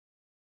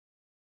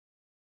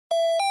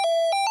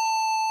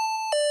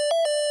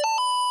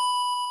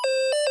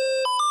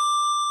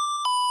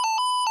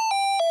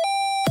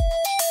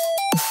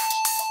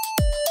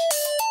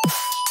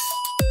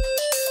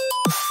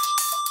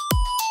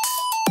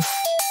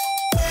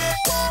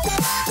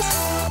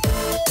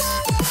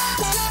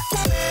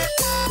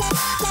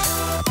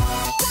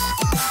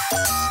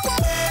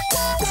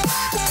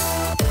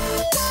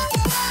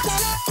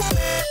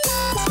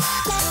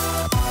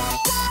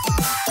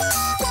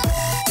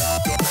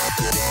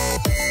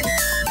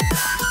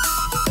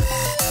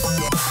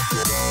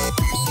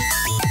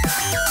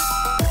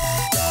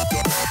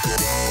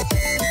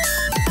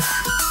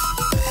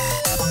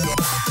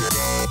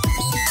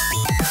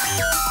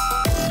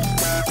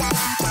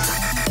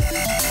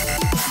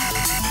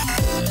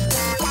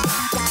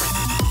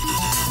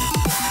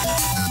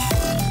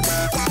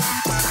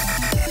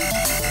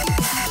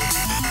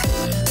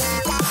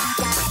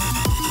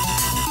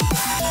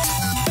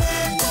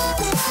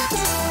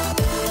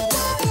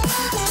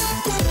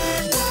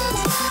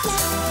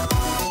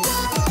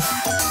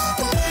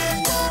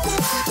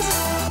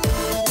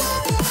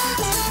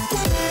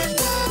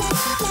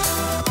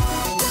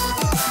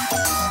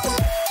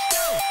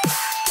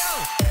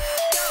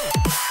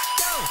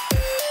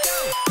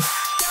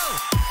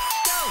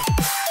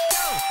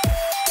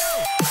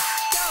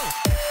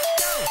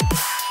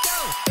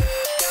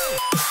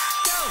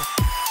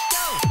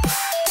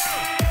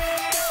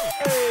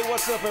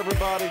up,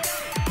 everybody?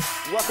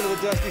 Welcome to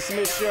the Dusty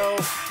Smith Show,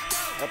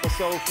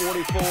 episode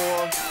 44.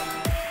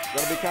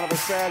 Gonna be kind of a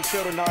sad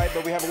show tonight,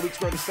 but we have a week's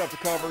worth of stuff to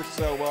cover,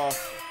 so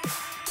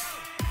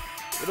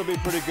it'll be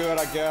pretty good,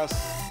 I guess.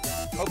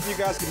 Hope you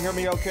guys can hear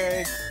me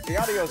okay. If the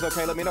audio's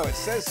okay, let me know. It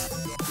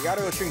says the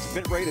audio string's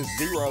bitrate is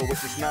 0,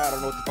 which is not. I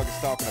don't know what the fuck it's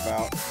talking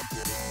about.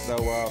 So,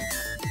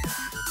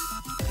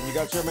 can you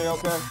guys hear me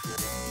okay?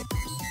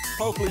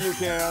 Hopefully you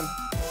can.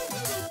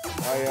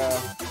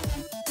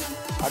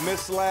 I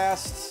missed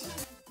last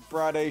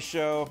Friday's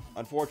show,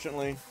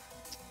 unfortunately,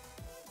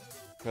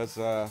 because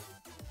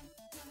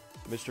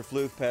Mr.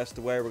 Floof passed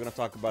away. We're gonna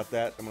talk about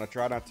that. I'm gonna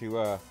try not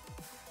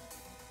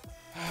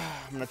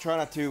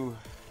to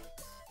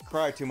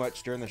cry too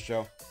much during the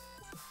show.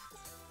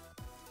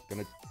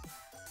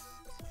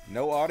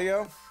 No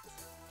audio?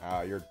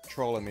 You're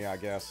trolling me, I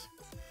guess.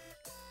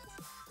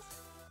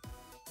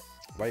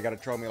 Why you gotta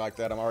troll me like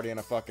that? I'm already in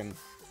a fucking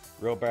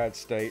real bad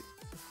state.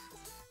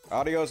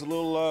 Audio's a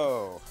little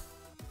low.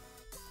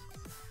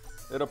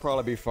 It'll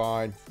probably be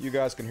fine. You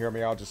guys can hear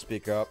me. I'll just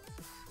speak up.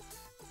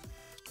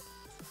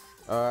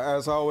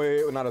 As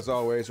always, not as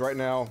always. Right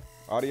now,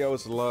 audio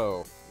is low.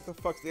 What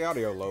the fuck's the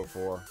audio low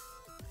for?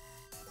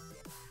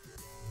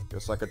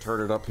 Guess I could turn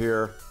it up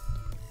here.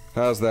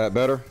 How's that?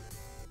 Better?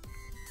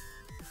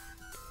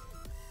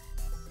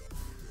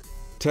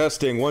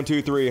 Testing. 1,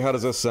 2, 3. How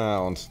does this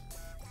sound?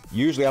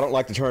 Usually I don't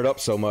like to turn it up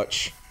so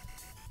much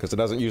because it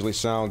doesn't usually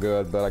sound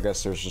good, but I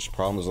guess there's just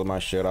problems with my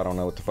shit. I don't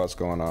know what the fuck's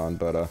going on,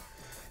 but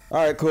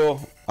alright, cool.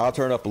 I'll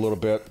turn it up a little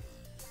bit.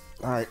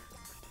 Alright.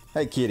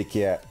 Hey, kitty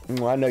cat.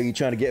 I know you're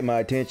trying to get my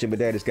attention, but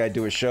Daddy's got to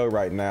do a show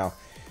right now.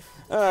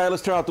 Alright,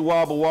 let's turn out the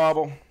wobble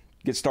wobble.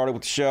 Get started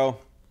with the show.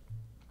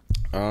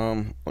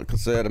 Like I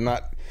said, I'm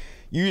not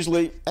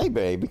usually... Hey,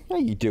 baby. How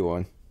you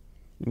doing?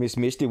 Miss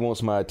Misty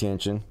wants my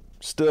attention.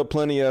 Still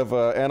plenty of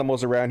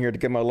animals around here to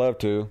give my love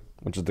to,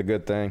 which is the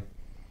good thing.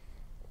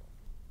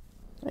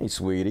 Hey,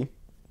 sweetie.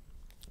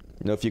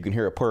 You know if you can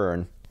hear a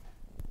purring.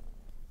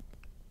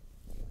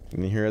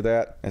 Can you hear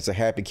that? That's a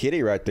happy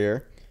kitty right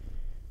there.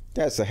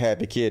 That's a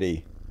happy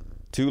kitty.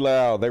 Too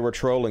loud. They were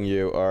trolling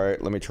you. All right,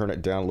 let me turn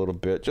it down a little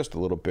bit. Just a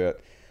little bit.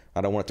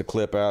 I don't want it to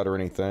clip out or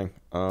anything.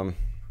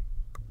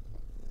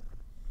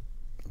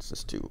 This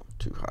is too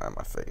high on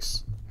my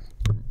face.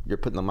 You're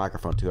putting the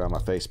microphone too high on my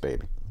face,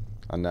 baby.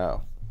 I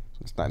know.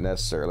 It's not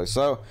necessarily.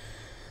 So,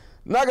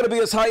 not going to be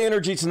as high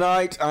energy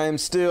tonight. I am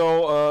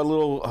still a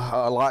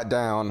lot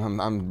down.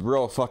 I'm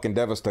real fucking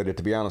devastated,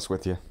 to be honest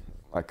with you.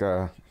 Like,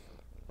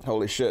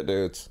 holy shit,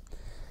 dudes.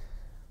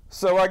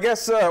 So I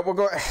guess we'll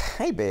go.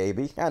 Hey,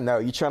 baby. I know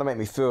you're trying to make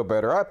me feel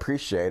better. I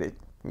appreciate it.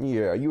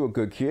 Yeah, you a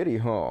good kitty,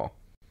 huh?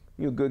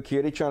 You a good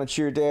kitty trying to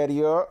cheer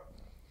Daddy up?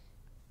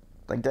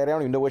 Like, Daddy, I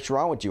don't even know what's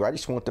wrong with you. I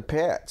just want the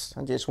pets.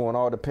 I just want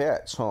all the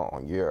pets, huh?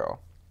 Yeah.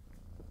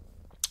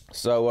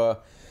 So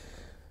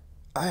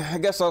I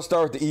guess I'll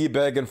start with the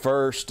e-begging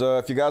first.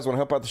 If you guys want to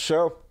help out the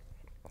show.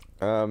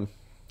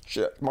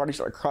 Shit, Marty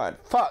started crying.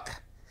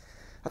 Fuck.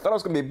 I thought I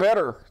was going to be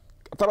better.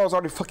 I thought I was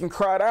already fucking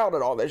cried out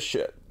at all this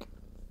shit.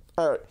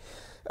 Alright.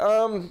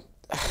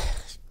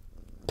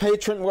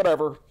 Patron,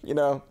 whatever. You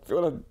know, if you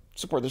want to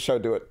support the show,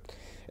 do it.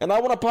 And I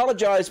want to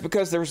apologize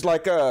because there's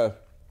like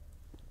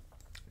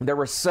there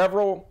were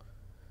several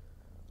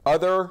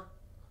other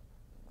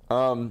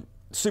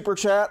super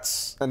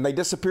chats and they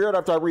disappeared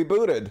after I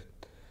rebooted.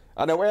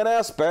 I know Ann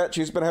Aspet,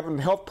 she's been having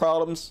health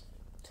problems.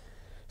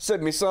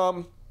 Send me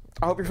some.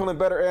 I hope you're feeling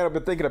better, Ann. I've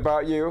been thinking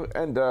about you.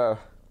 And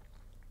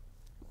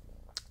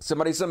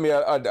somebody sent me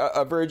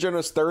a very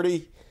generous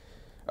 30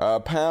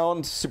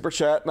 pound super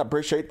chat, and I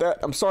appreciate that.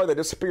 I'm sorry they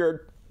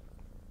disappeared.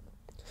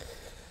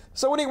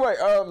 So anyway,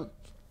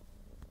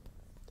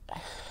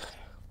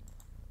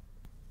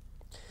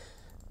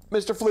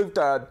 Mr. Floof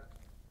died.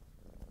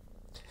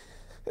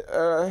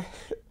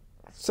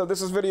 So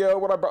this is video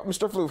when I brought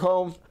Mr. Floof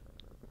home.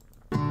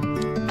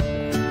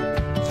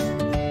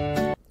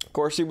 Of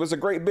course, he was a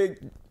great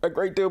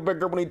deal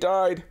bigger when he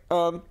died.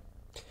 So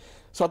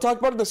I talked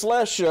about it in this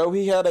last show.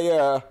 He had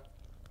a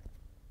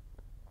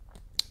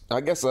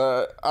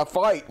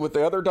fight with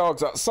the other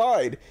dogs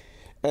outside.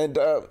 And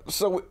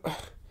so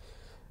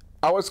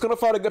I was going to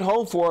find a good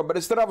home for him, but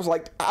instead I was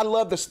like, I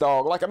love this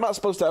dog. Like, I'm not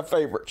supposed to have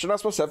favorites. You're not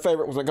supposed to have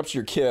favorites when it comes to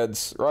your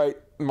kids, right?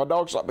 My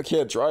dog's like my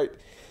kids, right?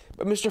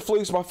 But Mr.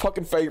 Fluke's my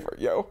fucking favorite,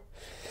 yo.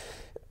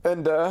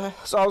 And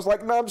so I was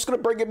like, no, I'm just going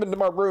to bring him into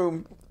my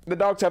room. The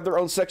dogs have their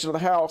own section of the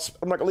house.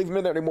 I'm not going to leave him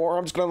in there anymore.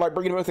 I'm just going to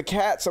bring him in with the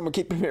cats. I'm going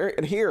to keep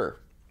him here.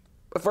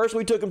 But first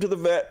we took him to the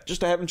vet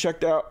just to have him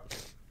checked out.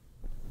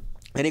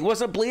 And he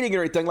wasn't bleeding or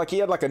anything. Like, he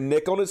had like a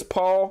nick on his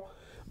paw,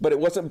 but it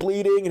wasn't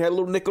bleeding. And had a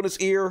little nick on his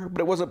ear,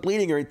 but it wasn't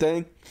bleeding or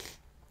anything.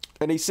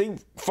 And he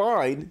seemed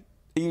fine.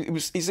 He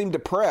seemed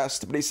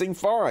depressed, but he seemed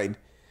fine.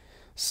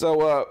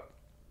 So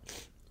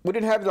we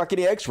didn't have like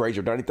any x-rays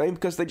or anything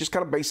because they just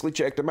kind of basically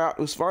checked him out.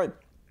 It was fine.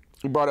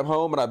 We brought him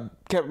home, and I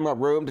kept him in my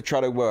room to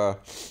try to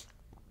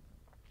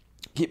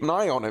keep an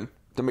eye on him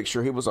to make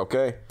sure he was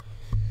okay.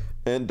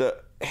 And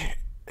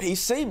he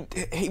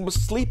was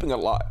sleeping a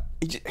lot.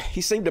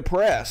 He seemed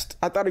depressed.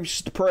 I thought he was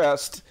just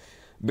depressed,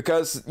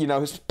 because, you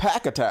know, his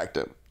pack attacked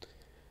him.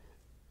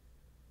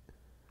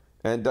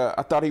 And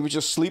I thought he was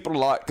just sleeping a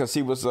lot because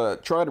he was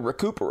trying to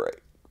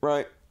recuperate,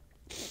 right?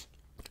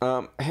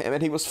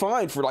 And he was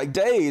fine for like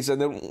days.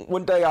 And then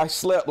one day I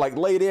slept, like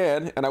laid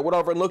in, and I went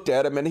over and looked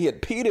at him, and he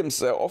had peed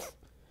himself.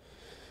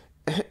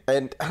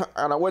 And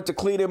I went to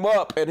clean him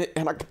up, and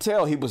I could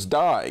tell he was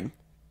dying.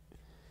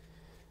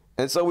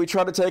 And so we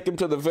tried to take him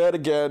to the vet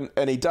again,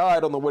 and he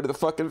died on the way to the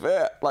fucking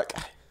vet. Like,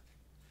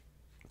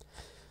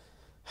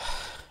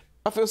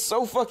 I feel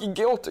so fucking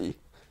guilty.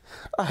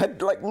 I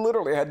had, like,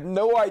 literally had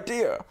no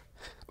idea.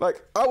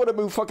 Like, I would have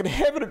moved fucking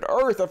heaven and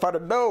earth if I'd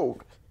have known.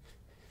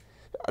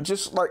 I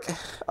just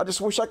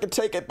wish I could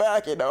take it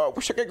back, you know? I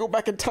wish I could go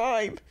back in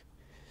time.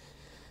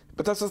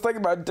 But that's the thing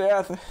about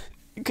death.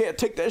 You can't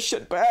take that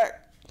shit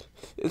back.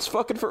 It's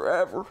fucking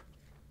forever.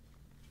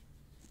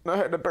 And I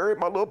had to bury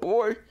my little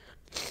boy.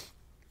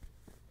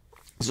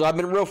 So I've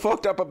been real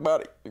fucked up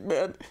about it,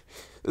 man.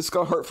 This is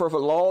gonna hurt for a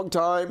long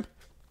time.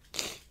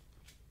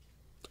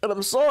 And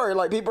I'm sorry,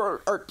 like,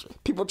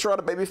 people try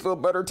to make me feel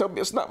better, tell me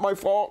it's not my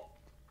fault.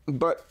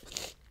 But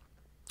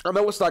I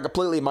know it's not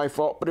completely my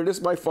fault, but it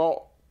is my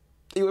fault.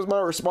 It was my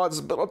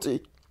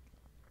responsibility.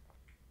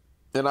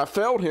 And I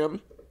failed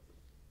him.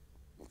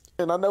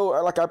 And I know,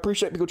 like, I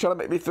appreciate people trying to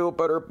make me feel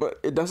better, but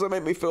it doesn't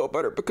make me feel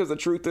better because the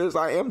truth is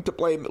I am to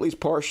blame, at least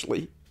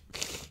partially.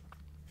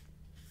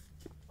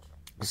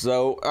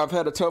 So I've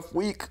had a tough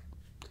week.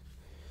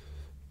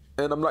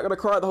 And I'm not going to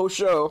cry the whole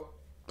show.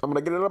 I'm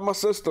going to get it out of my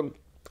system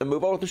and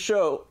move on with the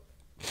show.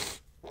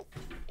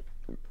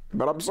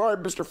 But I'm sorry,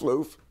 Mr.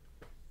 Floof.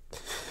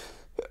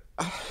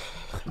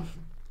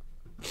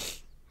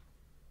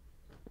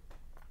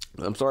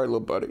 I'm sorry, little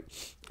buddy.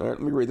 All right,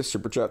 let me read the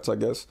super chats, I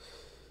guess.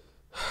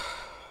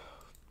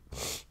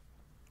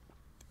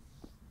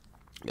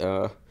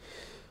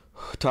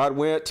 Todd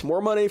went,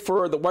 more money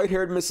for the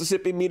white-haired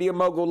Mississippi media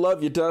mogul.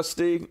 Love you,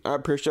 Dusty. I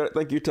appreciate it.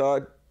 Thank you,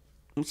 Todd.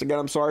 Once again,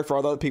 I'm sorry for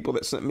all the other people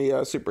that sent me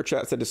super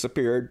chats that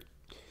disappeared.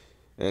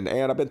 And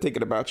I've been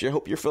thinking about you. I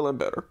hope you're feeling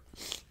better.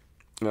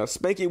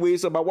 Spanky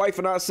Weasel, my wife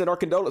and I send our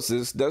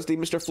condolences. Dusty,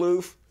 Mr.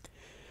 Floof,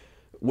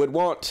 would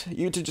want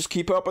you to just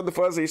keep up on the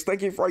fuzzies.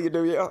 Thank you for all you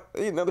do. Yeah,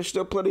 you know, there's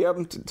still plenty of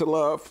them to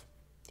love.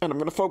 And I'm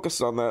going to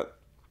focus on that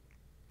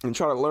and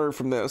try to learn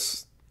from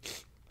this.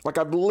 Like,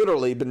 I've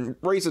literally been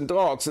raising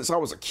dogs since I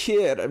was a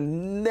kid. I've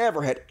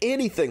never had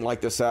anything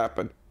like this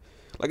happen.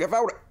 Like, if I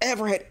would have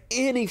ever had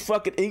any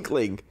fucking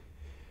inkling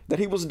that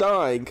he was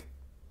dying,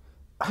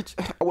 I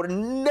would have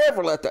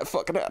never let that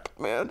fucking happen,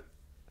 man.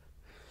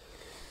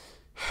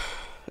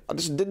 I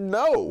just didn't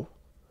know.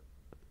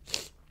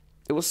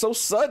 It was so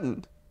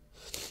sudden.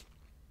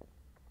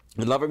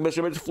 And loving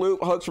Mr.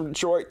 Flute, hugs from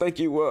Detroit. Thank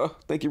you,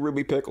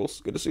 Ruby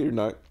Pickles. Good to see you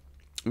tonight.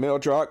 Mel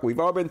Jock, we've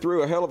all been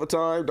through a hell of a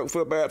time. Don't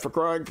feel bad for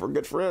crying for a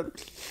good friend.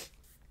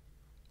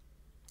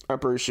 I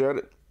appreciate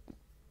it.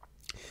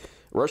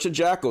 Russian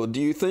Jackal,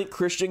 do you think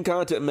Christian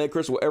content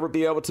makers will ever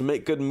be able to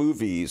make good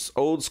movies?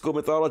 Old school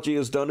mythology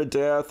is done to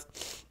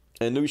death,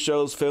 and new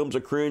shows, films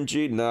are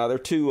cringy. Nah, they're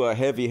too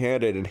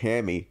heavy-handed and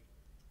hammy.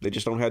 They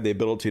just don't have the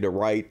ability to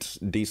write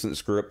decent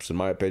scripts, in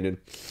my opinion.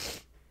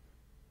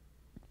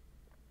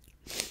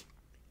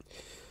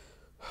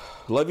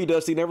 Love you,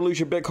 Dusty. Never lose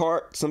your big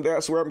heart. Someday I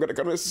swear I'm going to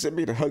come to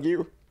Mississippi to hug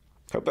you.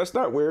 Hope that's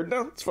not weird.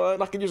 No, it's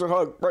fine. I can use a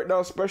hug right now,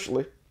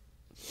 especially.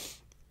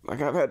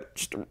 Like, I'm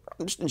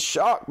just in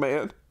shock,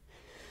 man.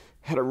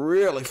 Had a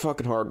really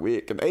fucking hard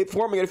week. And Abe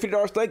for me at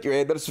 $50. Thank you,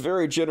 Abe. That's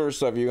very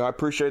generous of you. I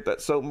appreciate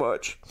that so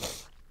much.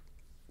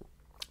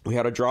 We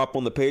had a drop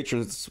on the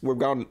patrons. We've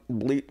gone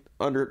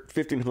under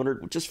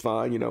 1,500, which is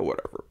fine, you know,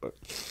 whatever. But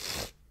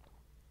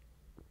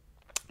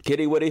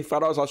Kitty Witty,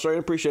 $5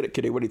 Australian. Appreciate it,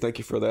 Kitty Witty. Thank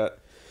you for that.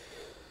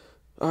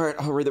 All right,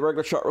 I'll read the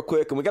regular shot real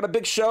quick. And we got a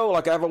big show.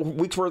 Like, I have a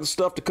week's worth of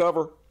stuff to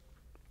cover.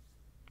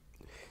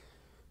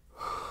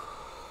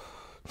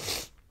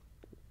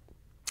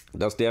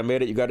 Dusty, I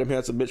made it. You got him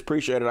handsome, bitch.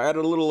 Appreciate it. I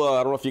added a little,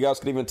 I don't know if you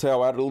guys can even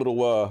tell, I added a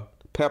little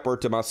pepper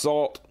to my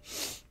salt.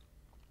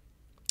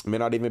 It may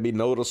not even be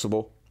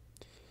noticeable.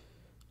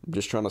 I'm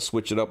just trying to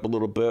switch it up a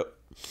little bit.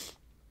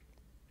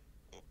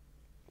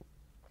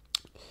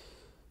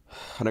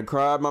 And I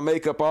cried my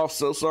makeup off.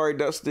 So sorry,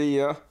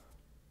 Dusty.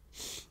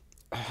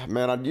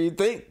 Man, you'd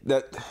think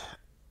that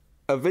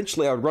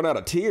eventually I would run out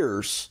of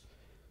tears.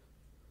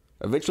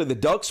 Eventually the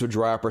ducks would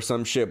dry up or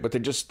some shit, but they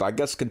just, I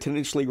guess,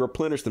 continuously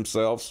replenish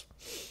themselves.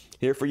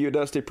 Here for you,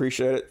 Dusty.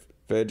 Appreciate it,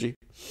 Veggie.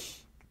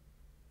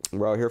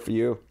 We're all here for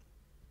you.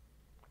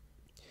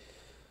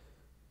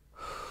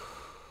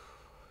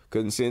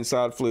 Couldn't see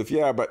inside Floof.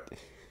 Yeah, but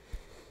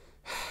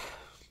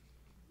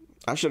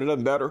I should have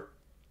done better.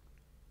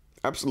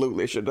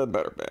 Absolutely, I should have done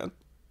better, man.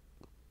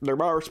 They're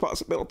my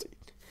responsibility.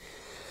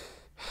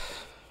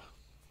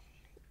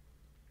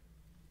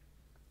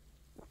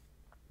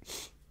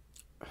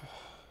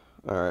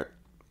 All right.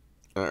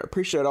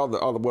 Appreciate all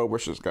the well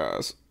wishes,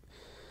 guys.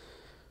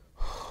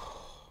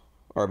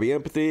 RB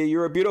Empathy,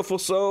 you're a beautiful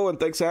soul, and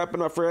things happen,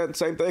 my friend.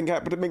 Same thing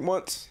happened to me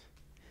once.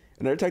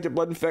 An undetected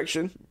blood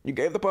infection. You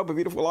gave the pup a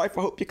beautiful life.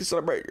 I hope you can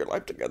celebrate your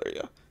life together,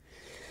 yeah.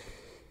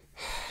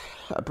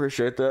 I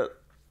appreciate that.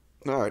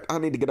 All right, I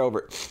need to get over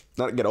it.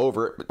 Not get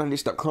over it, but I need to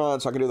stop crying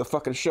so I can do the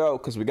fucking show.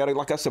 Because we got to,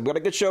 like I said, we got a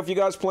good show for you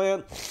guys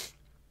planned.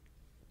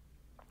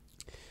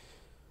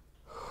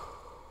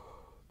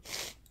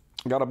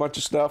 Got a bunch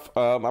of stuff.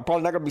 I'm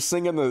probably not going to be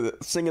singing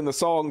the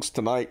songs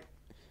tonight.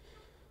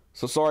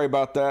 So sorry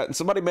about that. And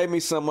somebody made me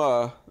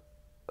some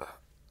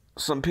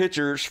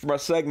pictures for my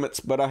segments,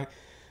 but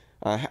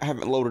I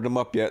haven't loaded them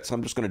up yet. So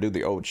I'm just going to do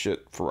the old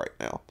shit for right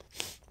now.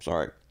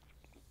 Sorry.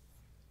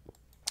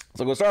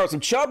 So I'm going to start with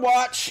some Chud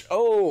Watch.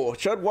 Oh,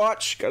 Chud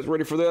Watch. You guys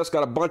ready for this?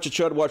 Got a bunch of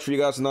Chud Watch for you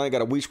guys tonight.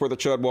 Got a week's worth of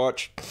Chud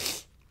Watch.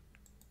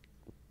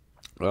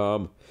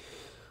 I'm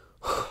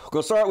going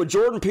to start with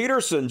Jordan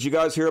Peterson. Did you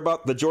guys hear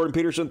about the Jordan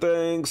Peterson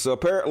thing? So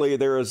apparently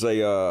there is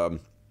a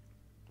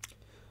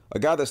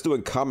guy that's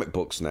doing comic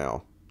books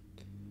now.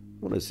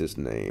 What is his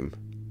name?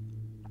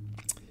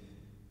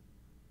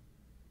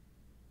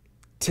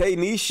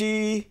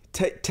 Tainishi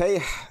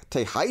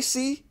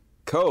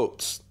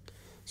Coates.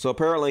 So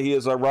apparently he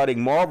is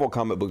writing Marvel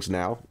comic books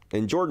now.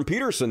 And Jordan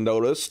Peterson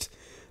noticed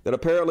that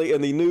apparently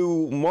in the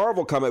new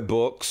Marvel comic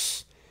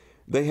books,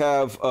 they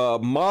have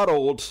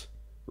modeled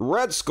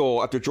Red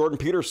Skull after Jordan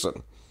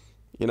Peterson.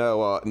 You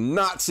know,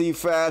 Nazi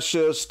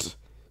fascist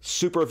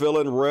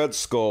supervillain Red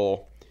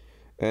Skull.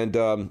 And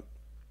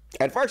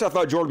at first I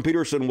thought Jordan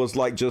Peterson was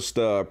like just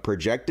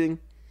projecting.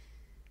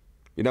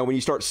 You know, when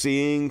you start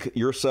seeing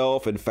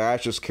yourself in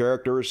fascist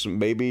characters,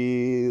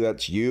 maybe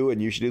that's you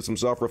and you should do some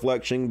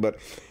self-reflection. But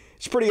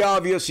it's pretty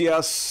obvious,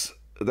 yes,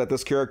 that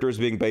this character is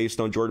being based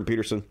on Jordan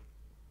Peterson.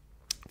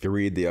 If you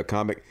read the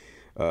comic,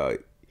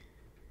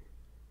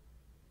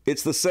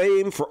 it's the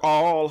same for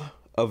all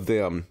of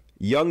them.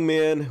 Young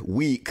men,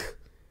 weak,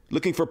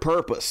 looking for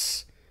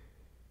purpose.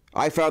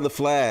 I found the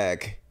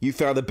flag. You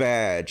found the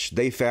badge.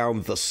 They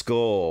found the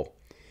skull.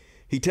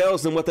 He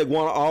tells them what they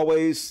want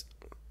always.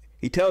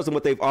 He tells them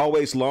what they've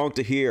always longed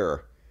to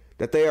hear.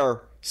 That they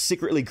are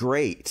secretly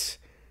great.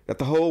 That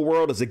the whole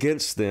world is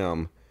against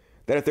them.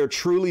 That if they're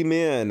truly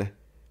men,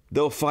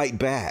 they'll fight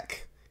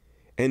back.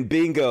 And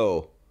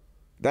bingo,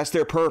 that's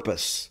their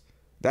purpose.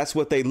 That's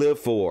what they live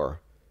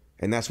for.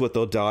 And that's what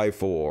they'll die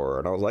for.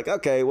 And I was like,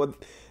 okay, well,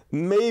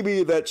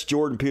 maybe that's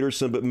Jordan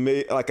Peterson, but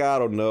I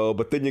don't know.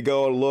 But then you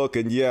go and look,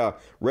 and yeah,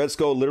 Red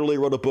Skull literally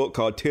wrote a book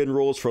called 10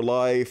 Rules for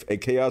Life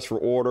and Chaos for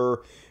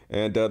Order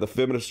and The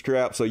Feminist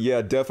Trap. So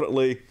yeah,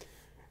 definitely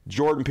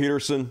Jordan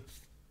Peterson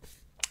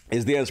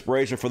is the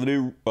inspiration for the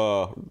new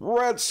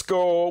Red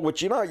Skull,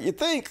 which, you know, you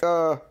think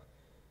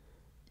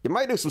you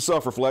might do some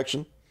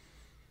self-reflection.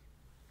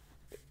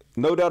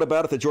 No doubt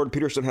about it that Jordan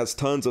Peterson has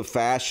tons of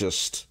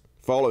fascists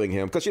following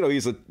him because, you know,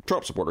 he's a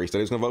Trump supporter. He said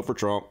he's going to vote for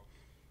Trump.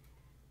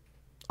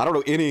 I don't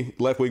know any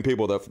left-wing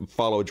people that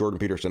follow Jordan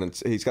Peterson. And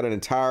he's got an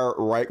entire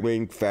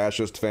right-wing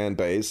fascist fan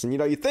base. And, you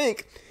know, you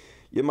think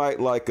you might,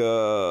 like,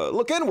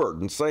 look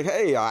inward and say,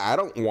 hey, I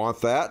don't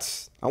want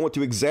that. I want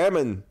to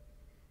examine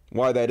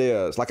why that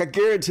is. Like, I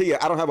guarantee you,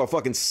 I don't have a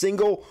fucking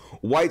single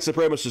white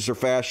supremacist or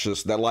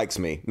fascist that likes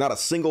me. Not a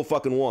single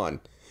fucking one.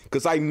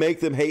 Because I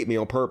make them hate me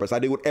on purpose. I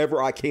do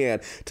whatever I can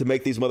to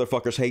make these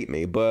motherfuckers hate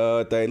me.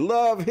 But they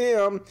love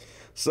him.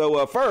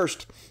 So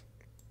first,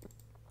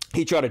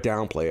 he tried to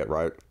downplay it,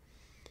 right?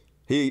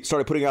 He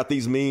started putting out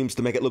these memes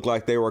to make it look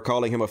like they were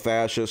calling him a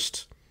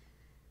fascist.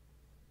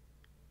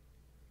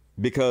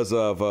 Because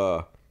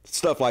of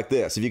stuff like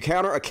this. If you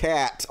counter a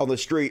cat on the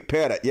street,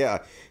 pet it. Yeah,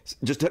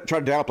 just try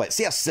to downplay it.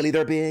 See how silly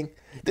they're being?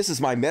 This is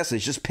my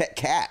message. Just pet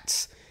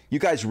cats. You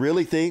guys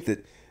really think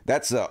that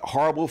that's a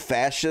horrible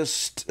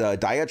fascist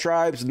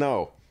diatribes?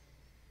 No.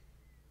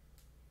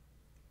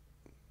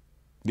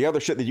 The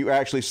other shit that you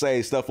actually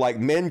say, stuff like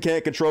men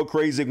can't control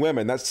crazy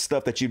women. That's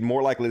stuff that you'd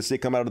more likely to see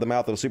come out of the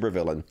mouth of a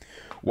supervillain.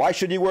 Why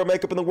should you wear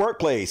makeup in the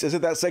workplace?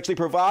 Isn't that sexually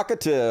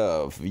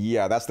provocative?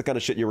 Yeah, that's the kind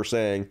of shit you were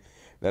saying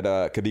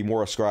that could be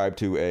more ascribed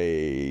to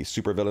a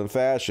supervillain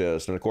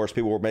fascist. And of course,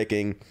 people were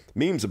making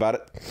memes about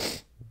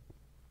it.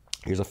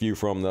 Here's a few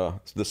from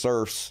the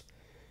serfs.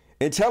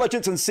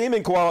 Intelligence and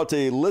seeming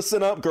quality.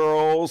 Listen up,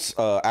 girls.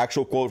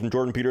 Actual quote from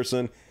Jordan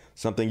Peterson.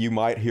 Something you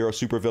might hear a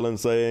supervillain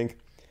saying.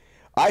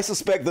 I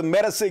suspect the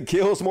medicine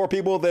kills more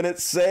people than it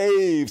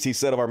saves, he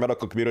said of our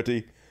medical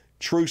community.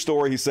 True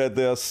story, he said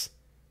this.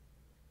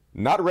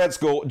 Not Red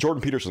Skull.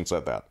 Jordan Peterson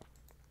said that.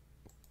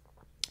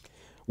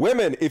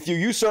 Women, if you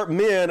usurp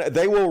men,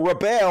 they will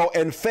rebel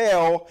and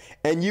fail,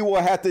 and you will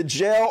have to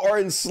jail or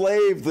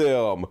enslave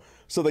them.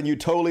 So then you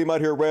totally might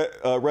hear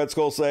Red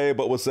Skull say,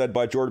 but was said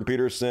by Jordan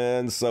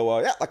Peterson. So,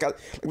 yeah, like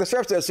the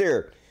sheriff says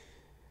here,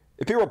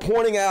 if people are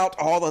pointing out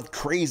all the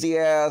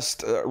crazy-ass,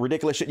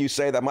 ridiculous shit you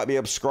say that might be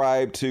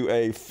ascribed to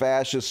a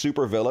fascist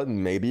supervillain,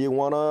 maybe you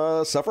want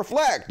to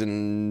self-reflect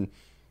and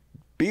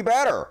be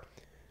better.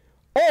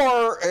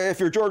 Or if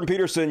you're Jordan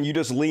Peterson, you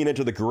just lean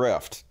into the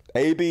grift.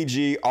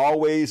 ABG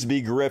always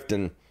be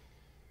grifting.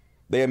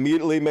 They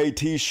immediately made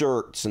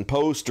t-shirts and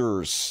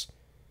posters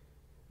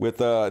with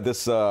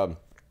this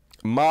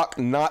mock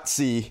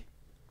Nazi,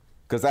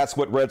 because that's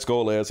what Red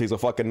Skull is. He's a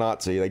fucking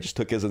Nazi. They just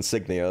took his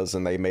insignias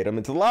and they made them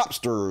into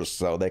lobsters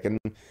so they can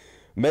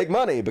make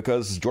money,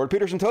 because Jordan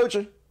Peterson told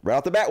you right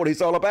off the bat what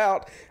he's all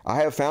about. I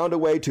have found a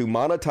way to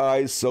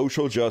monetize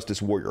social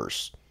justice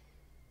warriors,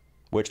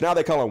 which now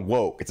they call them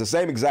woke. It's the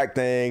same exact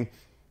thing.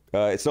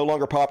 It's no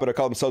longer popular to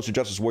call them social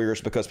justice warriors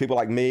because people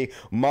like me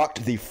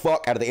mocked the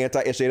fuck out of the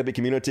anti-SJW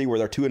community where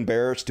they're too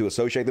embarrassed to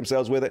associate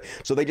themselves with it.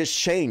 So they just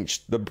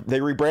changed.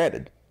 They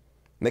rebranded.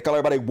 And they call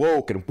everybody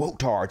woke and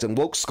woke-tards and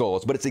woke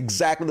skulls. But it's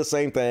exactly the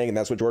same thing, and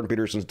that's what Jordan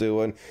Peterson's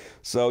doing.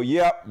 So,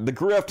 yep, the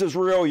grift is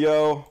real,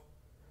 yo.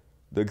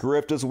 The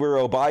grift is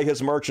real. Buy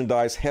his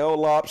merchandise. Hell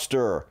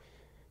Lobster.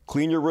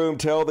 Clean your room,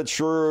 tell the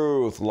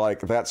truth.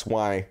 Like, that's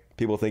why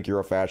people think you're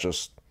a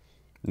fascist.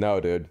 No,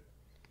 dude.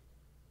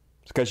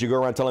 It's because you go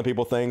around telling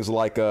people things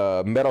like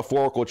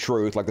metaphorical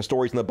truth, like the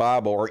stories in the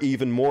Bible, are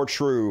even more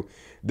true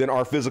than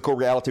our physical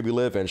reality we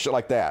live in. Shit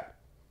like that.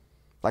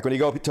 Like when you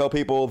go tell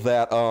people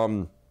that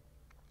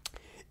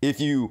if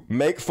you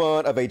make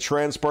fun of a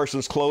trans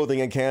person's clothing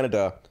in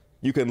Canada,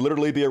 you can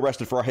literally be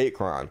arrested for a hate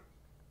crime.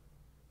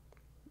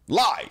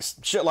 Lies.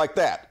 Shit like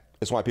that.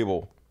 That's why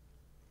people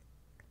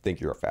think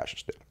you're a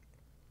fascist, dude.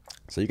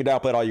 So you can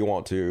downplay it all you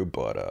want to,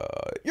 but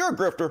you're a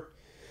grifter.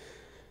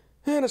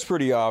 And it's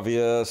pretty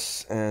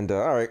obvious. And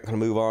all right, gonna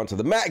move on to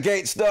the Matt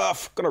Gaetz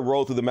stuff. Gonna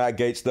roll through the Matt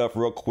Gaetz stuff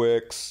real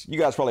quick. You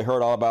guys probably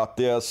heard all about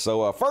this.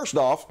 So first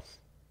off,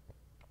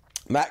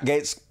 Matt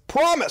Gaetz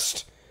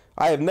promised,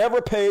 I have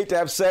never paid to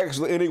have sex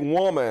with any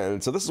woman.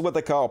 So this is what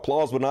they call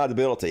plausible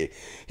deniability.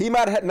 He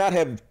might not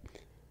have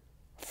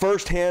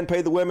firsthand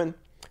paid the women,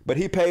 but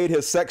he paid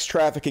his sex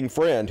trafficking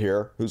friend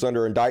here, who's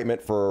under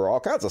indictment for all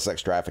kinds of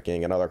sex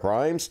trafficking and other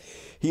crimes.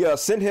 He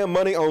sent him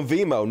money on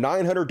Venmo,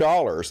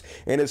 $900,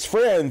 and his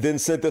friend then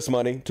sent this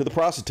money to the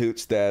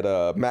prostitutes that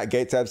Matt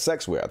Gaetz had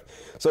sex with.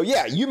 So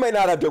yeah, you may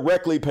not have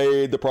directly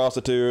paid the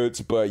prostitutes,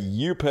 but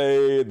you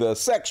paid the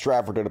sex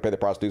trafficker to pay the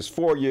prostitutes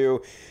for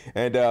you.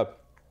 And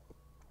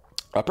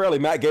apparently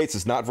Matt Gaetz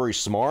is not very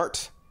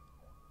smart.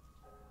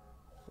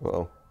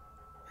 Well,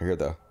 I hear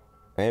the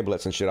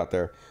ambulance and shit out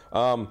there.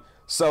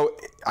 So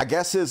I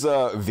guess his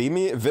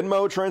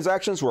Venmo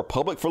transactions were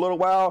public for a little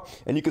while,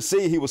 and you could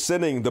see he was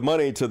sending the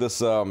money to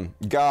this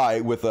guy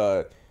with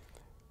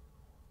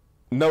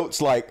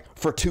notes like,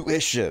 for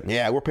tuition.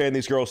 Yeah, we're paying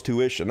these girls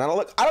tuition. Now,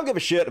 look, I don't give a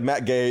shit if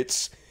Matt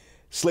Gaetz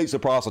sleeps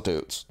with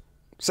prostitutes.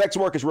 Sex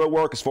work is real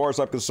work as far as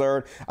I'm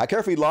concerned. I care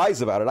if he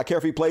lies about it. I care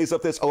if he plays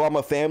up this, oh, I'm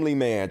a family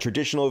man,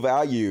 traditional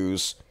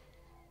values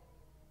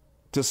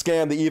to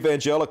scam the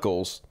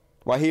evangelicals,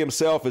 while he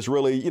himself is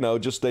really, you know,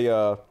 just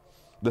the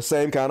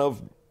same kind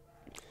of,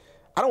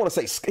 I don't want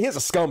to say, he's a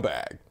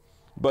scumbag,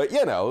 but,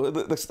 you know,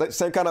 the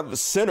same kind of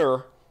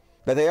sinner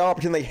that they all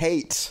pretend they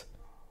hate.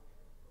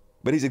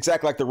 But he's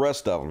exactly like the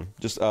rest of them,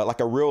 just like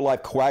a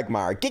real-life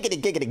quagmire.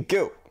 Giggity, giggity,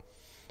 goo.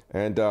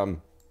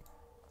 And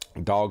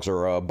dogs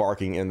are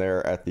barking in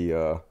there at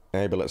the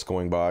ambulance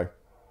going by.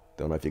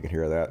 Don't know if you can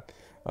hear that.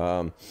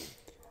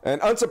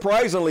 And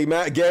unsurprisingly,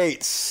 Matt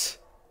Gaetz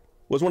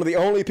was one of the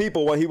only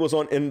people when he was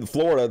in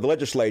Florida, the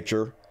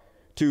legislature,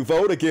 to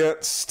vote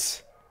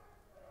against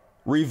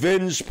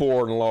revenge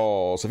porn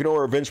laws. If you know what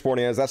revenge porn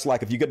is, that's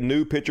like if you get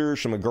nude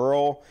pictures from a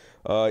girl,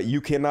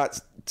 you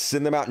cannot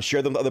send them out and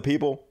share them to other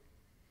people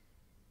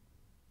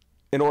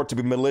in order to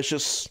be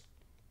malicious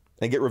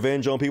and get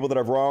revenge on people that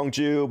have wronged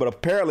you. But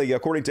apparently,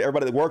 according to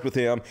everybody that worked with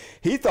him,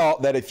 he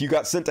thought that if you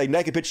got sent a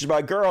naked picture by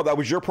a girl, that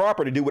was your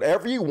property, do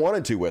whatever you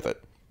wanted to with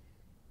it.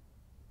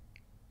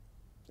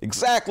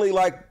 Exactly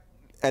like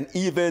an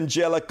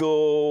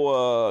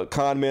evangelical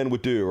con man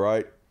would do,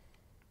 right?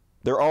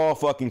 They're all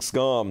fucking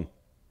scum.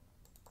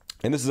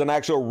 And this is an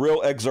actual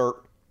real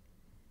excerpt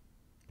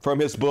from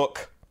his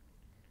book.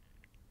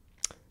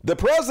 The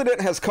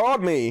president has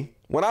called me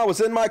when I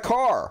was in my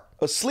car,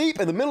 asleep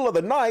in the middle of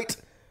the night,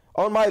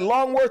 on my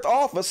Longworth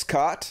office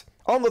cot,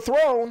 on the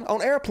throne,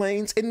 on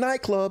airplanes, in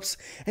nightclubs,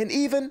 and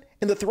even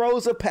in the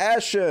throes of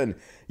passion.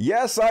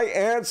 Yes, I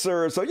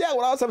answered. So yeah,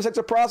 when I was having sex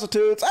with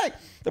prostitutes, hey,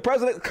 the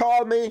president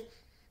called me.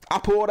 I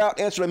pulled out,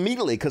 answered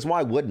immediately, because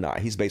why wouldn't I?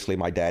 He's basically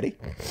my daddy.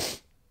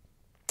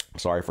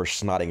 Sorry for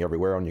snotting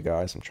everywhere on you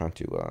guys. I'm trying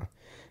to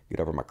get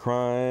over my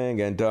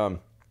crying. And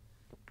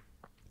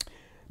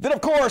then,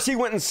 of course, he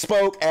went and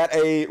spoke at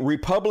a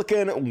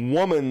Republican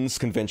women's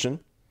convention.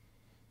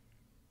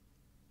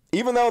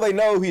 Even though they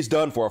know he's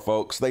done for,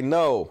 folks. They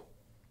know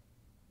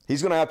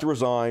he's going to have to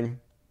resign.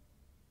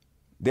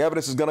 The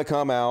evidence is going to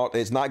come out.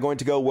 It's not going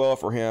to go well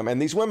for him.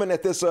 And these women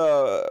at this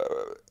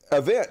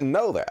event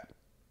know that.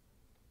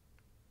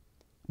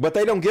 But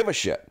they don't give a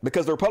shit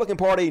because the Republican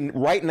Party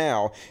right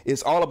now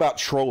is all about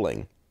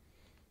trolling.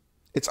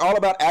 It's all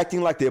about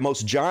acting like the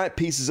most giant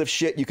pieces of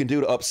shit you can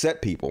do to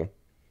upset people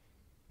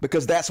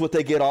because that's what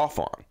they get off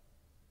on.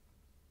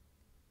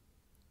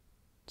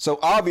 So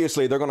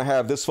obviously they're going to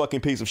have this fucking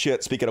piece of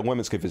shit speak at a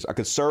women's convention, a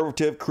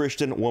conservative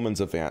Christian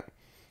women's event.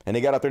 And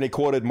he got up there and he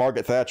quoted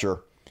Margaret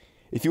Thatcher.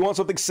 If you want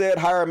something said,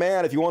 hire a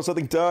man. If you want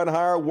something done,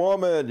 hire a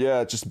woman.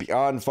 Yeah, it's just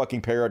beyond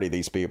fucking parody,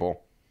 these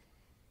people.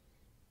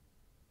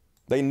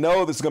 They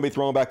know this is going to be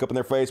thrown back up in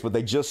their face, but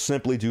they just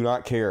simply do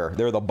not care.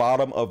 They're the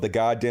bottom of the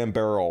goddamn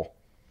barrel.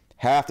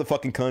 Half the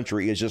fucking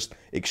country is just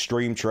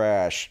extreme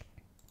trash.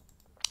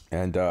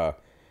 And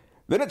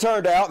Then it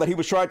turned out that he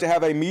was trying to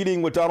have a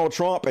meeting with Donald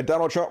Trump, and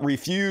Donald Trump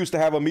refused to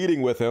have a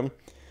meeting with him.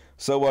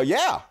 So,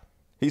 yeah,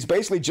 he's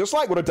basically just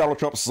like one of Donald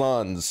Trump's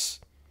sons.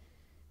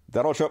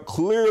 Donald Trump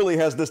clearly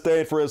has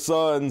disdain for his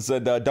sons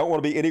and don't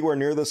want to be anywhere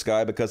near this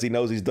guy because he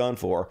knows he's done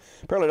for.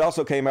 Apparently, it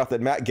also came out that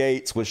Matt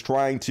Gaetz was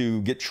trying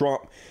to get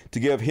Trump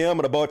to give him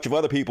and a bunch of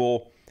other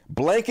people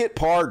blanket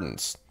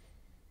pardons.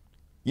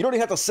 You don't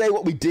even have to say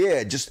what we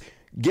did. Just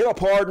give a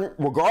pardon.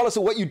 Regardless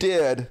of what you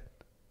did,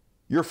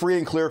 you're free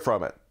and clear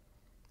from it.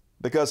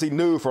 Because he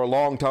knew for a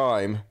long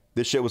time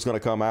this shit was going to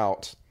come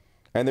out.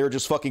 And they were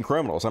just fucking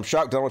criminals. I'm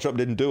shocked Donald Trump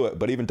didn't do it,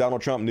 but even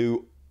Donald Trump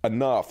knew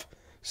enough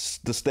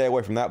to stay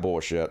away from that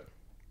bullshit.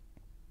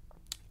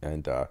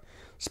 And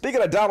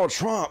speaking of Donald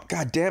Trump,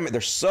 god damn it,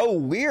 they're so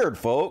weird,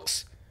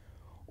 folks.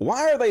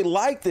 Why are they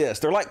like this?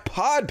 They're like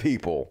pod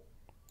people.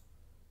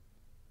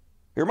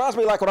 It reminds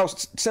me like when I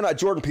was sent out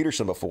Jordan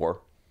Peterson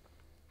before.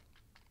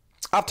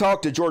 I've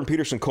talked to Jordan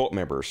Peterson cult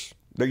members.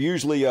 They're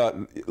usually,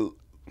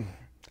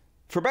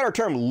 for a better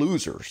term,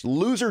 losers.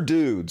 Loser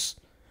dudes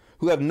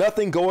who have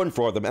nothing going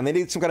for them and they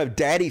need some kind of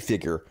daddy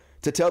figure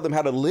to tell them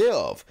how to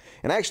live.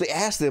 And I actually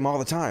ask them all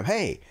the time,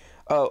 hey,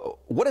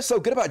 what is so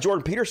good about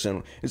Jordan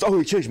Peterson? It's, oh,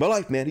 he changed my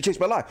life, man. He changed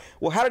my life.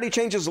 Well, how did he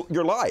change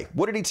your life?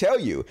 What did he tell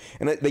you?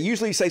 And they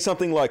usually say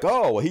something like,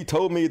 oh, he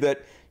told me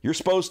that you're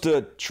supposed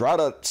to try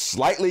to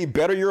slightly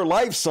better your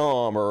life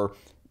some, or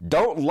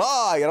don't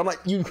lie. And I'm like,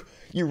 you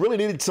really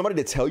needed somebody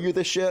to tell you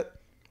this shit?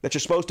 That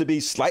you're supposed to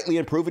be slightly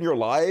improving your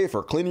life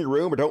or cleaning your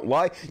room or don't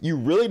lie? You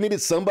really needed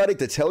somebody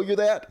to tell you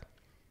that?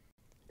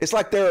 It's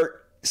like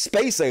they're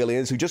space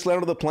aliens who just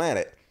landed on the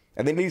planet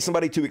and they need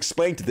somebody to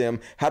explain to them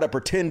how to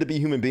pretend to be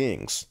human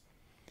beings.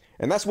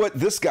 And that's what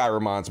this guy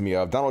reminds me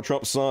of, Donald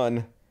Trump's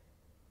son,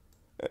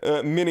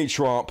 Mini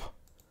Trump.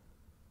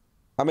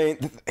 I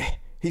mean,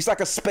 he's like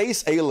a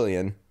space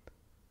alien.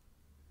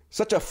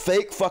 Such a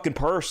fake fucking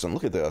person.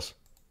 Look at this.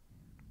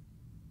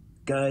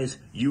 Guys,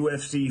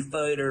 UFC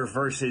fighter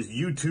versus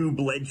YouTube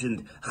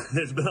legend.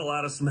 There's been a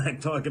lot of smack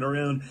talking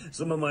around.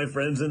 Some of my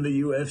friends in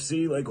the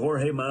UFC, like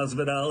Jorge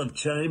Masvidal, have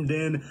chimed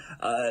in,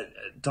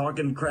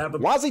 talking crap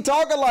about... Why is he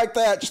talking like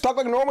that? Just talk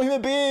like a normal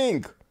human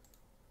being.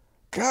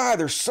 God,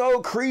 they're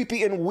so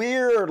creepy and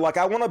weird. Like,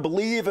 I want to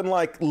believe in,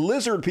 like,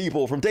 lizard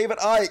people from David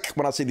Icke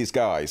when I see these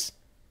guys.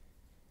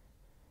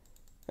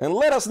 And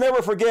let us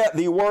never forget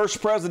the worst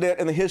president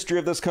in the history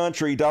of this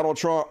country, Donald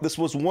Trump. This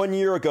was 1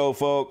 year ago,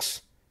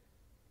 folks.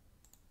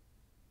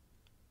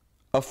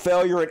 A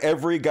failure in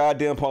every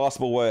goddamn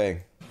possible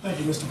way. Thank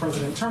you, Mr.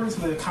 President. Turning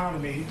to the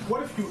economy,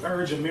 what if you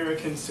urge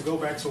Americans to go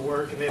back to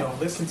work and they don't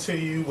listen to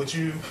you? Would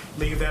you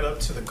leave that up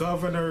to the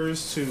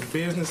governors, to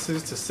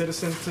businesses, to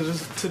citizens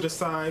to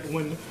decide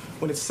when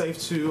it's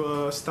safe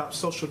to stop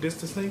social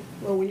distancing?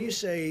 Well, when you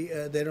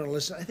say they don't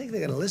listen, I think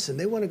they're going to listen.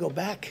 They want to go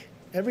back.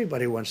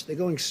 Everybody wants. They're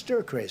going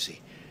stir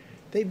crazy.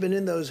 They've been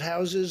in those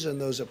houses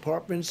and those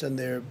apartments, and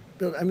they're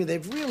built. I mean,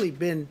 they've really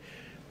been.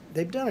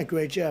 They've done a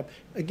great job.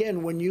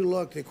 Again, when you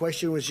look, the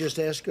question was just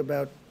asked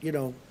about,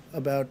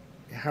 about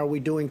how are we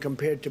doing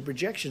compared to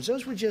projections.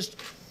 Those were just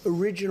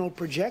original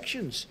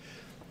projections.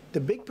 The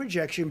big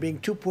projection being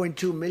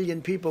 2.2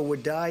 million people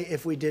would die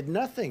if we did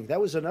nothing. That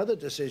was another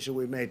decision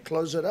we made.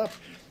 Close it up.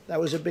 That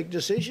was a big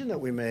decision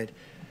that we made.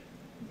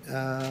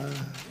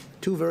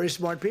 Two very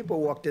smart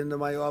people walked into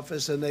my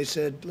office and they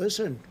said,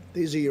 listen,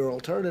 these are your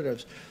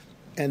alternatives.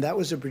 And that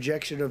was a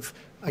projection of,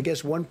 I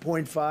guess,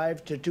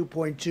 1.5 to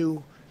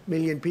 2.2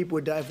 million people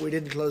would die if we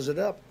didn't close it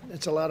up.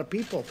 That's a lot of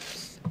people.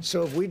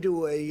 So if we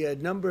do a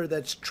number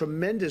that's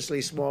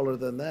tremendously smaller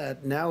than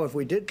that, now if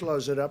we did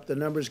close it up, the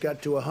numbers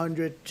got to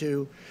 100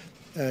 to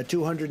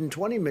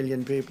 220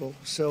 million people.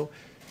 So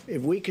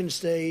if we can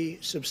stay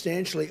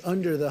substantially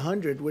under the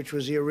 100, which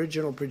was the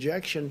original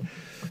projection,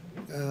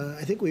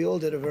 I think we all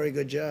did a very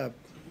good job,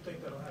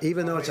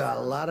 even though it's a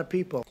lot of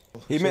people.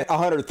 He meant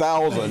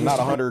 100,000, not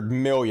 100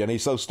 million.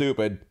 He's so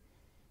stupid.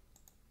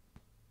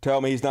 Tell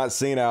me he's not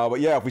senile. But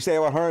yeah, if we say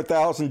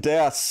 100,000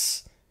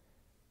 deaths,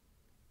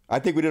 I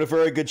think we did a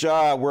very good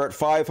job. We're at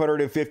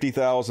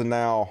 550,000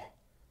 now.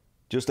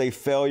 Just a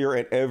failure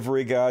in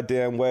every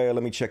goddamn way.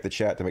 Let me check the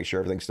chat to make sure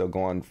everything's still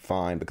going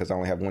fine because I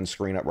only have one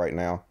screen up right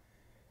now.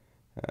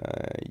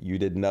 You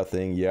did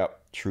nothing. Yep,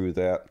 true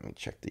that. Let me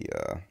check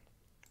the...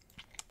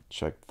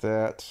 check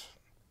that.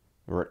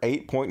 We're at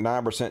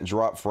 8.9%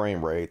 drop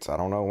frame rates. I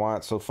don't know why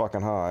it's so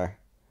fucking high.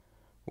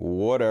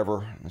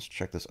 Whatever. Let's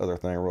check this other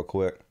thing real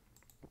quick.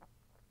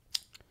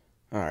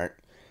 All right.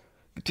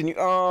 Continue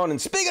on. And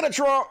speaking of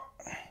Trump,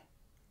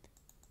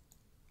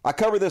 I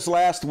covered this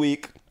last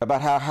week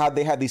about how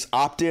they had these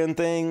opt-in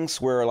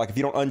things where, like, if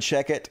you don't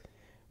uncheck it,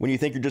 when you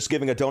think you're just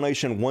giving a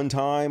donation one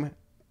time,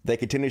 they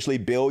continuously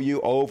bill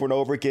you over and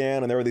over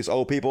again. And there were these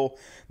old people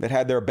that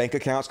had their bank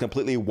accounts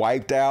completely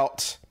wiped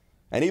out.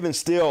 And even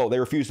still, they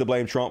refuse to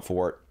blame Trump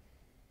for it.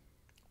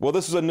 Well,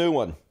 this is a new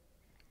one.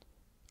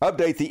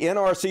 Update, the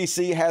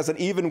NRCC has an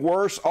even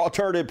worse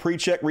alternative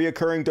pre-check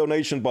reoccurring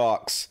donation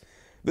box.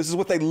 This is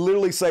what they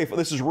literally say.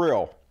 This is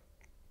real.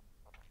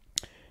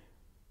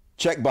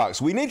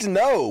 checkbox. We need to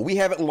know we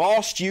haven't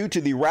lost you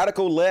to the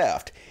radical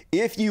left.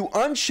 If you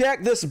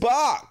uncheck this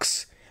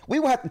box, we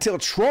will have to tell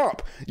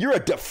Trump you're a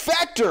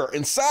defector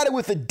and sided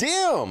with the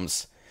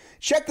Dems.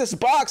 Check this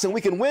box and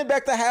we can win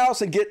back the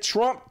House and get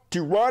Trump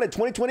to run in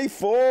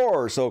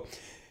 2024. So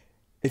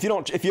if you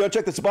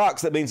uncheck this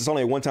box, that means it's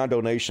only a one-time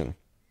donation.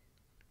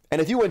 And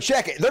if you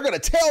uncheck it, they're going to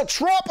tell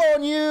Trump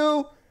on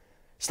you.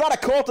 It's not a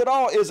cult at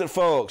all, is it,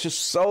 folks? Just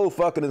so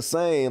fucking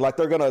insane. Like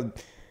they're going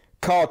to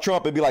call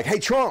Trump and be like, hey,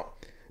 Trump,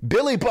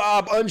 Billy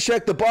Bob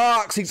unchecked the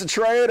box. He's a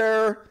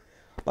traitor.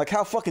 Like,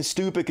 how fucking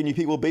stupid can you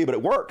people be? But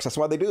it works. That's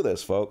why they do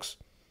this, folks.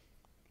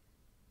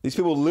 These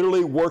people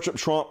literally worship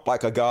Trump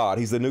like a god.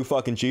 He's the new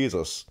fucking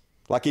Jesus.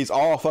 Like he's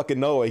all fucking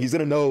knowing. He's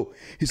going to know.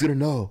 He's going to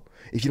know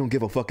if you don't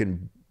give a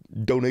fucking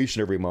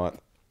donation every month.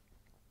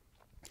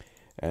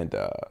 And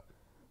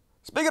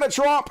speaking of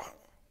Trump,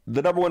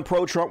 the number one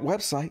pro-Trump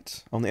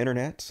website on the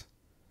internet,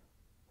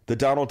 the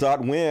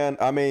Donald.win.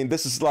 I mean,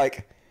 this is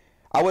like,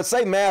 I would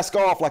say mask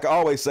off like I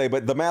always say,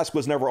 but the mask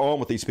was never on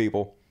with these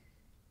people.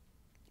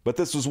 But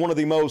this was one of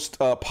the most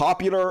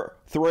popular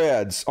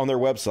threads on their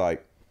website.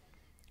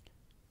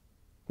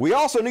 We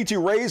also need to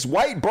raise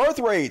white birth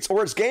rates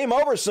or it's game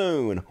over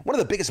soon. One of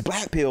the biggest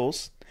black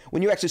pills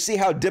when you actually see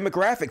how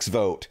demographics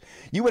vote.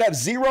 You would have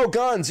zero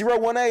guns, zero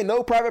 1A,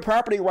 no private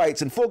property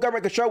rights, and full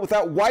government control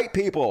without white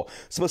people,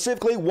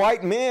 specifically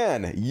white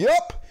men.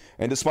 Yup.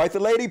 And despite the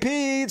lady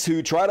peds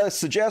who try to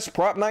suggest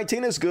Prop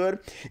 19 is good,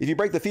 if you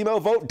break the female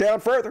vote down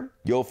further,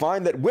 you'll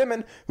find that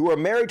women who are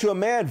married to a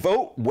man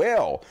vote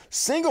well.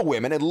 Single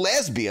women and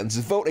lesbians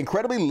vote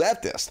incredibly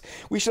leftist.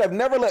 We should have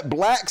never let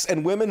blacks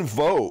and women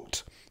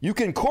vote. You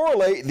can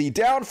correlate the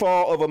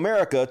downfall of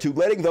America to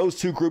letting those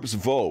two groups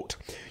vote.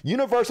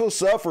 Universal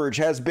suffrage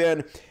has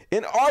been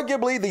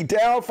inarguably the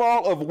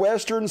downfall of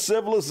Western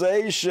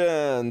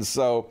civilization.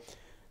 So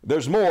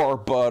there's more,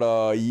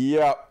 but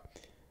yeah.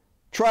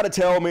 Try to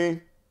tell me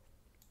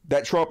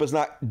that Trump is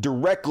not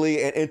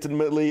directly and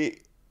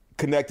intimately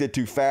connected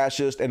to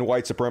fascist and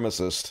white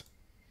supremacist.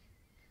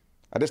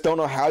 I just don't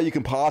know how you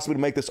can possibly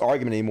make this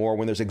argument anymore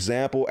when there's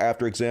example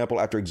after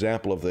example after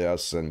example of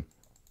this. And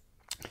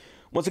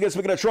once again,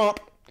 speaking of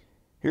Trump,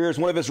 here's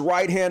one of his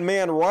right-hand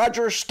man,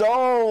 Roger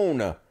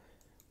Stone,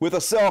 with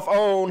a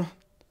self-own.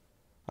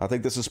 I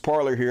think this is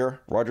Parler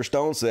here. Roger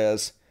Stone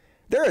says,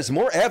 there is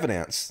more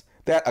evidence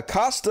that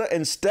Acosta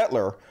and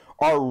Stetler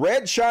are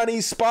red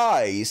Chinese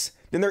spies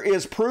than there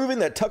is proving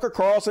that Tucker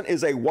Carlson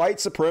is a white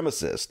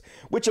supremacist,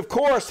 which of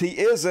course he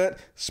isn't.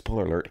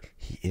 Spoiler alert,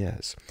 he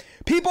is.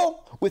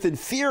 People with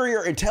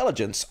inferior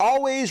intelligence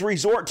always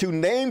resort to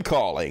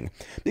name-calling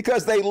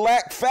because they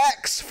lack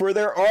facts for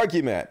their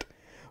argument.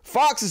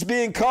 Fox is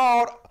being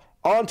called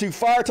on to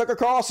fire Tucker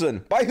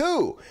Carlson. By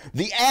who?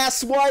 The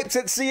asswipes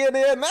at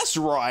CNN? That's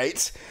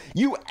right.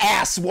 You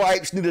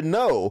asswipes need to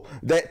know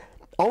that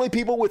only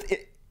people with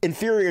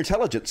inferior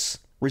intelligence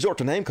resort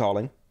to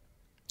name-calling.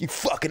 You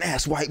fucking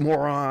asswipe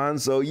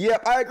morons. So,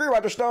 yep, I agree,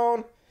 Roger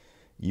Stone.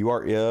 You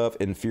are of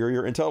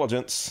inferior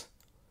intelligence.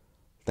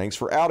 Thanks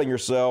for outing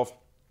yourself.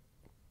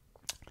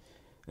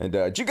 And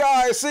did you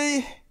guys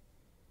see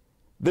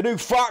the new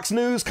Fox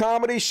News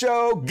comedy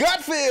show,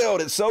 Gutfield?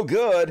 It's so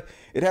good,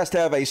 it has to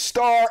have a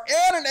star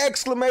and an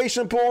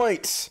exclamation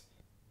point.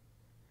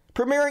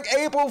 Premiering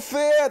April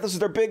 5th. This is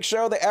their big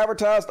show. They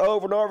advertised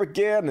over and over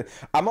again.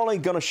 I'm only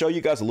going to show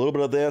you guys a little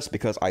bit of this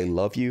because I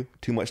love you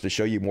too much to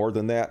show you more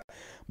than that.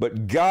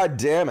 But god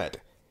damn it,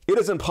 it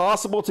is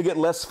impossible to get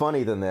less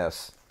funny than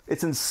this.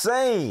 It's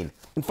insane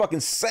and fucking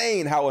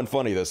insane how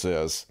unfunny this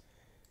is.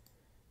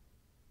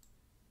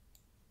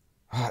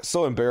 It's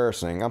so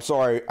embarrassing. I'm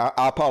sorry.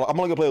 I'm only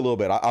going to play a little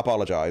bit. I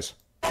apologize.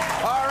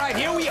 All right,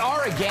 here we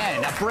are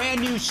again. A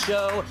brand new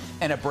show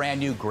and a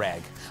brand new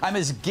Greg. I'm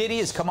as giddy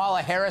as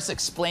Kamala Harris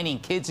explaining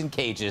kids in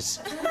cages.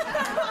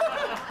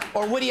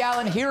 Or Woody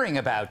Allen hearing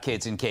about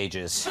kids in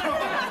cages.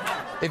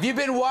 If you've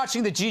been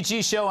watching the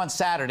GG show on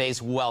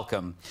Saturdays,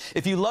 welcome.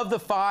 If you love The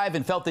Five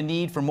and felt the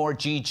need for more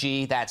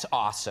GG, that's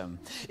awesome.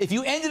 If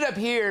you ended up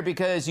here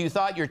because you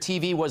thought your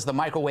TV was the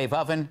microwave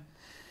oven,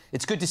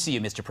 it's good to see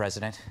you, Mr.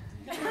 President.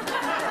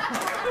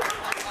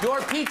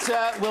 Your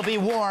pizza will be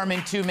warm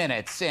in 2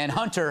 minutes, and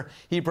Hunter,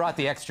 he brought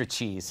the extra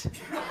cheese.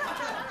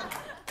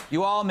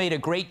 You all made a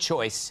great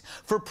choice.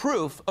 For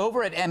proof,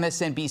 over at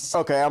MSNBC...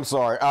 Okay, I'm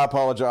sorry. I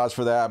apologize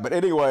for that. But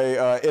anyway,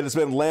 it has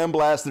been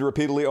lambasted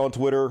repeatedly on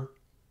Twitter.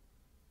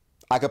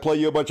 I could play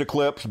you a bunch of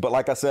clips, but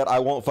like I said, I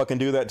won't fucking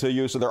do that to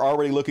you. So they're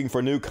already looking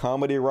for new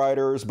comedy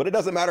writers. But it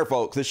doesn't matter,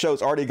 folks. This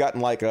show's already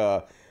gotten like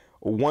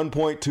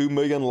 1.2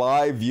 million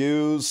live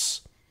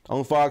views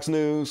on Fox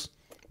News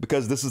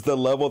because this is the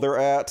level they're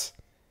at.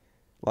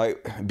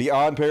 Like,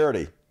 beyond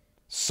parody.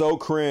 So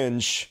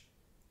cringe,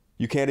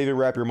 you can't even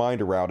wrap your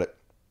mind around it.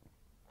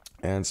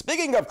 And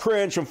speaking of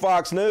cringe from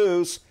Fox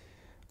News,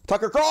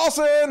 Tucker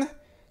Carlson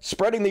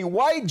spreading the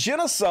white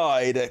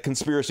genocide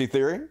conspiracy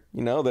theory.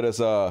 You know, that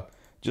is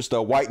just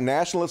a white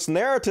nationalist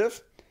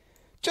narrative.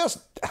 Just,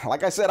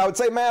 like I said, I would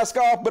say mask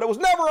off, but it was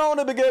never on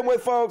to begin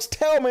with, folks.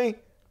 Tell me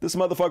this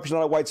motherfucker's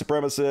not a white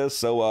supremacist.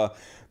 So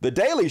The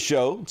Daily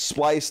Show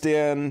spliced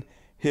in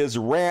his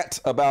rant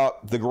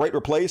about the Great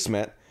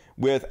Replacement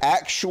with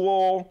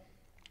actual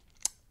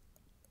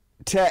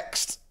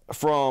text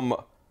from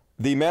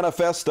the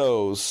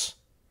manifestos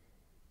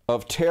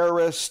of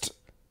terrorist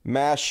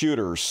mass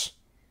shooters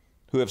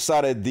who have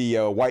cited the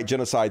white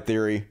genocide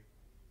theory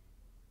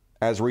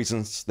as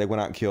reasons they went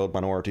out and killed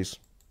minorities.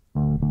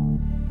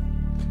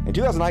 In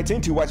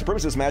 2019, 2 white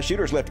supremacist mass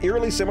shooters left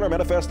eerily similar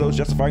manifestos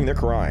justifying their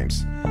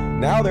crimes.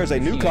 Now there's a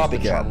new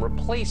copycat. The term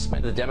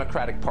replacement. The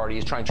Democratic Party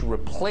is trying to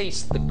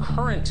replace the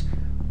current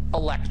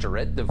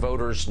electorate, the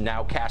voters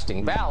now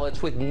casting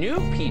ballots, with new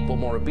people,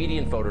 more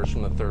obedient voters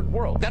from the third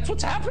world. That's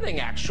what's happening,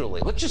 actually.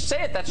 Let's just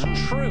say it. That's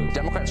true.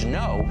 Democrats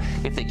know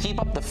if they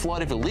keep up the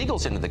flood of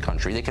illegals into the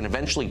country, they can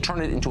eventually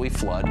turn it into a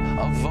flood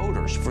of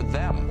voters for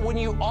them. When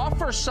you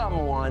offer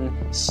someone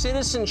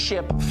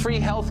citizenship, free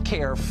health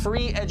care,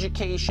 free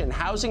education,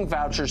 housing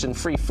vouchers, and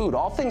free food,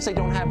 all things they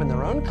don't have in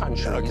their own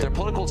country, their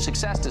political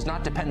success does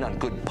not depend on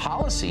good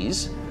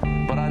policies,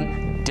 but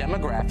on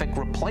demographic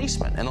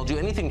replacement, and they'll do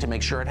anything to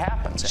make sure it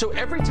happens. So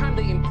every time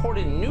they import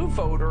a new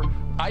voter,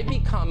 I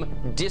become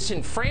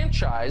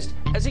disenfranchised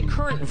as a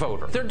current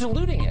voter. They're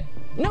diluting it.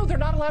 No, they're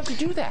not allowed to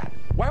do that.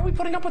 Why are we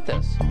putting up with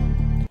this?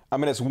 I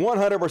mean, it's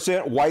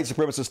 100% white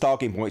supremacist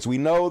talking points. We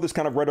know this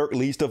kind of rhetoric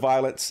leads to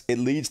violence. It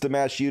leads to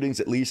mass shootings.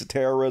 It leads to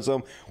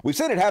terrorism. We've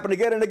seen it happen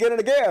again and again and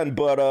again,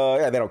 but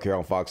yeah, they don't care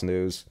on Fox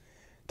News.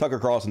 Tucker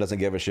Carlson doesn't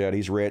give a shit.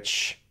 He's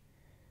rich.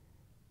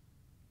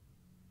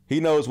 He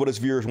knows what his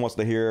viewers wants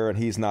to hear, and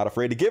he's not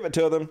afraid to give it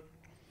to them.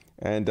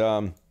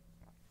 And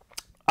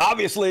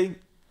obviously,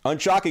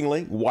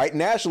 unshockingly, white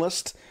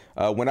nationalists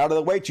went out of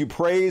the way to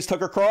praise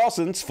Tucker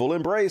Carlson's full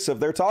embrace of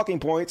their talking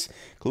points,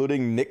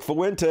 including Nick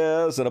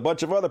Fuentes and a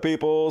bunch of other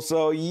people.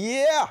 So,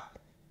 yeah,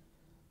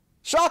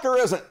 shocker,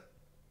 isn't?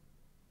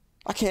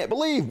 I can't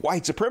believe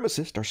white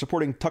supremacists are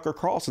supporting Tucker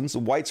Carlson's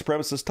white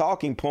supremacist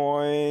talking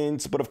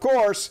points. But, of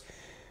course,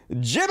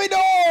 Jimmy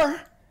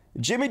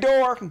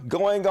Dore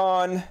going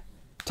on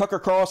Tucker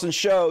Carlson's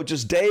show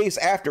just days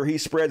after he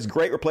spreads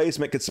Great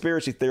Replacement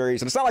conspiracy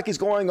theories. And it's not like he's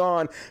going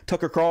on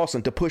Tucker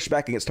Carlson to push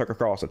back against Tucker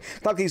Carlson.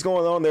 It's not like he's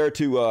going on there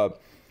to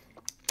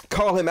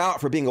call him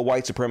out for being a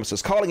white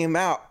supremacist, calling him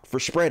out for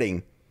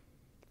spreading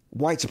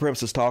white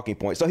supremacist talking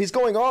points. So he's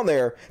going on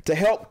there to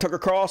help Tucker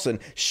Carlson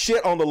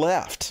shit on the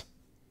left.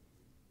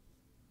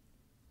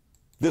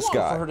 This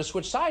guy. For her to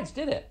switch sides,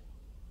 did it?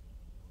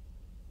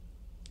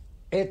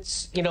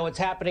 It's, you know, it's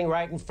happening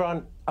right in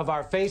front of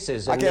our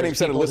faces. I can't even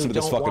sit and listen to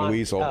this fucking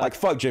weasel. Like,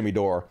 fuck Jimmy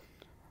Dore.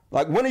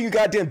 Like, when are you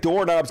goddamn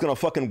doorknobs gonna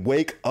fucking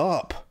wake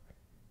up?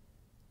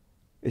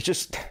 It's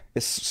just,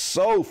 it's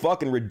so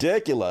fucking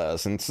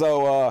ridiculous. And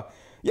so,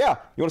 yeah,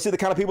 you want to see the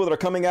kind of people that are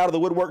coming out of the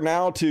woodwork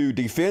now to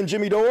defend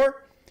Jimmy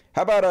Dore?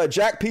 How about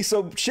Jack Piece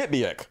of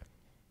Shitbiek?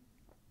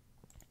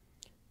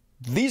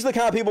 These are the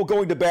kind of people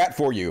going to bat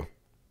for you.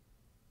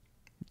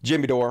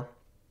 Jimmy Dore.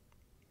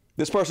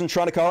 This person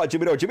trying to call out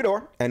Jimmy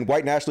Dore, and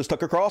white nationalist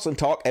Tucker Carlson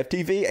talk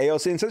FTV,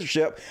 AOC, and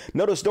censorship.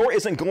 Notice Dore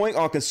isn't going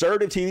on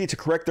conservative TV to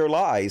correct their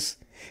lies.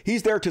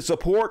 He's there to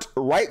support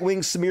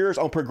right-wing smears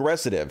on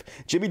progressive.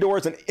 Jimmy Dore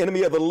is an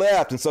enemy of the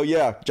left, and so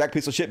yeah, Jack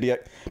Piece of Shit,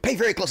 pay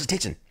very close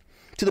attention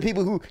to the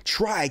people who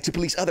try to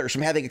police others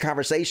from having a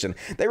conversation.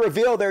 They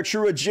reveal their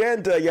true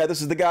agenda. Yeah,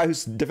 this is the guy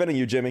who's defending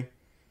you, Jimmy.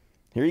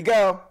 Here you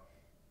go.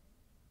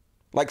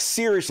 Like,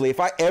 seriously, if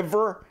I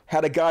ever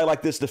had a guy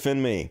like this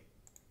defend me,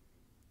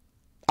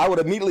 I would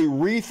immediately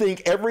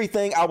rethink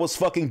everything I was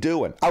fucking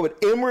doing. I would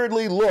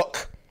inwardly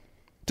look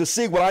to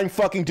see what I'm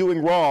fucking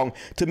doing wrong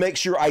to make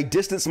sure I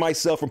distance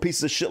myself from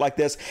pieces of shit like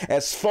this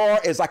as far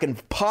as I can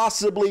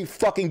possibly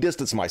fucking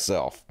distance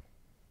myself.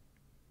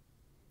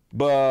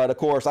 But, of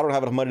course, I don't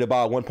have enough money to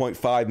buy a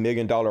 $1.5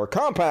 million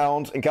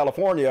compound in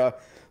California,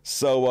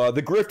 so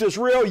the grift is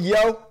real,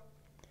 yo.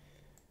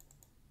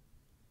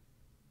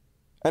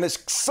 And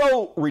it's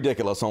so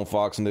ridiculous on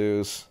Fox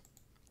News.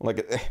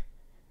 Like,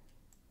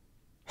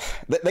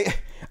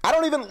 I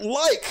don't even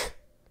like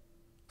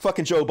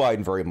fucking Joe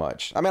Biden very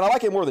much. I mean, I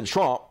like him more than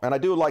Trump, and I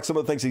do like some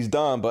of the things he's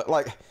done, but,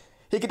 like,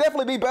 he could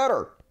definitely be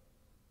better.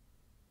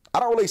 I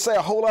don't really say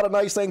a whole lot of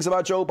nice things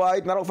about Joe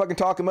Biden. I don't fucking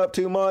talk him up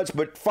too much,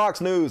 but Fox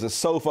News is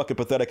so fucking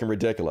pathetic and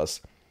ridiculous.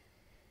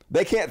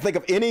 They can't think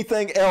of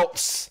anything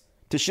else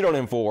to shit on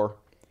him for.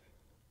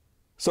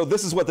 So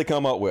this is what they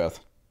come up with.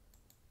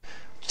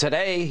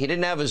 Today, he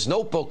didn't have his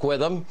notebook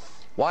with him.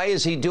 Why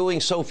is he doing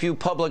so few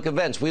public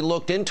events? We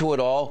looked into it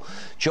all.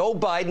 Joe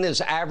Biden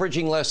is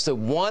averaging less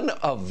than one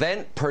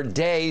event per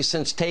day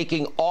since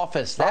taking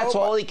office. That's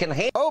all he can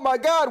handle. Oh my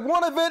God,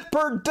 one event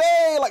per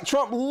day. Like,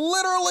 Trump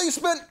literally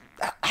spent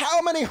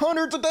how many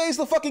hundreds of days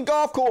at the fucking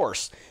golf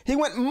course? He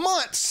went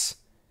months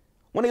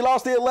when he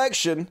lost the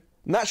election,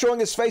 not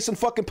showing his face in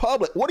fucking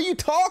public. What are you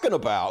talking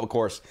about? Of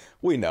course,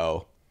 we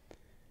know.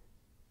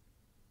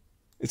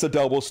 It's a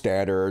double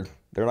standard.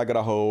 They're not going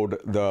to hold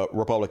the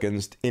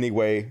Republicans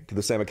anyway to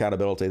the same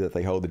accountability that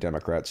they hold the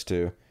Democrats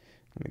to. Let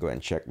me go ahead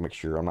and check, make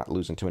sure I'm not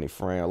losing too many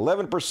frames.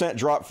 11%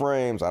 drop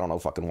frames. I don't know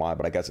fucking why,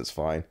 but I guess it's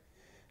fine.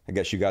 I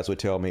guess you guys would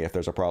tell me if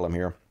there's a problem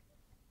here.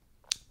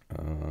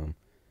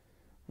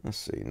 Let's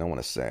see. No one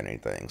is saying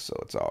anything, so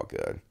it's all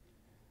good.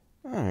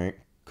 All right.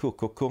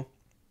 Cool.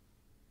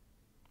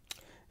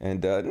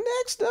 And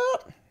next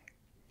up,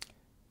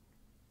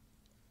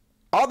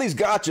 all these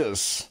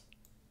gotchas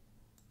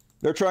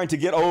they're trying to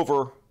get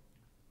over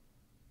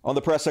on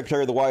the press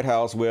secretary of the White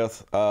House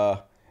with,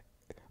 but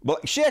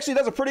she actually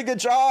does a pretty good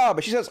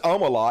job. She says a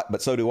lot,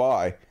 but so do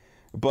I.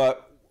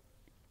 But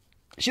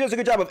she does a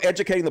good job of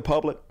educating the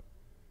public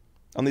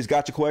on these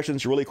gotcha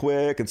questions really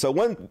quick. And so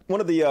one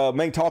of the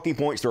main talking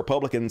points the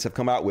Republicans have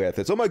come out with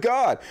is, oh my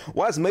God,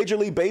 why is Major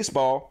League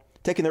Baseball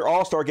taking their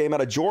All-Star game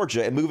out of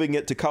Georgia and moving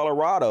it to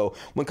Colorado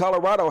when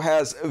Colorado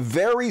has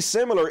very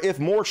similar, if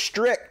more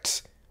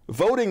strict,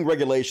 voting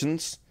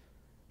regulations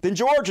than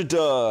Georgia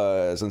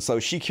does? And so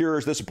she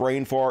cures this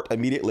brain fart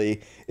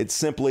immediately. It's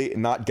simply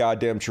not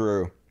goddamn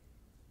true.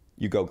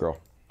 You go, girl.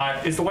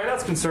 Is the White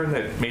House concerned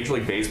that Major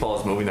League Baseball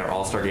is moving their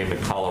All-Star game to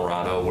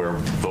Colorado, where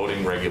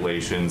voting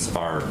regulations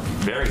are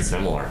very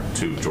similar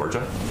to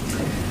Georgia?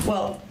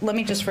 Well, let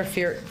me just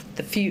refute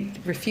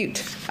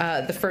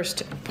the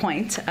first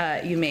point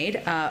you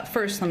made.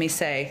 First, let me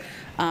say,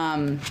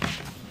 on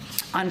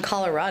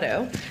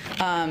Colorado,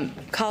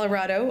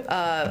 Colorado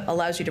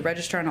allows you to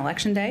register on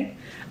Election Day.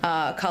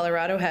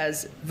 Colorado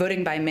has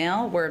voting by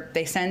mail, where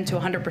they send to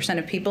 100%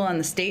 of people in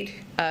the state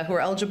who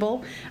are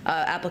eligible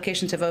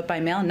applications to vote by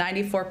mail.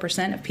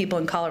 94% of people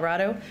in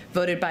Colorado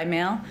voted by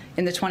mail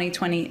in the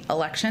 2020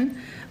 election.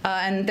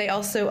 And they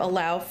also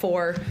allow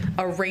for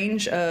a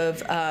range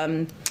of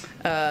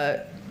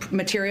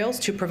materials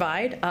to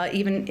provide,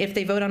 even if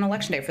they vote on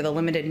Election Day, for the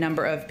limited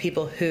number of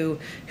people who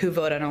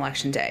vote on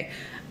Election Day.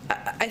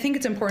 I think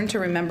it's important to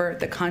remember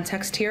the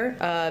context here.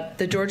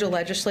 The Georgia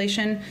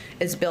legislation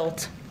is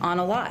built on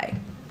a lie.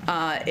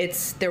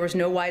 There was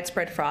no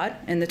widespread fraud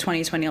in the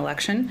 2020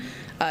 election.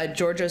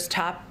 Georgia's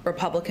top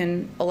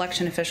Republican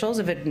election officials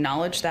have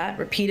acknowledged that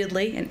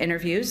repeatedly in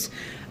interviews.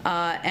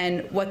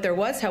 And what there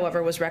was,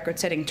 however, was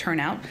record-setting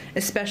turnout,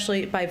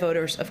 especially by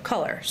voters of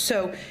color.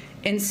 So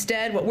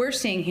instead, what we're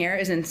seeing here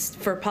is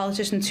for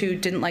politicians who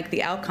didn't like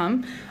the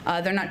outcome,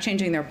 they're not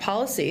changing their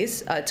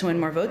policies to win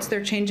more votes.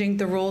 They're changing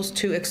the rules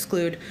to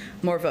exclude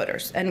more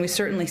voters. And we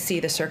certainly see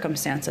the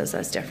circumstances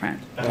as different.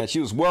 And she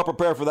was well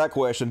prepared for that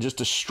question, just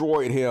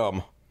destroyed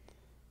him.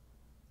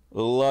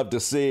 Love to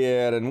see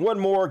it. And one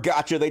more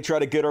gotcha they try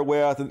to get her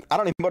with. And I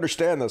don't even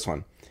understand this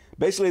one.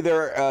 Basically,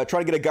 they're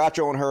trying to get a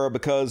gotcha on her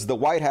because the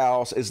White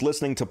House is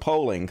listening to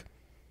polling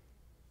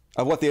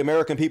of what the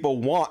American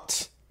people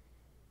want.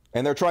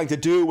 And they're trying to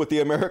do what the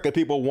American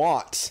people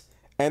want.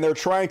 And they're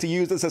trying to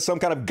use this as some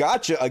kind of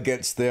gotcha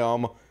against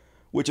them,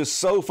 which is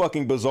so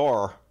fucking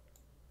bizarre.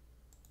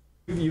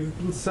 You've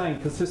been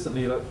saying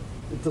consistently that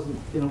it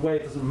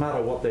doesn't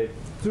matter what they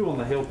do on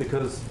the Hill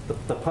because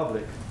the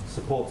public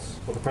supports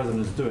what the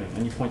president is doing,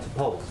 and you point to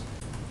polls.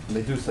 And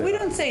they do say We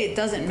don't say it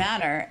doesn't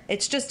matter.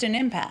 It's just an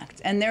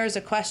impact. And there is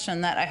a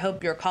question that I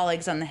hope your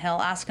colleagues on the Hill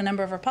ask a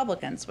number of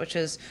Republicans, which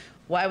is,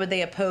 why would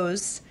they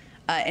oppose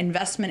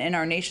investment in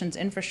our nation's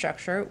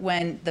infrastructure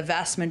when the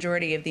vast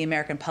majority of the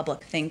American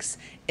public thinks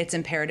it's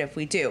imperative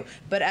we do?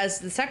 But as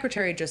the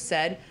Secretary just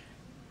said,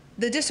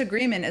 the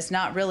disagreement is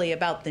not really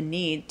about the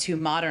need to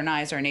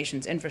modernize our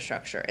nation's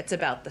infrastructure. It's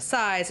about the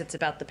size, it's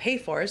about the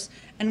pay-fors,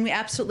 and we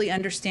absolutely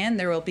understand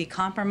there will be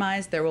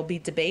compromise, there will be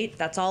debate.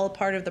 That's all a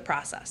part of the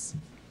process.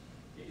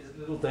 Is it a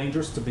little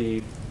dangerous to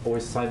be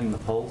always citing the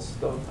polls,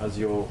 though, as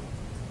your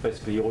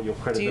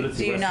credibility?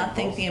 Do you not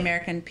think the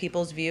American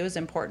people's view is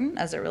important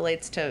as it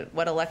relates to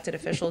what elected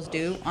officials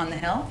do on the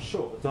Hill?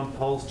 Sure, but don't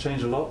polls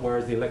change a lot,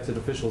 whereas the elected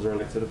officials are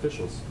elected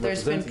officials?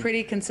 There's been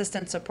pretty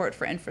consistent support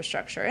for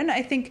infrastructure, and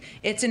I think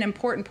it's an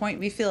important point.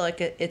 We feel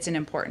like it's an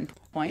important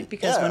point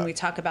because when we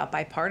talk about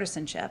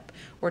bipartisanship,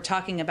 we're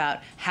talking about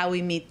how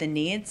we meet the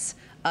needs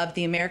of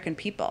the American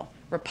people.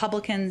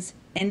 Republicans,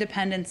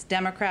 independents,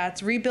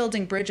 Democrats.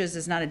 Rebuilding bridges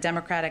is not a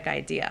Democratic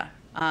idea.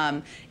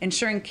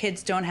 Ensuring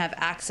kids don't have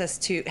access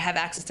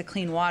to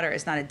clean water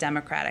is not a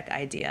Democratic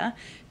idea.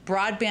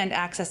 Broadband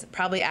access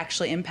probably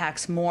actually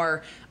impacts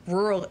more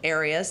rural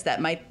areas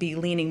that might be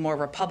leaning more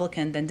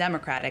Republican than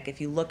Democratic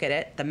if you look at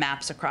it, the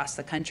maps across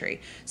the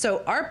country.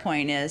 So our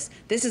point is,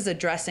 this is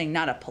addressing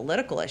not a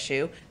political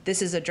issue,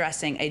 this is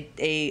addressing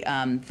a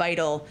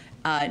vital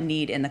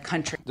need in the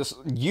country. Just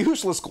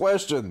useless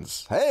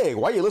questions. Hey,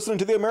 why are you listening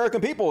to the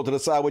American people to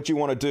decide what you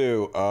want to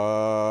do?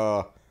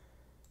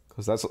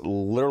 Because that's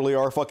literally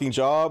our fucking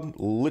job.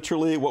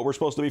 Literally what we're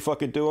supposed to be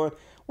fucking doing.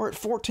 We're at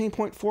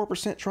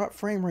 14.4% drop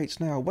frame rates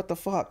now. What the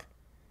fuck?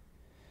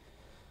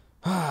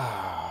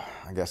 I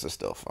guess it's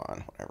still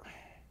fine. Whatever.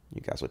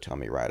 You guys would tell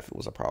me, right, if it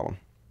was a problem.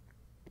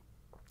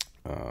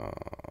 Yeah,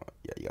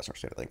 you guys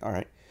understand the thing. All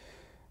right.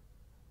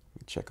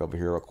 Let me check over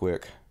here real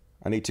quick.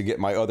 I need to get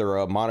my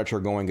other monitor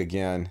going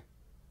again.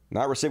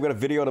 Not receiving a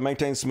video to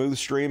maintain smooth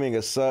streaming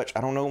as such.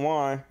 I don't know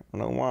why. I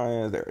don't know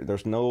why.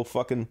 There's no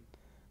fucking...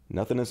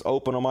 Nothing is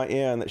open on my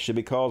end that should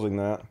be causing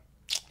that.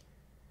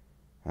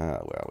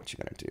 Well, what you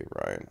gonna do,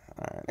 right?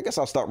 All right. I guess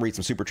I'll stop reading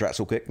some super chats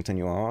real quick.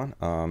 Continue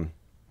on.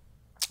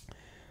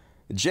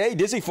 Jay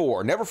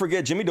Dizzy4. Never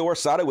forget Jimmy Dore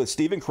sided with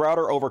Steven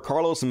Crowder over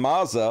Carlos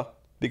Maza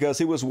because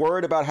he was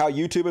worried about how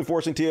YouTube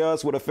enforcing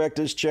TOS would affect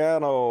his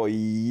channel.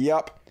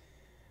 Yup.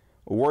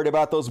 Worried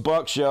about those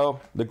bucks,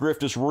 yo. The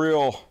grift is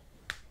real.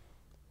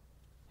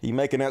 He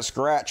making that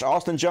scratch.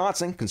 Austin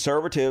Johnson,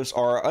 conservatives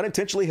are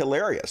unintentionally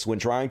hilarious when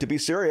trying to be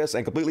serious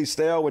and completely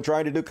stale when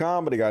trying to do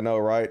comedy. I know,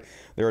 right?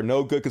 There are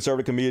no good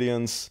conservative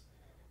comedians.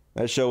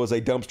 That show is a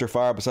dumpster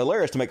fire, but it's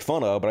hilarious to make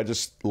fun of, but I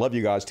just love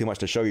you guys too much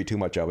to show you too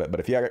much of it. But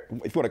if you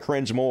want to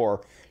cringe more,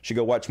 you should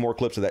go watch more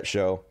clips of that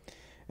show.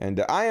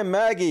 And I Am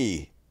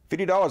Maggie.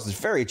 $50 is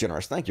very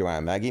generous. Thank you, I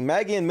Am Maggie.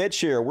 Maggie and Mitch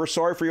here. We're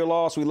sorry for your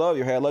loss. We love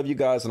you. Hey, I love you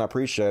guys, and I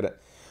appreciate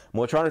it. I'm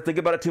not trying to think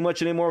about it too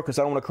much anymore because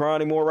I don't want to cry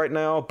anymore right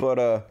now,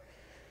 but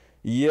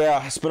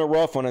yeah, it's been a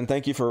rough one, and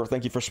thank you for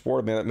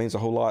supporting me. That means a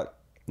whole lot.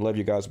 Love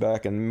you guys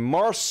back. And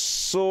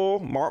Marcel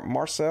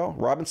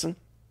Robinson,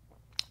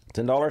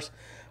 $10.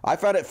 I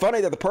found it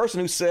funny that the person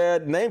who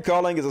said name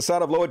calling is a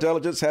sign of low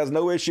intelligence has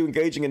no issue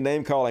engaging in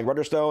name calling.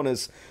 Roger Stone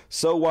is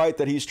so white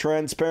that he's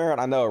transparent.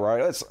 I know, right?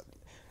 It's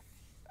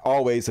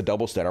always a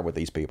double standard with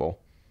these people.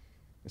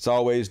 It's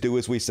always do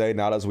as we say,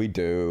 not as we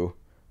do.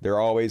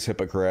 They're always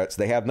hypocrites.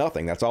 They have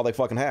nothing. That's all they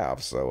fucking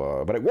have.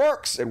 So, but it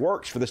works. It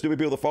works for the stupid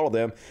people to follow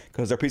them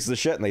because they're pieces of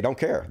shit and they don't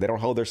care. They don't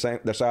hold their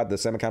side the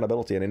same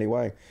accountability in any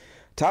way.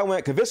 Ty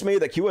went, convince me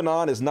that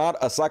QAnon is not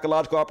a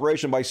psychological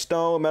operation by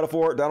Stone,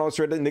 metaphor, Donald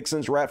Trump,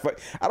 Nixon's rat fight.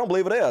 I don't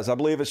believe it is. I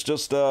believe it's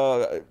just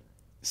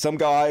some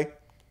guy,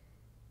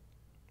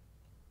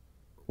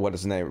 what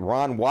is his name?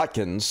 Ron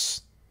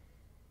Watkins,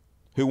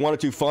 who wanted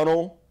to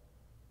funnel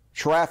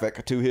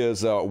traffic to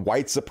his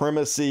white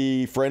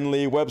supremacy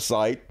friendly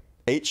website,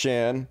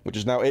 8chan, which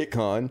is now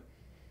 8con,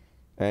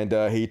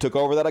 and he took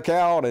over that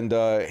account, and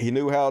he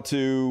knew how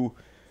to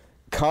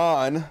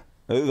con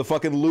the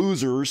fucking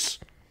losers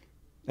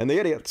and the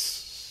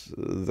idiots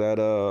that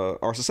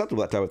are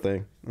susceptible to that type of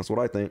thing. That's what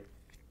I think.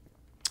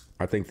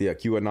 I think the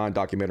QAnon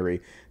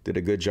documentary did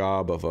a good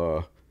job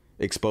of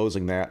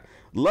exposing that.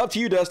 Love to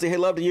you, Dusty. Hey,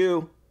 love to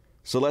you.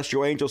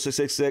 Celestial Angel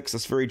 666.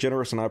 That's very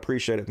generous, and I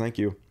appreciate it. Thank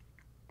you.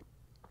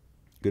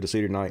 Good to see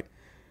you tonight.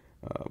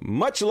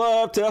 Much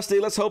love, Dusty.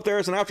 Let's hope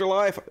there's an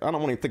afterlife. I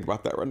don't want to think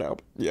about that right now.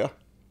 Yeah.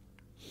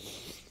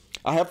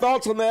 I have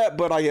thoughts on that,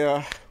 but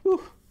I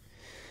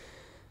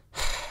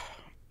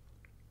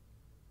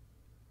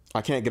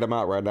can't get them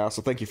out right now,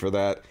 so thank you for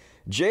that.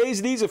 Jay's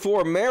needs it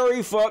for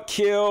marry, fuck,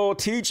 kill,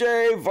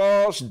 TJ,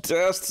 Vosh,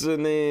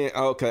 Destiny.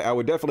 Okay, I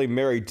would definitely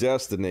marry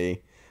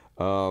Destiny.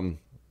 I'm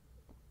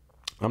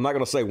not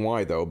going to say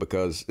why, though,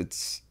 because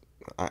it's...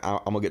 I'm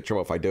going to get in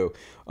trouble if I do.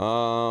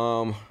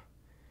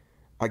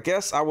 I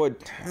guess I would.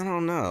 I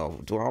don't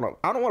know.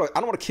 I don't want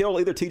to kill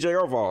either TJ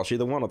or Vosh,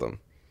 either one of them.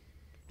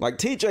 Like,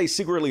 TJ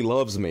secretly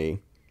loves me,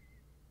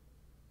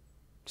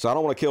 so I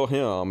don't want to kill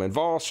him. And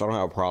Vosh, I don't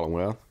have a problem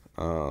with.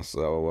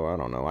 So I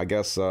don't know. I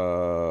guess. I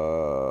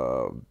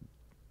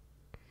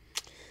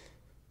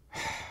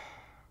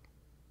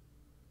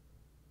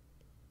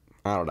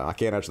don't know. I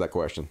can't answer that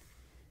question.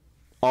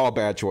 All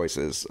bad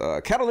choices.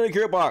 Catalina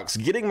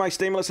Gearbox, getting my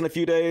stimulus in a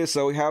few days,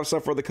 so we have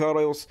some for the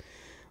cuddles.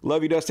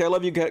 Love you, Dusty. I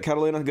love you,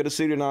 Catalina. Good to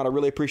see you tonight. I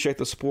really appreciate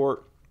the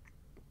support.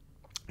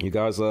 You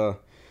guys are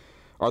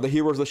the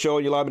heroes of the show,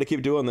 and you allow me to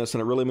keep doing this,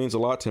 and it really means a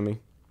lot to me.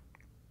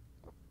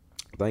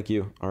 Thank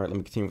you. All right, let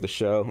me continue with the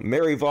show.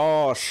 Mary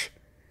Vosh.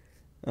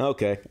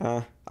 Okay.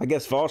 I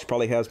guess Vosh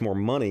probably has more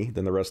money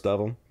than the rest of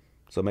them,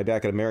 so maybe I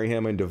could marry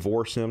him and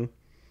divorce him.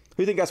 Who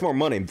do you think has more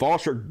money,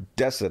 Vosh or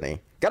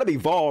Destiny? Got to be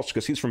Vosh,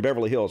 because he's from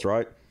Beverly Hills,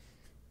 right?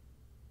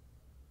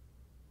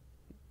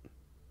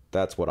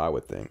 That's what I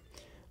would think.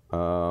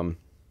 All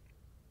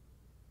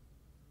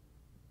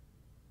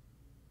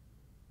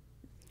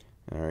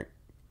right.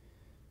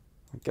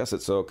 I guess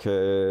it's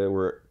okay.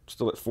 We're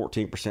still at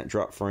 14%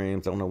 drop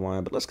frames. I don't know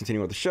why, but let's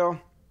continue with the show.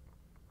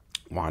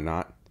 Why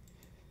not?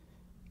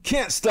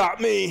 Can't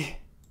stop me.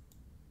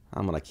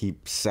 I'm going to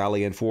keep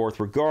sallying forth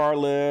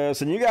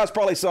regardless. And you guys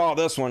probably saw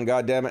this one,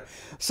 goddammit.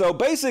 So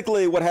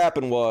basically what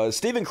happened was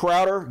Steven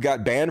Crowder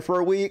got banned for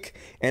a week,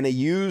 and he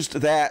used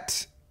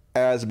that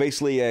as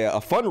basically a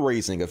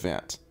fundraising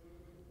event.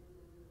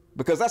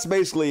 Because that's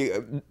basically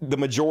the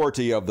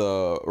majority of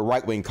the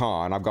right-wing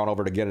con. I've gone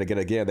over it again and again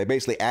and again. They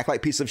basically act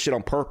like pieces of shit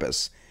on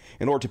purpose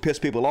in order to piss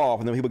people off,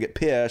 and then people get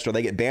pissed or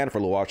they get banned for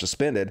a little while,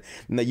 suspended,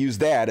 and they use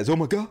that as, oh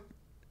my God,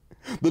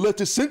 the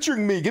left is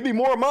censoring me, give me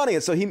more money.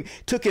 And so he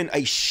took in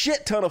a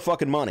shit ton of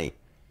fucking money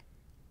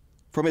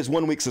from his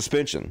 1 week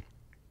suspension.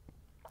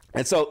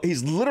 And so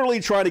he's literally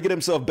trying to get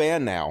himself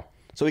banned now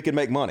so he can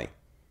make money.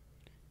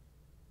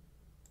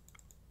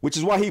 Which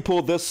is why he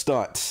pulled this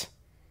stunt.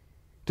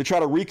 To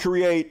try to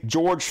recreate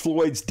George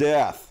Floyd's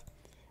death.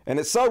 And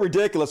it's so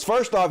ridiculous.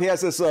 First off, he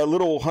has this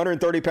little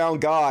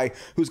 130-pound guy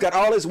who's got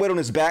all his weight on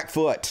his back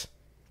foot.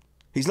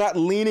 He's not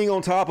leaning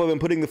on top of him,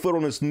 putting the foot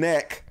on his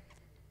neck.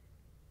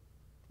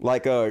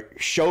 Like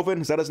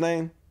Chauvin, is that his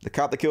name? The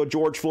cop that killed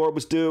George Floyd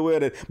was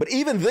doing. But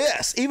even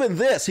this,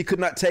 he could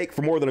not take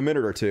for more than a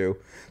minute or two.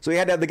 So he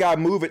had to have the guy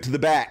move it to the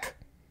back.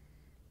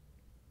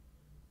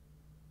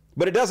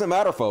 But it doesn't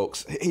matter,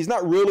 folks. He's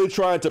not really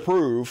trying to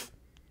prove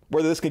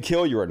whether this can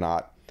kill you or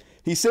not.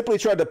 He simply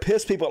tried to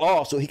piss people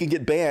off so he can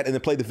get banned and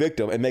then play the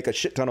victim and make a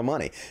shit ton of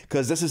money.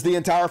 Because this is the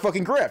entire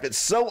fucking grift. It's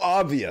so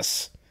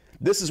obvious.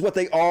 This is what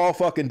they all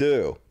fucking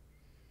do.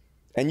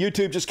 And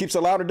YouTube just keeps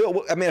allowing to do it.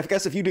 Well, I mean, I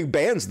guess if YouTube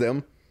bans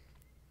them,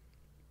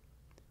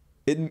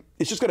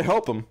 it's just going to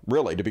help them,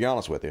 really, to be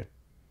honest with you.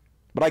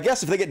 But I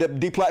guess if they get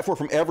deplatformed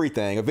from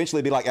everything, eventually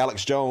it'll be like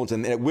Alex Jones,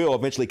 and it will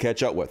eventually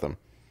catch up with them.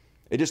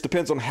 It just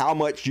depends on how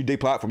much you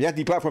deplatform. You have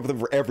to deplatform them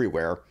for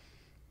everywhere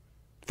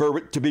for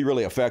it to be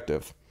really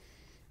effective.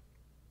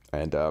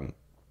 And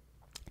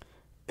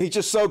he's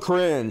just so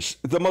cringe.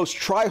 The most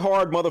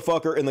try-hard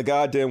motherfucker in the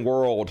goddamn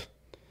world.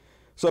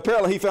 So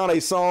apparently he found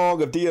a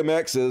song of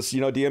DMX's.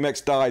 You know,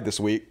 DMX died this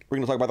week. We're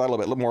going to talk about that a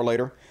little bit more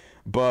later.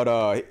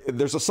 But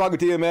there's a song of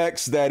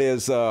DMX that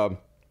is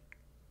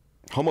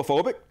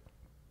homophobic.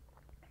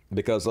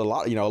 Because a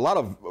lot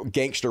of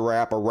gangster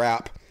rap or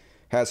rap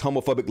has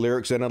homophobic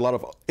lyrics in it. A lot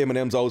of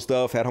Eminem's old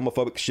stuff had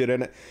homophobic shit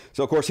in it.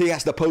 So, of course, he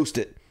has to post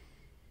it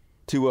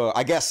to,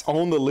 I guess,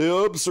 own the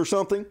libs or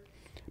something.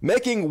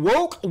 Making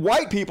woke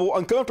white people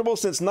uncomfortable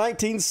since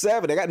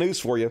 1970. I got news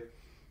for you.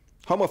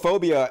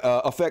 Homophobia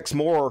affects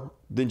more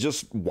than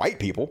just white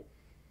people.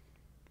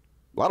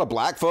 A lot of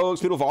black folks,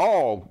 people of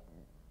all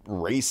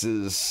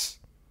races,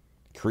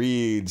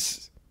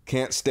 creeds,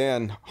 can't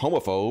stand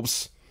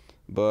homophobes.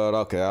 But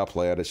okay, I'll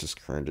play it. It's just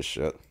cringe as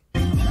shit.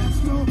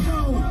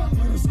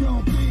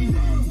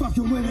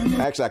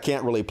 Actually, I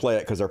can't really play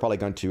it because they're probably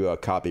going to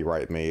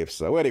copyright me.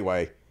 So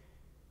anyway,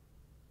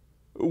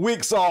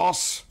 Weak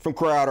Sauce from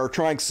Crowder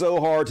trying so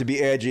hard to be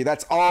edgy.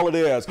 That's all it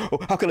is. Oh,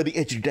 how can I be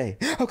edgy today?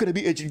 How can I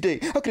be edgy today?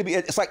 How can I be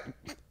edgy? It's like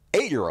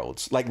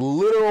 8-year-olds, like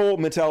literal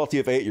mentality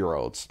of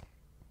 8-year-olds.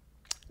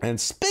 And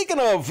speaking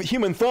of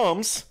human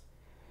thumbs,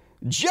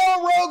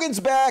 Joe Rogan's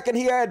back, and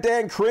he had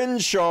Dan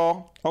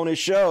Crenshaw on his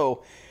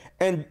show.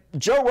 And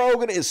Joe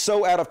Rogan is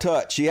so out of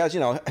touch. He has,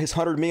 his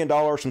 $100 million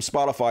from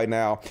Spotify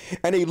now.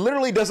 And he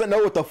literally doesn't know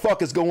what the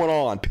fuck is going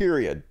on,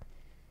 period.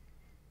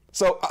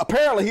 So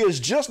apparently he is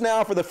just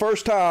now for the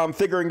first time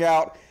figuring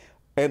out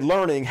and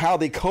learning how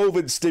the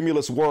COVID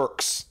stimulus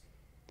works.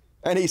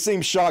 And he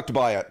seems shocked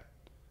by it.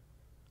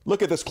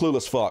 Look at this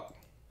clueless fuck.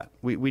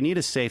 We need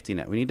a safety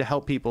net. We need to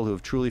help people who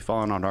have truly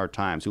fallen on hard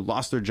times, who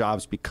lost their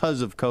jobs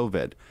because of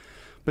COVID.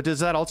 But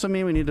does that also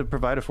mean we need to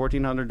provide a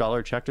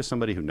 $1,400 check to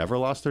somebody who never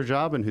lost their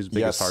job and whose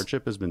biggest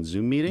hardship has been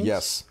Zoom meetings?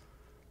 Yes.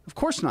 Of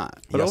course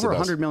not. But over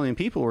 100 million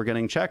people were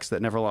getting checks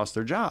that never lost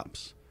their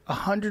jobs.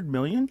 100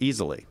 million?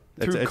 Easily.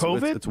 Through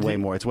COVID? It's way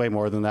more. It's way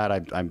more than that.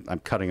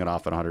 I'm cutting it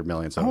off at 100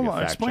 million. So hold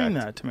on, explain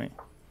that to me.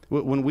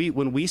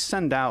 When we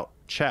send out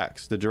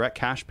checks, the direct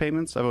cash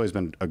payments, I've always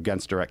been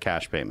against direct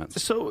cash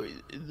payments. So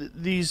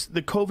the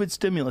COVID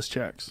stimulus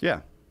checks.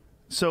 Yeah.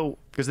 So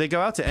because they go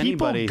out to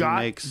anybody who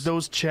makes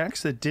those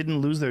checks that didn't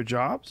lose their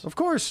jobs. Of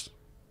course.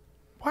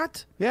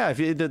 What? Yeah,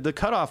 if the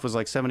cutoff was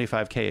like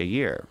 $75K a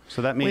year,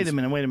 so that means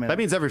wait a minute. That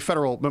means every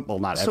federal, well,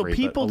 not so every,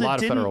 people but a lot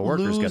that of federal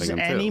didn't workers lose getting them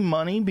any too.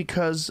 money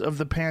because of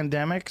the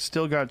pandemic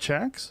still got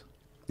checks.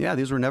 Yeah,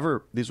 these were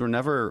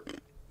never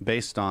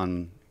based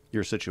on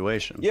your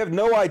situation. You have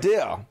no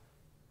idea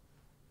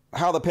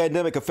how the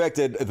pandemic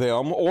affected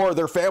them or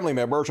their family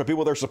members or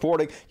people they're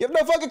supporting. You have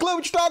no fucking clue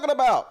what you're talking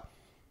about.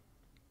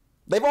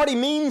 They've already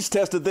means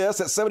tested this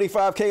at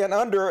 75K and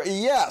under.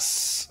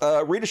 Yes,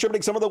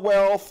 redistributing some of the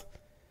wealth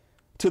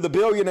to the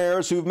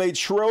billionaires who've made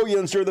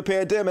trillions during the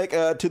pandemic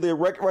to the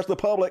rest of the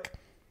public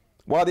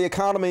while the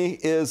economy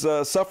is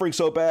suffering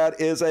so bad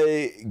is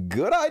a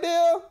good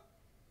idea.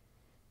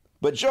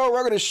 But Joe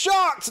Rogan is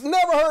shocked.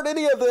 Never heard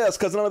any of this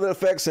because none of it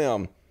affects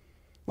him.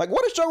 Like,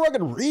 what does Joe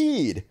Rogan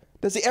read?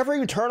 Does he ever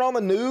even turn on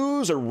the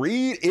news or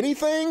read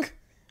anything?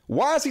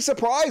 Why is he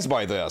surprised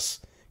by this?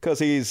 Because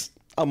he's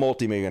a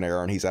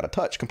multimillionaire and he's out of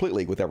touch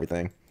completely with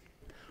everything.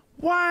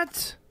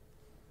 What?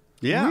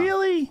 Yeah.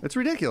 Really? It's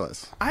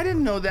ridiculous. I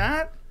didn't know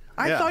that.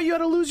 I thought you had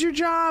to lose your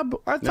job.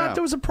 I thought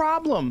there was a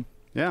problem.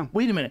 Yeah.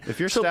 Wait a minute. If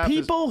your so staff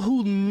people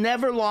who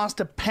never lost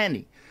a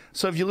penny.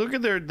 So if you look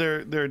at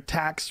their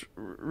tax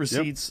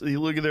receipts, you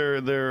look at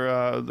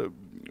their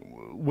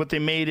what they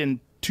made in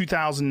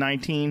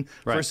 2019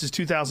 versus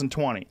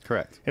 2020.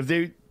 Correct. If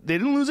they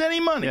didn't lose any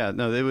money. Yeah.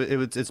 No,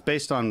 it's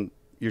based on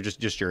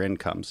just your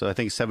income. So I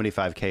think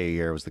 75K a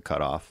year was the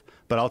cutoff.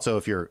 But also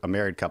if you're a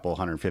married couple,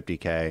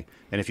 150K,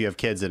 and if you have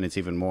kids, then it's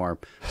even more.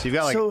 So you've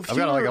got I've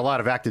got like a lot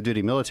of active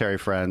duty military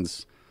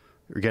friends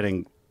who are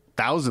getting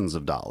thousands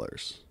of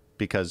dollars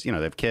because they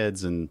have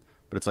kids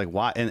but it's like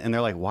why and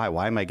they're like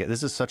why am I getting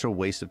this is such a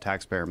waste of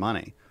taxpayer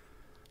money.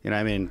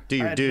 Do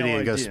your duty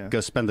and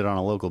go spend it on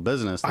a local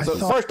business. So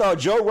first off,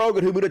 Joe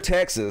Rogan, who moved to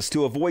Texas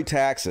to avoid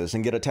taxes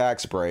and get a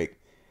tax break,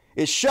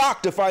 is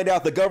shocked to find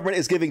out the government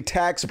is giving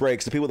tax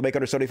breaks to people that make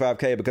under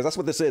 75K because that's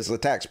what this is, a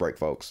tax break,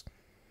 folks.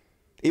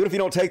 Even if you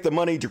don't take the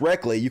money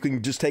directly, you can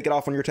just take it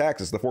off on your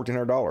taxes, the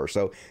 $1,400.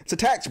 So it's a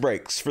tax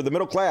breaks for the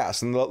middle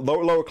class and the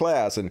lower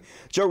class. And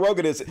Joe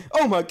Rogan is,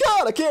 oh my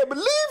God, I can't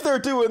believe they're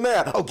doing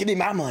that. Oh, give me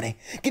my money.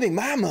 Give me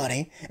my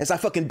money as I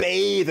fucking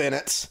bathe in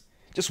it.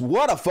 Just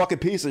what a fucking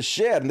piece of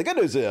shit. And the good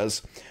news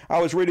is, I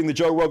was reading the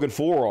Joe Rogan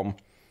forum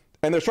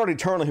And they're starting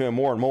to turn on him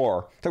more and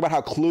more. Talk about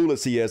how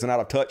clueless he is and out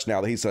of touch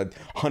now that he's a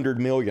 100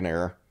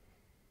 millionaire.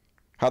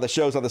 How the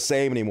show's not the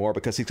same anymore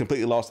because he's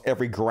completely lost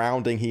every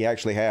grounding he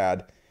actually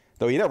had.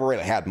 Though he never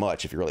really had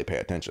much if you really pay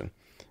attention.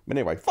 But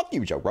anyway, fuck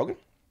you, Joe Rogan.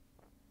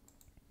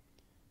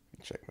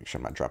 Make sure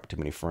I'm not dropping too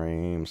many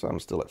frames. I'm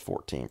still at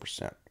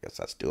 14%. I guess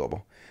that's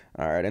doable.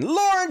 All right, and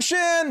Lauren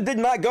Shin did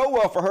not go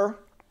well for her.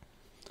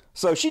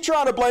 So she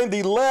tried to blame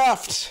the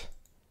left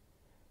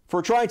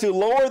for trying to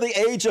lower the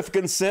age of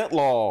consent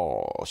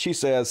law. She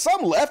says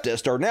some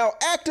leftists are now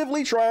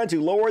actively trying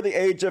to lower the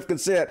age of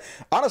consent.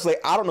 Honestly,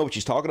 I don't know what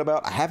she's talking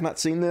about. I have not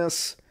seen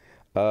this.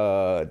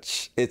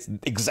 It's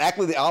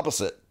exactly the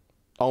opposite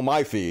on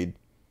my feed.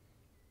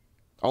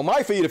 On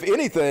my feed, if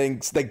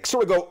anything, they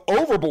sort of go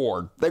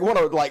overboard. They want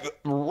to, like,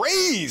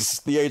 raise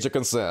the age of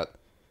consent.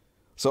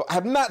 So I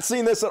have not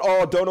seen this at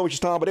all. Don't know what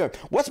she's talking about.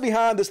 Anyway, what's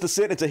behind this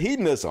descent into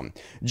hedonism?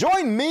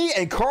 Join me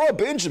and Carl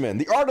Benjamin,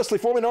 the artist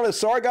formerly known as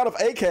Sargon of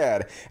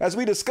Akkad, as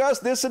we discuss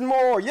this and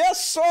more.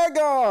 Yes,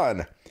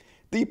 Sargon!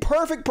 The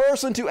perfect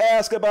person to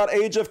ask about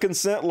age of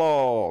consent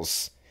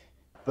laws.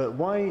 But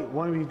why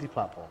were you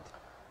deplatformed?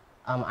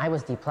 I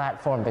was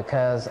deplatformed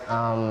because,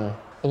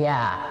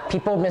 yeah,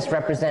 people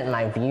misrepresent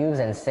my views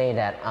and say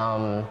that,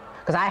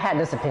 because I had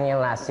this opinion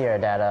last year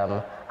that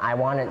I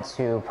wanted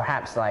to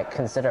perhaps like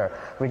consider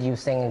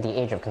reducing the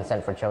age of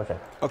consent for children.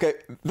 Okay,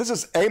 this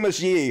is Amos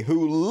Yee,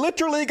 who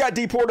literally got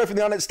deported from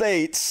the United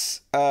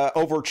States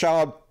over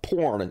child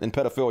porn and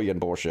pedophilia and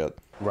bullshit.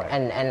 Right.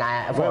 And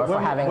for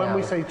having when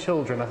we say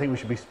children, I think we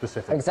should be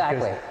specific.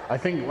 Exactly. I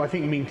think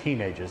you mean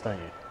teenagers, don't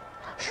you?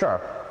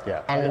 Sure.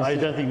 Yeah. And I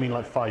don't think you mean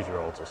like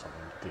 5-year-olds or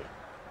something, do you?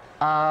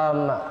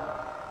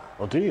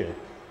 Or do you?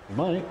 You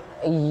might.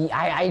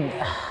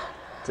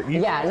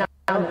 Yeah.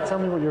 Tell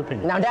me what your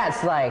opinion. Now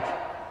that's like.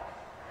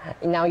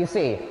 Now you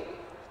see,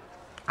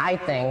 I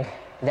think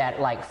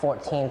that like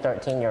 14,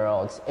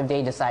 13-year-olds, if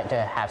they decide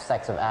to have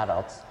sex with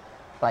adults,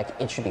 like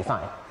it should be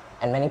fine.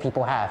 And many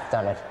people have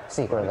done it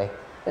secretly,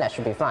 and that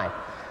should be fine.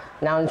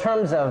 Now in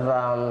terms of,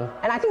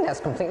 and I think that's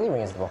completely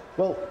reasonable.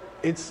 Well,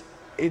 it's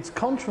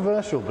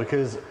controversial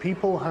because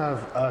people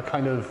have a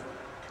kind of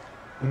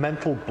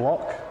mental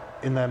block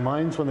in their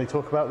minds when they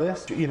talk about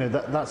this. You know,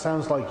 that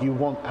sounds like you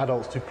want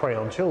adults to prey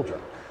on children.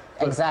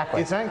 But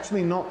exactly. It's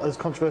actually not as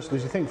controversial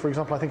as you think. For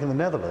example, I think in the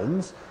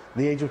Netherlands,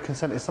 the age of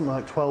consent is something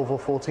like 12 or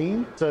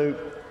 14. So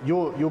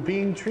you're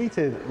being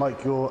treated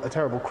like you're a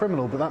terrible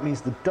criminal, but that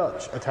means the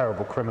Dutch are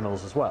terrible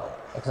criminals as well.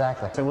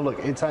 Exactly. So well, look,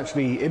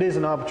 it is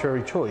an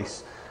arbitrary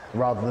choice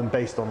rather than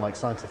based on like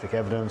scientific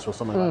evidence or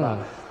something like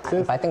that.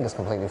 So I think it's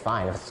completely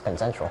fine if it's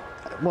consensual.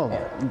 Well,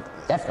 yeah,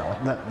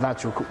 definitely.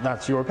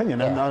 That's your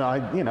opinion, and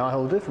I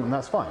hold different, and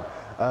that's fine.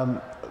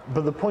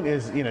 But the point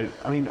is,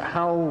 I mean,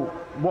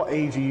 what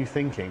age are you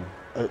thinking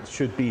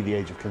should be the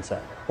age of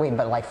consent? Wait,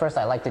 but like first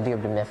I'd like to do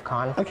the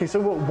MIFCON. Okay, so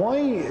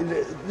why,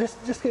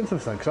 just get into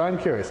this thing, because I'm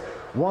curious.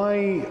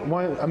 Why,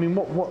 I mean,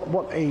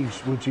 what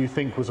age would you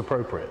think was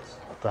appropriate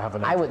to have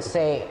an age? I would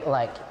say,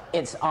 like,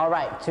 it's all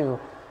right to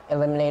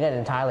eliminate it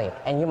entirely.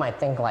 And you might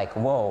think like,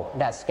 whoa,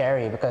 that's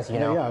scary because,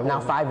 now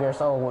 5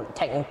 years old would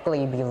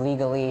technically be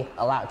legally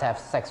allowed to have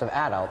sex with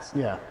adults.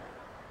 Yeah.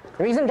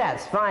 The reason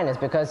that's fine is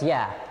because,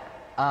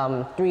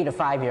 3 to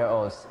 5 year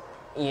olds,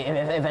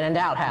 if an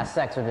adult has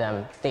sex with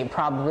them, they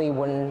probably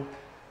wouldn't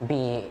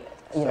be,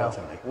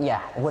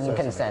 wouldn't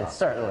consent,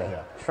 certainly,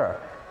 sure.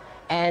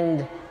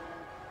 And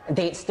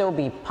they'd still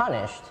be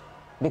punished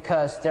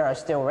because there are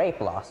still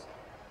rape laws.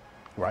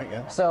 Right,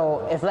 yeah.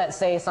 So if, let's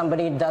say,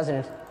 somebody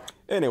doesn't...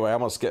 Anyway, I'm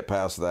going to skip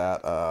past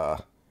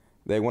that.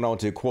 They went on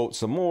to quote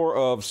some more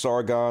of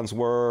Sargon's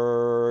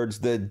words.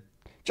 The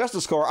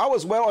Justice Carr, I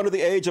was well under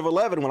the age of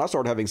 11 when I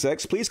started having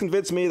sex. Please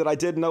convince me that I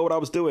didn't know what I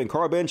was doing.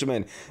 Carl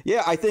Benjamin.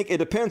 Yeah, I think it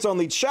depends on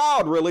the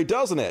child, really,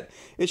 doesn't it?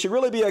 It should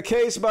really be a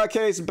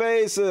case-by-case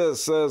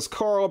basis, says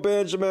Carl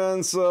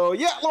Benjamin. So,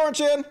 yeah, Lauren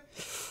Chin,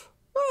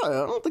 I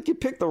don't think you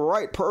picked the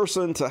right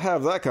person to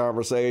have that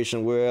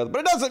conversation with. But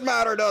it doesn't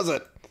matter, does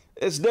it?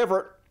 It's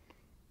different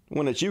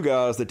when it's you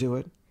guys that do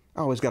it. I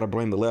always got to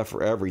blame the left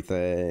for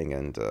everything.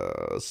 And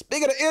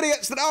speaking of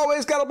idiots that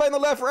always got to blame the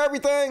left for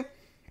everything,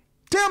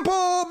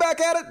 Temple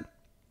back at it.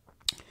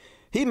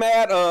 He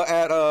mad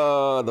at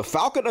the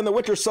Falcon and the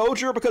Winter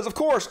Soldier because, of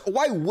course,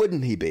 why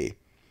wouldn't he be?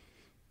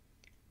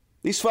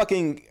 These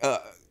fucking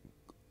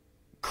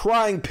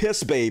crying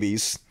piss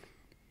babies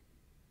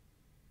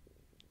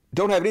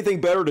don't have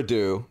anything better to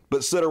do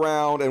but sit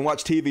around and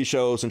watch TV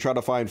shows and try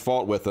to find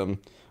fault with them.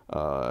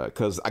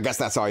 Because I guess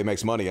that's how he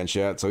makes money and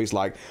shit. So he's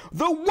like,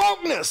 the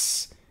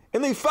wokeness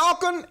in the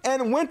Falcon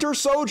and Winter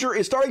Soldier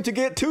is starting to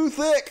get too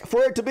thick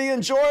for it to be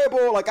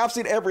enjoyable. Like, I've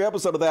seen every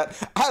episode of that.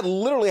 I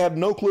literally have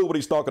no clue what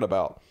he's talking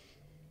about.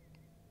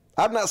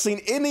 I've not seen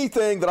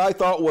anything that I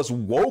thought was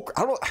woke.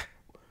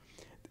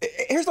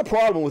 Here's the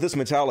problem with this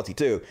mentality,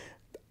 too.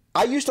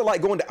 I used to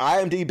like going to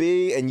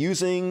IMDb and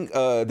using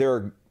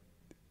their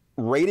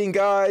rating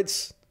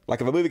guides. Like,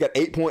 if a movie got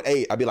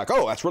 8.8, I'd be like,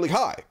 oh, that's really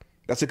high.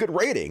 That's a good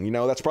rating,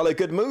 that's probably a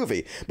good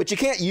movie. But you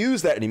can't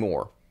use that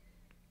anymore.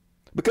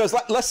 Because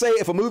let's say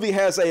if a movie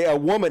has a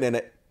woman in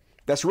it,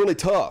 that's really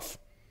tough.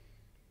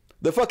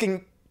 The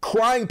fucking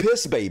crying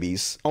piss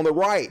babies on the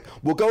right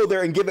will go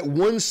there and give it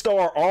 1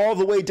 star all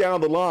the way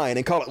down the line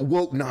and call it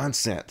woke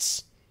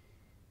nonsense.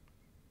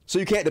 So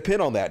you can't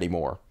depend on that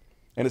anymore.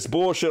 And it's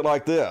bullshit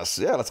like this.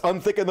 Yeah, let's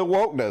unthicken the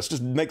wokeness.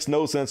 Just makes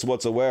no sense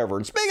whatsoever.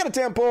 And speaking of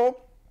Tim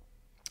Pool,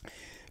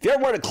 if you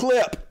ever want a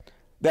clip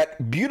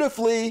that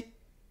beautifully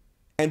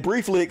and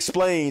briefly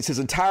explains his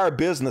entire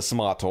business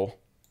model,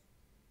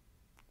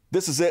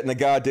 this is it in a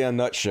goddamn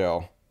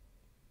nutshell.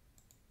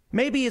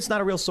 Maybe it's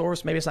not a real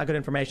source. Maybe it's not good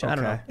information. I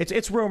don't know.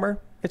 It's rumor.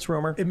 It's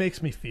rumor. It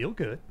makes me feel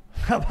good.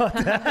 How about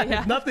that?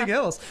 If nothing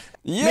else.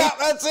 Yeah,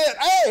 that's it.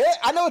 Hey,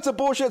 I know it's a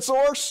bullshit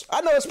source.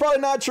 I know it's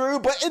probably not true,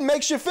 but it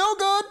makes you feel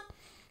good.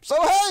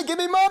 So, hey, give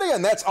me money.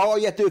 And that's all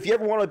you have to do. If you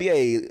ever want to be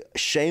a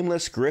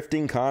shameless,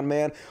 grifting con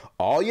man,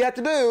 all you have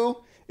to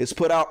do is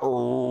put out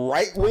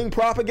right-wing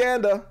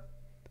propaganda.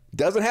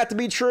 Doesn't have to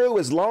be true.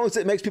 As long as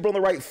it makes people on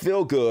the right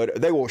feel good,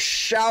 they will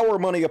shower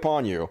money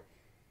upon you.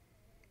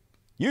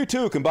 You,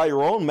 too, can buy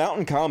your own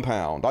mountain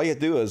compound. All you have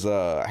to do is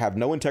have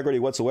no integrity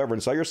whatsoever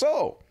and sell your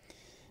soul.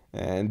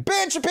 And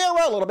Ben Shapiro,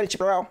 little Ben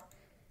Shapiro,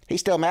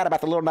 he's still mad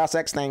about the Lil Nas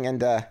X thing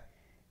and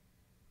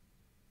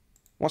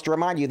wants to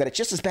remind you that it's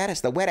just as bad as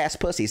the wet-ass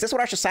pussies. Is this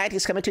what our society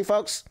is coming to,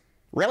 folks?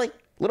 Really?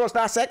 Lil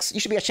Nas X? You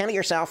should be ashamed of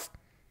yourself.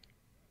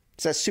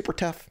 It says super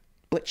tough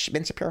Butch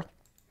Ben Shapiro.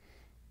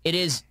 It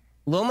is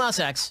Lil Nas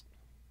X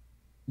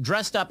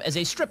dressed up as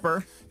a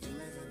stripper,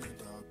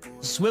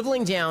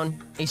 swiveling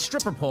down a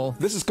stripper pole.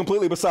 This is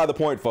completely beside the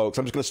point, folks.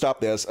 I'm just going to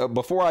stop this.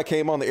 Before I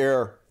came on the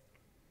air,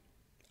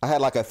 I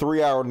had like a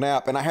 3-hour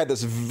nap, and I had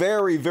this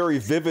very, very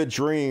vivid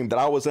dream that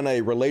I was in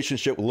a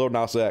relationship with Lil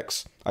Nas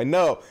X. I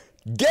know,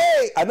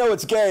 gay! I know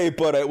it's gay,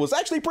 but it was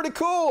actually pretty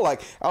cool.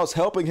 Like, I was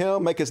helping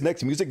him make his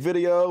next music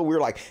video. We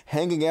were like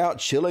hanging out,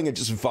 chilling, and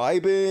just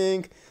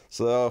vibing.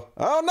 So,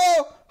 I don't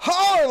know.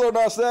 Hi, Lil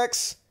Nas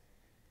X!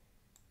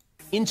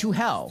 Into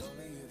hell,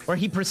 where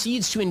he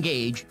proceeds to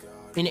engage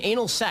in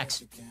anal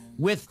sex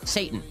with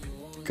Satan.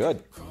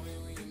 Good.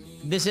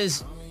 This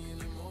is,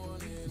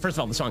 first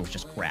of all, the song is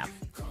just crap.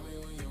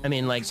 I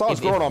mean, like, Song's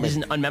growing on me. This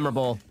is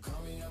unmemorable.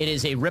 It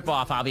is a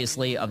ripoff,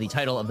 obviously, of the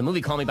title of the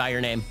movie Call Me By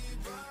Your Name.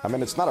 I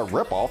mean, it's not a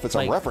ripoff, it's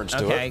like, a reference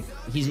to it. Okay,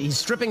 he's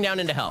stripping down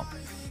into hell.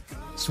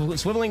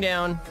 Swiveling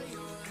down.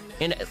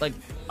 And, like,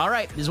 all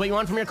right, this is what you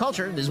want from your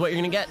culture. This is what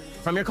you're going to get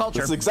from your culture.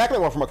 This is exactly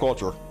what I want from my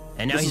culture.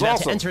 And now this he's is about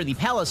awesome. to enter the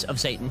palace of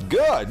Satan.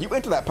 Good, you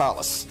enter that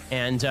palace.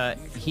 And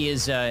he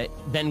is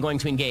then going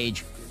to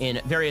engage in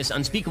various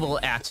unspeakable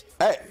acts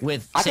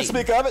with I Satan.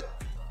 can speak of it.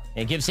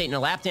 And give Satan a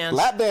lap dance.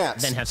 Lap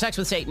dance. Then have sex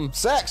with Satan.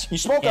 Sex. You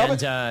spoke of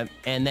it.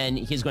 And then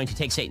he's going to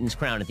take Satan's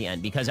crown at the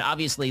end, because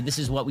obviously this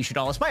is what we should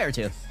all aspire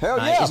to. Hell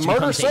yeah, is to murder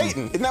become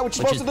Satan. Isn't that what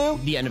you're supposed to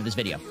do? The end of this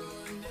video.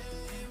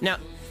 Now,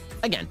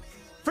 again,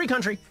 free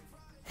country.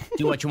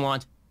 Do what you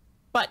want.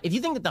 But if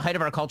you think that the height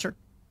of our culture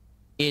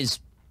is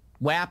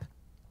WAP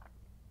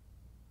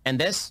and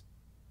this,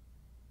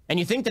 and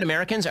you think that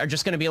Americans are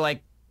just going to be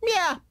like,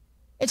 yeah,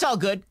 it's all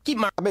good.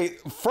 I mean,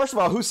 first of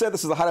all, who said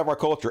this is the height of our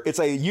culture? It's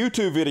a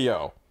YouTube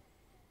video.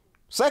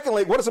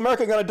 Secondly, what is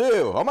America going to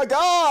do? Oh my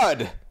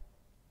God!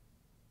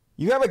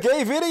 You have a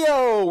gay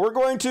video. We're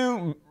going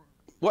to,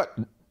 what,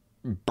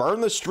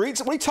 burn the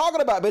streets? What are you talking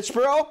about, bitch,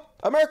 bro?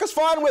 America's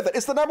fine with it.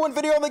 It's the #1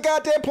 video on the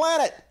goddamn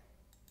planet.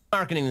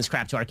 Marketing this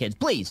crap to our kids,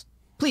 please.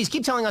 Please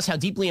keep telling us how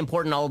deeply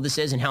important all of this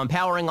is and how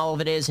empowering all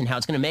of it is and how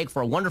it's going to make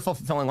for a wonderful,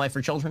 fulfilling life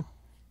for children.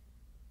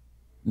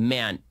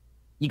 Man,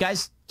 you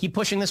guys keep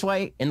pushing this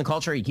way in the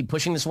culture. You keep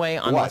pushing this way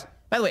on what?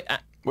 By the way,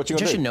 what you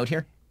just do? should note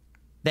here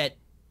that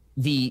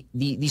the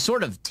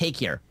sort of take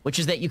here, which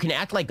is that you can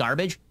act like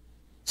garbage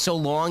so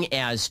long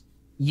as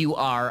you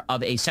are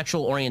of a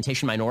sexual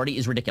orientation minority,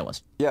 is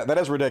ridiculous. Yeah, that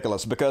is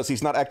ridiculous, because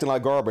he's not acting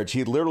like garbage.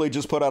 He literally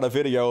just put out a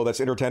video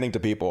that's entertaining to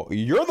people.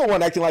 You're the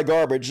one acting like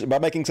garbage by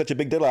making such a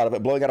big deal out of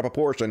it, blowing out of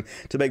proportion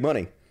to make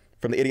money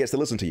from the idiots that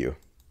listen to you.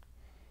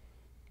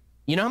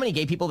 You know how many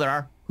gay people there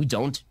are who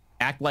don't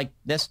act like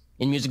this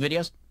in music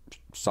videos?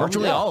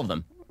 Virtually all of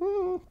them.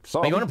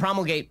 But you want to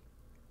promulgate,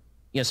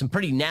 some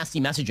pretty nasty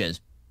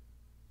messages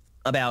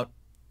about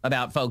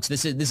folks.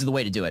 This is the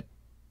way to do it.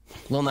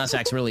 Lil Nas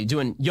X really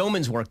doing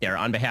yeoman's work there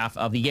on behalf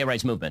of the gay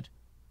rights movement.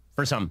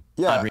 For some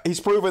yeah,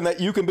 he's proven that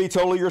you can be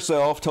totally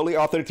yourself, totally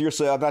authentic to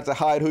yourself, not to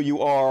hide who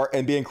you are,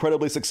 and be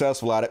incredibly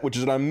successful at it, which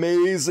is an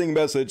amazing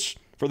message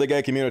for the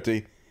gay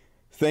community.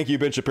 Thank you,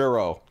 Ben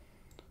Shapiro.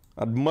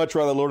 I'd much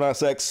rather Lil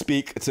Nas X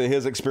speak to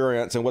his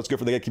experience and what's good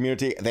for the gay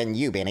community than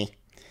you, Benny.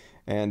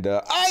 And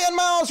Ian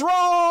Miles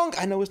wrong.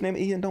 I know his name,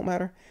 Ian, don't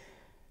matter.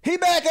 He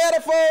back at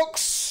it,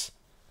 folks.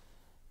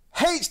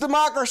 Hates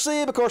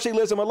democracy. Of course, he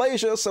lives in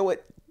Malaysia, so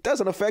it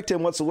doesn't affect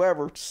him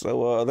whatsoever.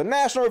 So the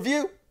National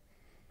Review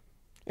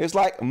is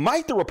like,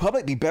 might the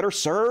Republic be better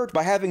served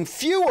by having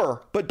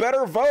fewer but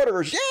better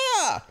voters?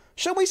 Yeah.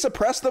 Should we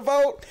suppress the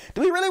vote?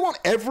 Do we really want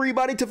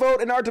everybody to vote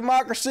in our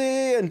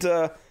democracy? And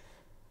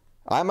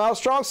I'm Al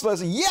Strong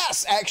says,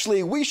 yes,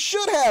 actually, we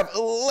should have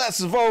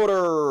less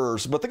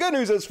voters. But the good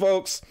news is,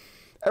 folks,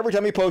 every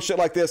time he posts shit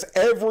like this,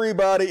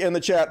 everybody in the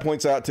chat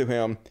points out to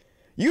him,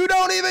 you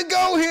don't even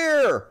go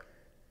here.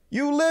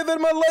 You live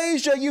in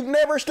Malaysia. You've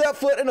never stepped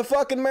foot in a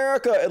fucking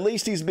America. At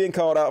least he's being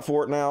called out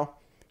for it now.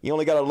 He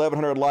only got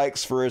 1,100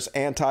 likes for his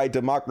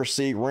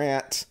anti-democracy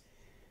rant.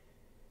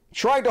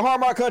 Trying to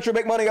harm our country,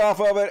 make money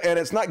off of it, and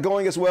it's not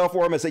going as well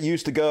for him as it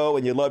used to go,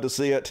 and you'd love to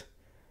see it.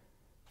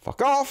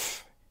 Fuck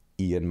off.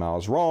 Ian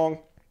Miles wrong.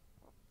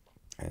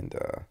 And,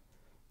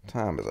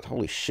 time is it?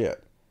 Holy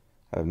shit.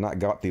 I have not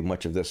got through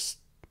much of this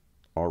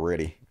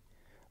already.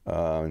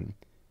 Rand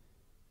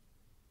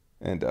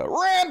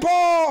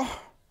Paul!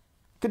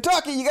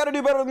 Kentucky, you got to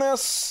do better than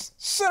this.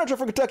 Senator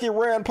for Kentucky,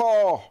 Rand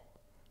Paul.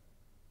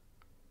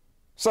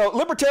 So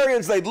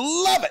libertarians, they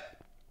love it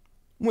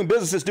when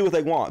businesses do what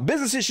they want.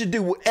 Businesses should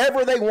do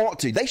whatever they want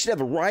to. They should have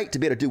a right to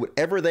be able to do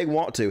whatever they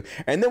want to.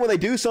 And then when they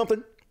do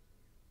something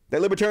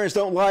that libertarians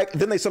don't like,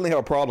 then they suddenly have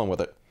a problem with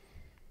it.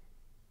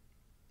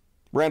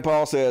 Rand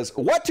Paul says,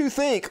 what to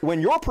think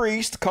when your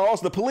priest calls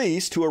the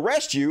police to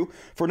arrest you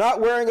for not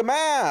wearing a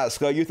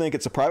mask? You think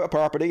it's a private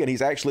property and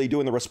he's actually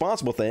doing the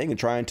responsible thing and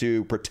trying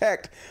to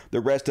protect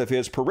the rest of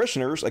his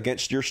parishioners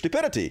against your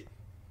stupidity.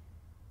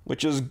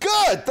 Which is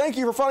good. Thank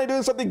you for finally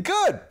doing something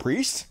good,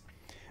 priest.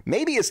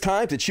 Maybe it's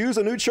time to choose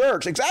a new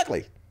church.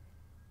 Exactly.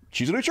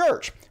 Choose a new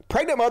church.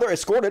 Pregnant mother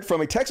escorted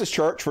from a Texas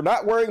church for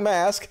not wearing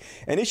mask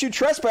and issued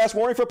trespass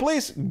warning for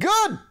police.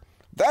 Good.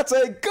 That's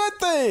a good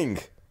thing.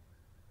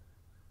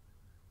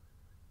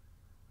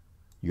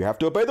 You have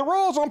to obey the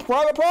rules on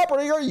private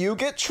property or you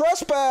get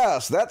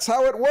trespassed. That's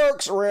how it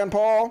works, Rand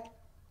Paul.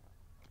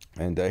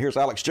 And here's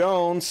Alex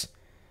Jones,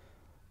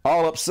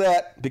 all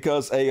upset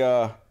because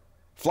a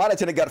flight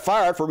attendant got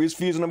fired for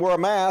refusing to wear a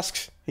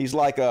mask. He's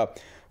like,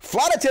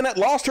 flight attendant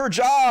lost her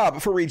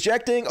job for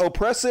rejecting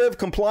oppressive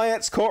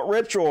compliance cult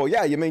ritual.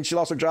 Yeah, you mean she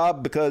lost her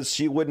job because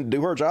she wouldn't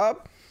do her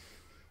job?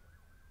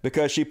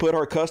 Because she put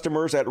her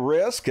customers at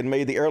risk and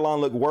made the airline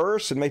look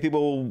worse and made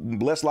people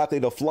less likely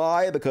to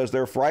fly because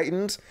they're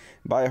frightened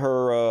by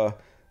her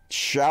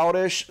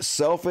childish,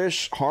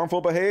 selfish, harmful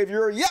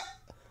behavior. Yep,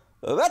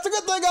 that's a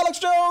good thing, Alex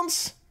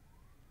Jones.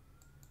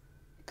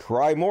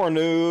 Cry more,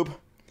 noob.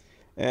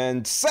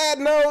 And sad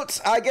note,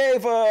 I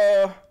gave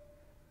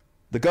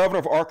the governor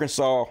of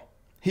Arkansas,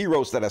 he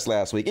roasted us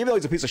last week. Even though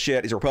he's a piece of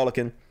shit, he's a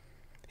Republican.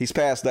 He's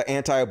passed the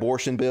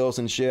anti-abortion bills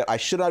and shit. I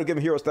should not have given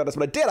him hero status,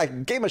 but I did. I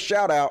gave him a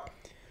shout out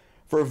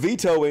for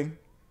vetoing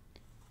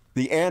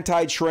the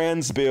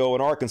anti-trans bill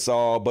in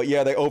Arkansas, but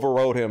yeah, they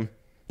overrode him.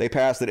 They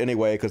passed it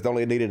anyway because they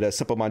only needed a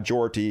simple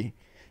majority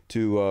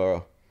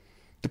to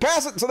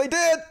pass it, so they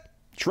did.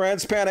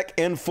 Trans panic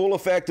in full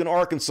effect in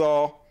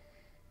Arkansas.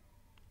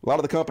 A lot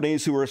of the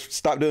companies who were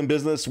stopped doing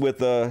business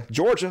with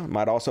Georgia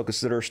might also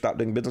consider stop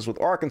doing business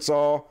with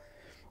Arkansas.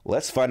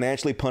 Let's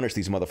financially punish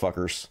these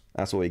motherfuckers.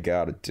 That's what we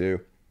gotta do.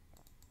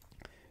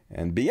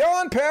 And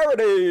beyond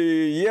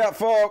parody, yeah,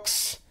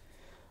 folks.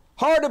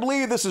 Hard to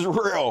believe this is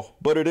real,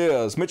 but it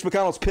is. Mitch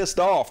McConnell's pissed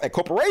off at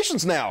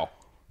corporations now.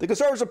 The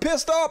conservatives are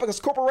pissed off because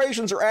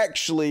corporations are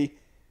actually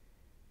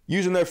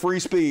using their free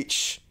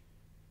speech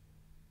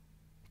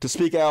to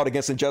speak out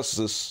against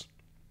injustices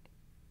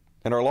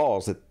and our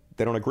laws that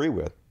they don't agree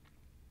with.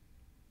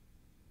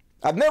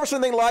 I've never seen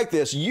anything like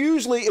this.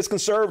 Usually it's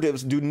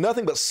conservatives do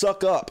nothing but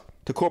suck up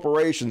to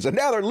corporations, and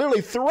now they're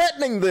literally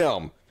threatening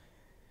them.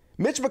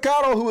 Mitch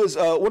McConnell, who is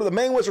one of the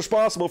main ones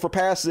responsible for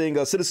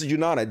passing Citizens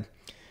United,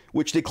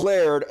 which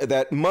declared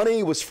that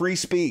money was free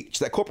speech,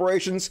 that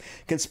corporations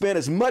can spend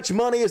as much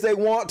money as they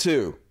want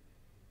to,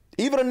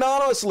 even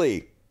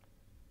anonymously,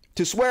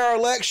 to swear our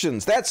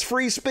elections. That's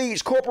free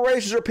speech.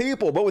 Corporations are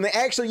people. But when they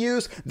actually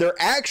use their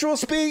actual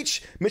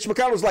speech, Mitch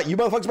McConnell was like, you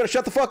motherfuckers better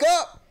shut the fuck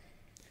up.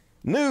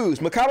 News.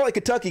 McConnell in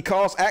Kentucky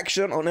calls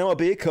action on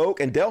MLB, Coke,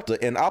 and Delta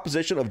in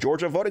opposition of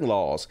Georgia voting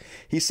laws.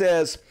 He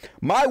says,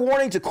 my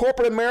warning to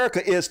corporate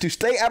America is to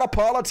stay out of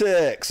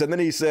politics. And then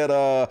he said,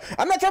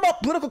 I'm not talking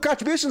about political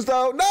contributions,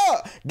 though. No,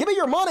 give me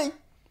your money.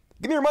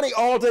 Give me your money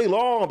all day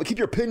long, but keep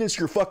your opinions to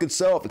your fucking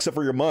self, except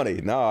for your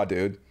money. Nah,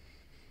 dude.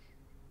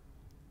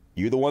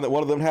 You the one that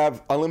wanted them to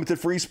have unlimited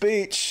free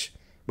speech.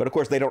 But of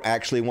course, they don't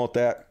actually want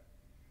that.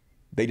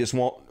 They just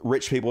want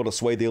rich people to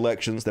sway the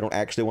elections. They don't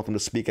actually want them to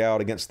speak out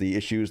against the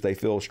issues they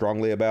feel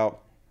strongly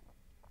about.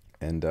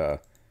 And,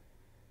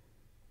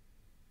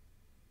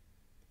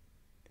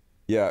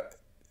 yeah,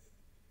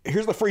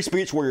 here's the free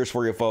speech warriors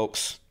for you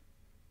folks.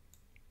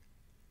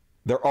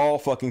 They're all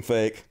fucking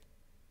fake.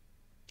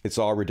 It's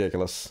all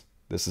ridiculous.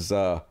 This is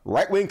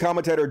right-wing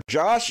commentator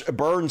Josh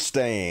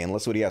Bernstein.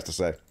 Let's see what he has to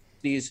say.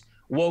 These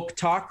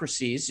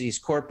woke-tocracies, these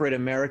corporate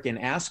American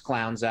ass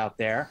clowns out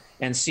there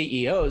and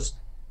CEOs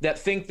that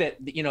think that,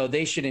 you know,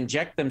 they should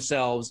inject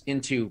themselves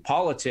into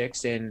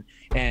politics and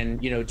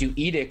you know, do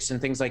edicts and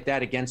things like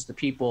that against the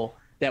people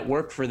that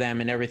work for them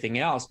and everything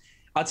else.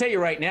 I'll tell you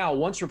right now,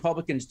 once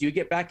Republicans do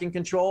get back in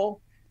control,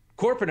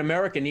 corporate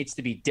America needs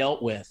to be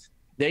dealt with.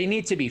 They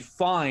need to be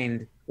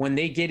fined when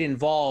they get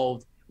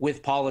involved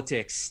with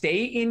politics.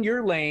 Stay in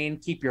your lane,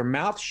 keep your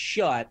mouth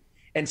shut,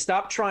 and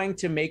stop trying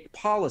to make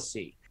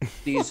policy.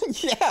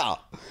 These yeah.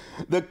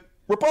 The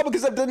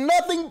Republicans have done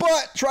nothing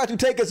but try to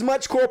take as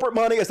much corporate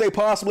money as they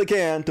possibly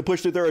can to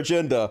push through their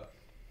agenda.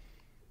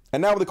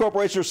 And now the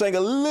corporations are saying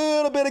a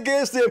little bit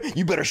against him.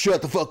 You better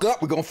shut the fuck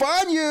up. We're going to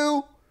fine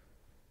you.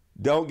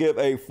 Don't give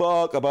a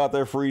fuck about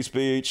their free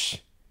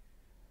speech.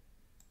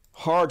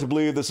 Hard to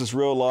believe this is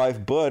real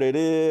life, but it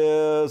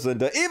is.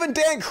 And even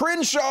Dan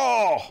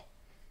Crenshaw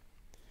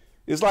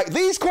is like,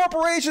 these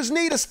corporations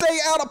need to stay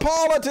out of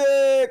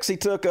politics. He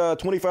took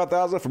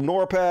 $25,000 from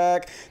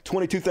Norpac,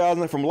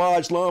 $22,000 from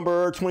Lodge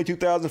Lumber,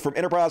 $22,000 from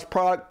Enterprise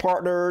Product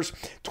Partners,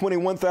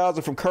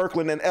 $21,000 from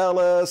Kirkland and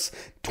Ellis,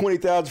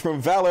 $20,000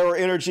 from Valor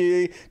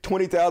Energy,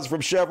 $20,000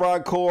 from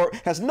Chevron Corp.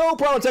 Has no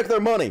problem taking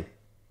their money.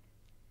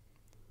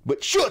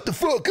 But shut the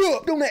fuck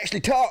up. Don't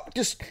actually talk.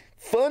 Just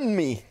fund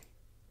me.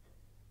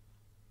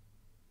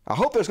 I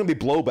hope there's going to be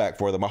blowback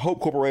for them. I hope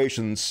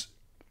corporations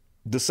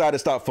decide to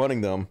stop funding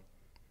them.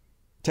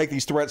 Take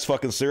these threats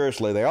fucking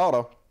seriously. They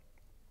oughta.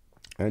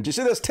 And did you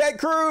see this? Ted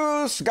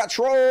Cruz got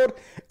trolled,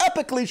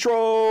 epically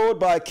trolled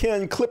by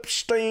Ken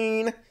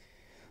Klipstein.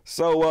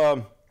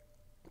 So,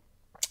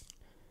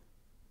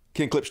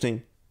 Ken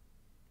Klipstein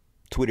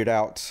tweeted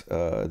out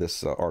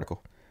this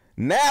article.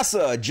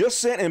 NASA just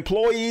sent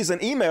employees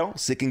an email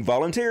seeking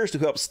volunteers to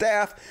help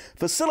staff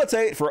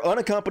facilitate for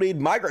unaccompanied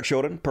migrant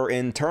children per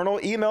internal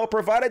email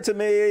provided to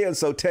me. And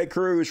so Ted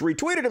Cruz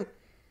retweeted him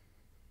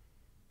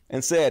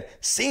and said,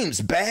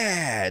 seems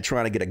bad,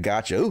 trying to get a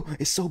gotcha. Ooh,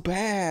 it's so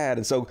bad.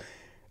 And so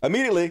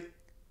immediately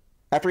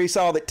after he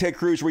saw that Ted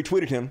Cruz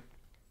retweeted him,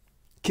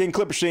 Ken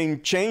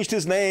Klipstein changed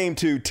his name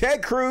to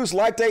Ted Cruz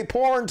liked a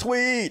porn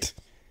tweet.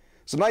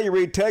 So now you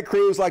read Ted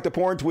Cruz liked a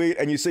porn tweet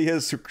and you see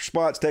his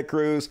response, Ted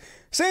Cruz,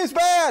 seems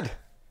bad.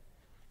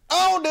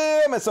 Owned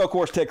him. And so, of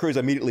course, Ted Cruz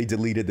immediately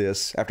deleted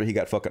this after he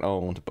got fucking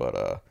owned.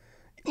 But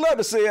love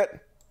to see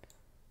it.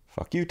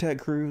 Fuck you, Ted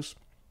Cruz.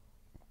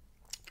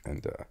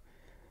 And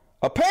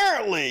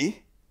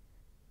apparently,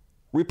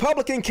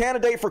 Republican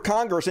candidate for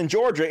Congress in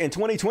Georgia in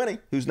 2020,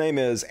 whose name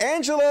is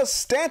Angela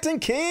Stanton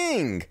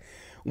King,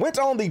 went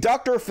on the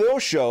Dr. Phil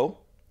show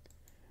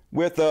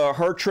with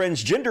her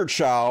transgender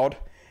child.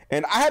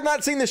 And I have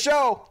not seen the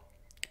show,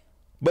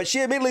 but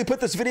she immediately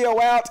put this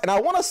video out. And I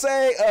want to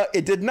say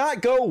it did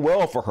not go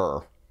well for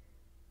her.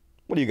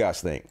 What do you guys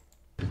think?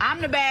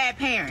 I'm the bad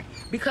parent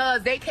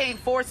because they can't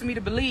force me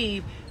to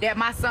believe that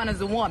my son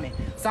is a woman.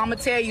 So I'm going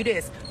to tell you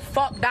this.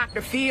 Fuck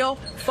Dr. Phil.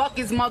 Fuck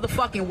his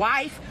motherfucking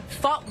wife.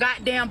 Fuck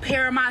goddamn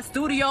Paramount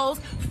Studios.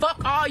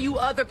 Fuck all you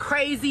other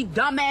crazy,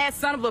 dumbass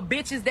son of a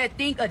bitches that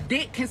think a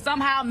dick can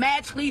somehow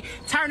magically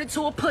turn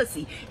into a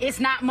pussy.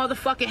 It's not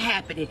motherfucking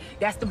happening.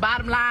 That's the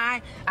bottom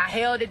line. I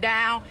held it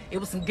down. It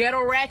was some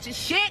ghetto ratchet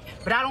shit,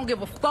 but I don't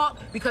give a fuck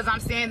because I'm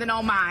standing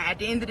on mine. At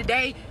the end of the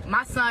day,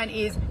 my son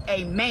is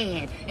a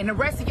man. And the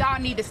rest of y'all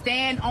need to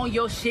stand on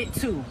your shit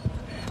too.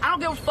 I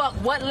don't give a fuck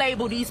what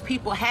label these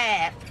people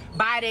have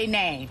by their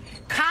name.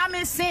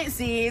 Common sense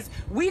is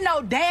we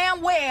know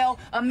damn well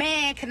a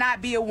man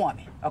cannot be a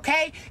woman,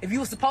 okay? If you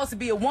were supposed to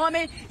be a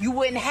woman, you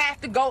wouldn't have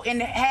to go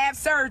and have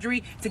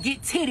surgery to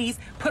get titties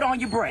put on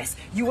your breasts.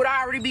 You would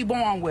already be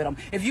born with them.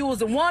 If you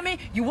was a woman,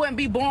 you wouldn't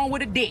be born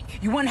with a dick.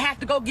 You wouldn't have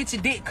to go get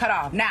your dick cut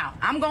off. Now,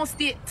 I'm gonna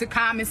stick to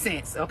common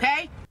sense,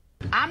 okay?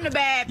 I'm the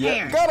bad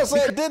parent. Gotta say,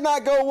 it did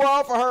not go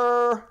well for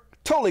her.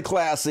 Totally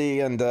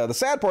classy. And the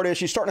sad part is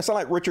she's starting to sound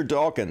like Richard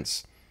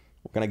Dawkins.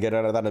 We're gonna get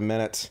out of that in a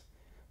minute.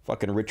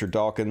 Fucking Richard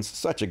Dawkins,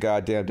 such a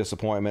goddamn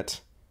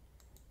disappointment.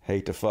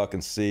 Hate to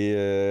fucking see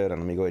it.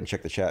 And let me go ahead and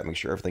check the chat, make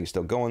sure everything's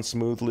still going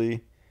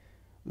smoothly.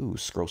 Ooh,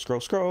 scroll. Okay,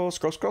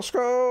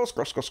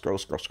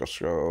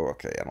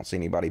 I don't see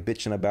anybody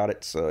bitching about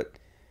it, so I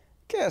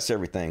guess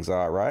everything's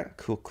all right.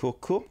 Cool.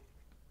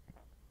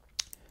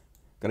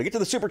 Gonna get to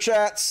the super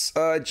chats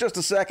just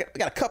a second. We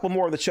got a couple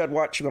more of the Chud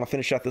Watch. We're gonna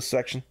finish out this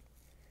section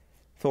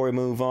before we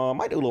move on.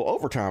 Might do a little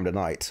overtime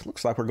tonight.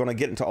 Looks like we're gonna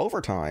get into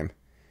overtime.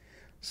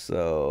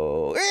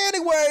 So,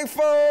 anyway,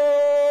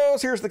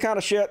 folks, here's the kind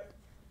of shit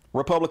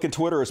Republican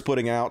Twitter is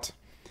putting out.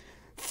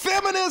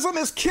 Feminism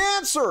is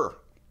cancer.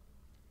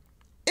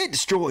 It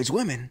destroys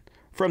women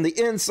from the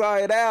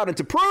inside out. And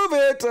to prove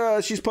it,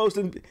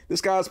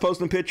 this guy's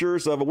posting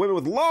pictures of a woman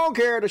with long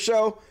hair to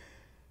show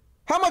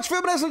how much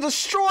feminism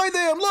destroyed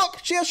them.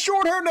 Look, she has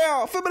short hair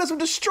now. Feminism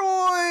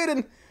destroyed.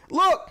 And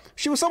look,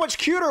 she was so much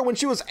cuter when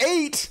she was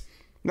 8.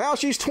 Now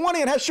she's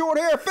 20 and has short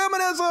hair.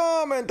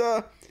 Feminism.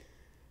 And,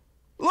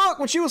 look,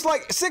 when she was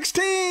like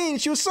 16,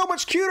 she was so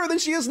much cuter than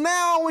she is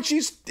now when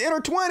she's in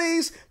her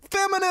 20s.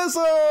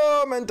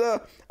 Feminism. And,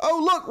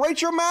 oh, look,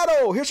 Rachel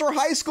Maddow. Here's her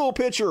high school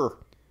picture.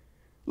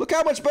 Look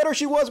how much better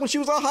she was when she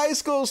was a high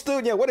school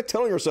student. Yeah, what are you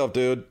telling yourself,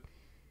 dude?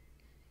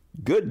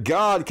 Good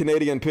God,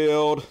 Canadian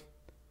Pilled.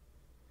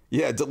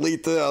 Yeah,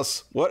 delete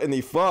this. What in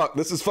the fuck?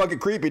 This is fucking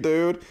creepy,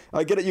 dude.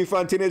 I get it, you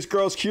find teenage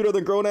girls cuter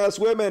than grown-ass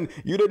women.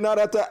 You did not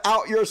have to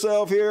out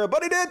yourself here,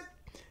 but he did.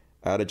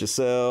 Outed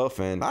yourself,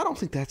 and I don't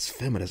think that's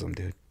feminism,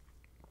 dude.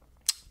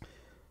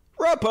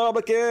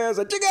 Republicans,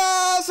 did you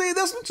guys see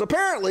this? So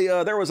apparently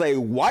there was a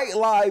White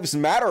Lives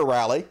Matter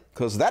rally,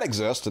 because that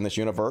exists in this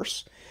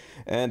universe.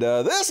 And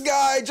this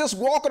guy just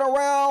walking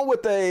around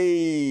with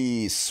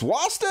a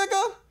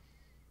swastika,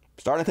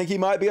 starting to think he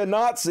might be a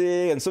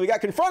Nazi. And so he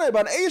got confronted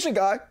by an Asian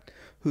guy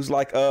who's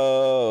like,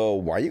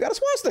 why you got a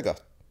swastika?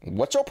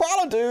 what's your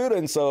problem, dude?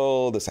 And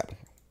so this happened.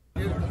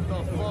 Get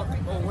the fuck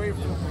away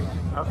from me.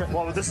 Okay,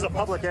 well, this is a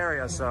public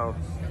area, so,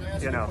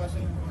 you know.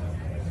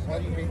 Why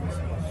do you hate me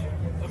so much?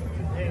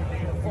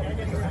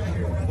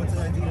 What did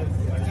I do?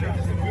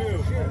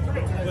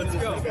 Let's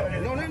go.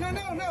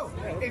 No.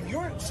 If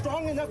you're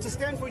strong enough to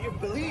stand for your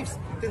beliefs,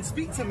 then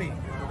speak to me.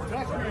 I'm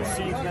not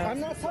touching you. I'm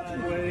not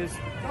touching you.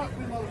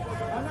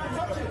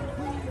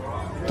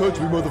 Touch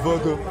me,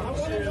 motherfucker.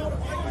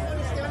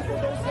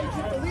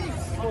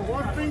 Put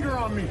one finger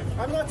on me.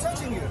 I'm not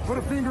touching you. Put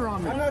a finger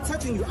on me. I'm not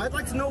touching you. I'd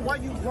like to know why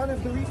you want to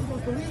believe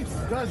those beliefs.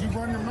 Because you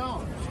run your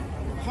mouth.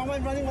 How am I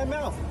running my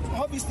mouth?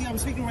 Obviously, I'm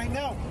speaking right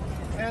now.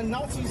 And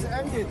Nazis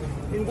ended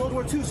in World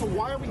War II, so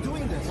why are we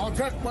doing this? What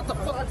the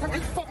fuck?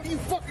 You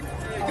fucking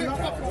pushing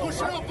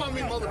up on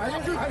me,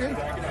 motherfucker.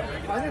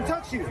 I didn't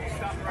touch you.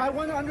 I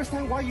want to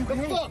understand why you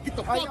hate. Get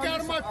the fuck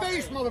out of my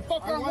face,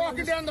 motherfucker. I'm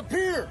walking down the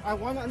pier. I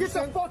want to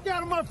understand. Get the fuck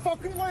out of my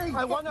fucking way,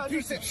 I want to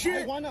piece of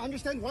shit. I want to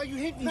understand why you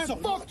hate me so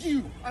much. Fuck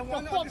you. I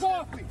want to fuck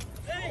off.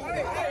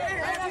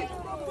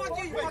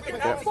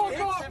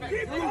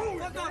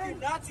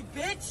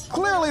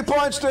 Clearly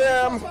punched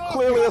him,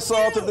 clearly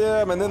assaulted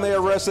them, and then they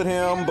arrested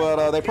him,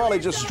 but they probably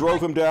just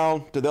drove him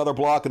down to the other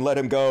block and let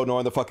him go,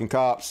 knowing the fucking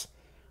cops.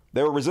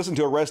 They were resisting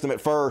to arrest him at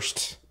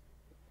first,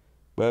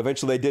 but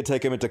eventually they did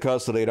take him into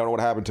custody. I don't know what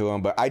happened to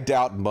him, but I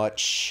doubt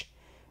much.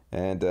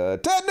 And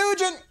Ted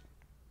Nugent!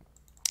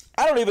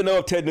 I don't even know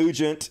if Ted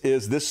Nugent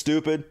is this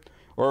stupid,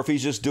 or if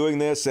he's just doing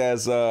this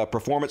as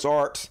performance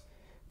art,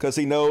 because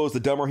he knows the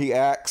dumber he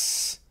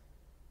acts,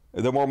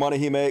 the more money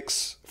he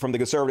makes from the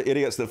conservative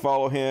idiots that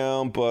follow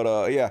him.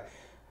 But yeah,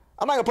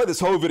 I'm not gonna play this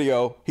whole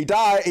video. He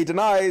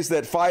denies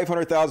that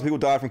 500,000 people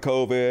died from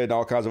COVID and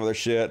all kinds of other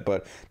shit.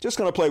 But just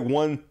gonna play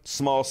one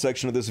small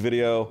section of this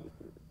video,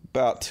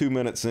 about 2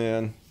 minutes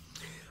in.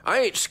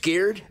 I ain't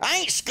scared.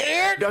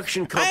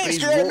 Production companies. I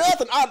ain't scared of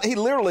nothing. He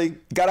literally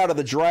got out of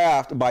the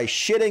draft by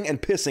shitting and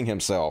pissing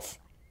himself.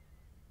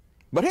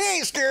 But he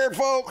ain't scared,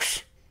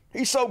 folks.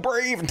 He's so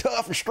brave and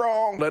tough and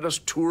strong. Let us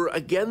tour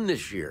again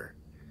this year.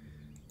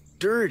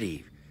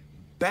 Dirty,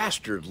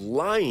 bastard,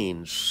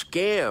 lying,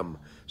 scam,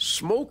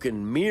 smoke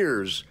and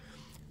mirrors,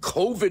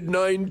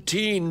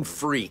 COVID-19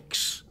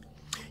 freaks.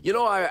 You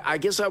know, I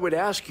guess I would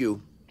ask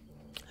you,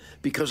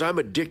 because I'm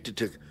addicted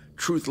to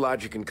truth,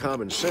 logic, and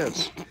common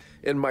sense,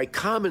 and my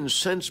common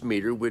sense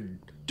meter would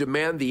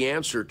demand the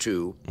answer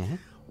to,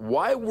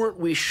 why weren't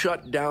we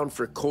shut down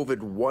for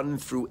COVID 1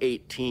 through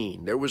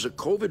 18? There was a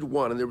COVID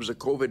 1 and there was a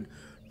COVID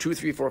 2,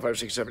 3, 4, 5,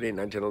 6, 7, 8,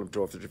 9, 10, 11,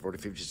 12, 13,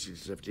 14, 15, 16,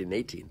 17,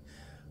 18.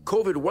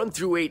 COVID 1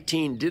 through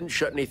 18 didn't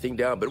shut anything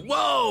down, but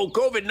whoa,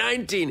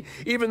 COVID-19,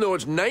 even though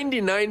it's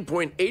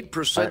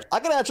 99.8%. I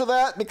can answer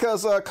that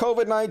because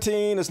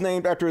COVID-19 is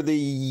named after the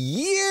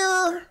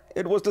year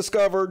it was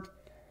discovered,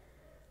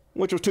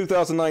 which was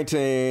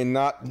 2019,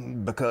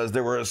 not because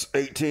there was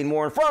 18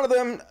 more in front of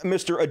them,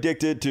 Mr.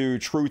 Addicted to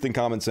truth and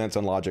common sense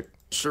and logic.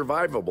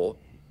 Survivable.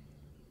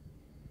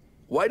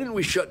 Why didn't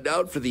we shut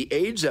down for the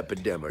AIDS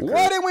epidemic?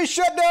 Why didn't we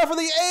shut down for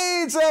the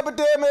AIDS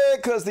epidemic?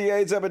 Because the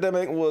AIDS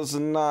epidemic was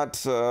not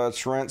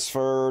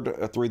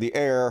transferred through the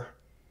air.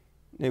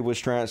 It was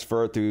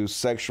transferred through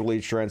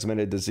sexually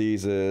transmitted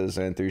diseases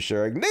and through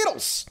sharing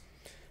needles,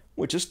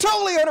 which is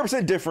totally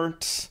 100%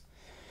 different.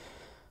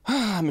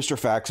 Mr.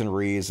 Facts and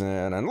Reason.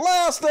 And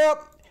last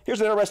up,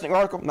 here's an interesting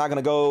article. I'm not going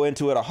to go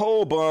into it a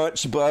whole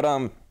bunch, but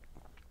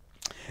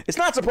it's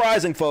not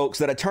surprising, folks,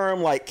 that a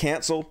term like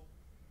cancel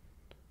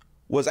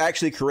was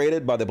actually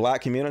created by the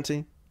black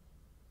community.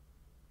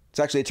 It's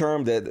actually a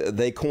term that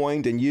they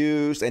coined and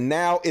used, and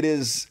now it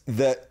is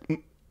the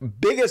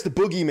biggest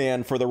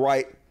boogeyman for the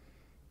right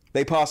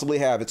they possibly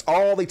have. It's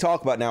all they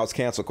talk about now is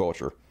cancel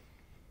culture.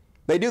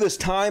 They do this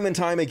time and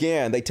time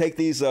again. They take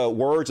these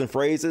words and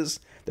phrases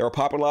that are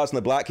popularized in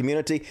the black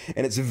community,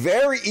 and it's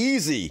very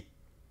easy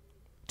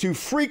to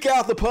freak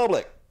out the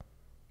public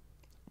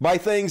by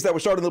things that were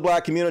started in the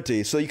black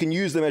community, so you can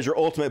use them as your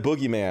ultimate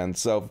boogeyman.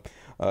 So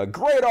a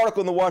great article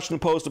in the Washington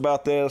Post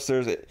about this.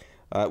 There's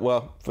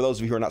well, for those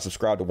of you who are not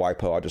subscribed to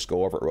WIPO, I'll just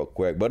go over it real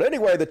quick. But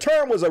anyway, the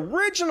term was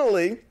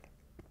originally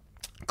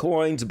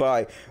coined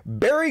by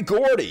Berry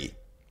Gordy,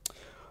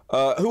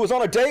 who was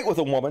on a date with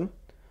a woman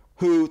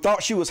who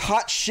thought she was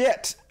hot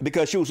shit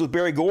because she was with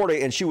Berry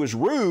Gordy and she was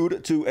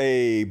rude to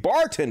a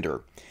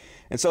bartender.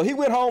 And so he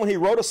went home and he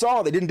wrote a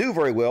song that didn't do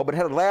very well, but it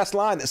had a last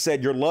line that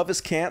said, "Your love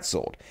is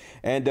canceled."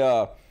 And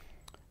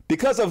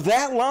because of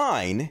that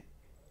line,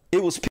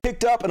 it was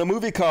picked up in a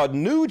movie called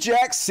New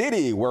Jack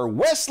City, where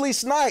Wesley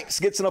Snipes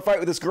gets in a fight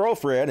with his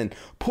girlfriend and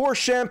pours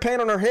champagne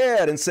on her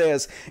head and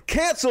says,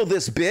 "Cancel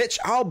this bitch,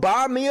 I'll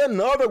buy me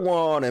another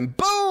one." And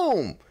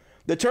boom,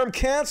 the term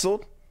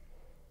canceled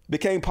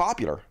became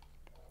popular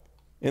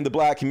in the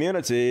black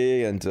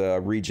community. And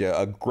read you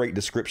a great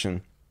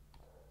description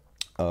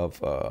of,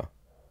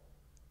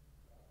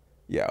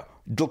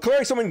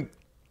 declaring someone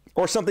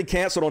or something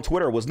canceled on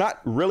Twitter was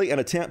not really an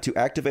attempt to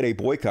activate a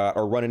boycott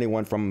or run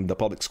anyone from the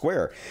public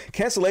square.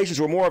 Cancellations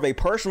were more of a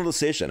personal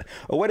decision,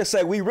 a way to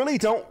say, we really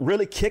don't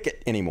kick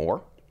it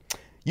anymore.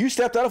 You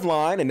stepped out of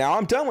line and now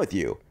I'm done with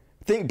you.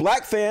 Think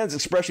black fans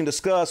expressing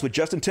disgust with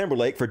Justin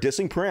Timberlake for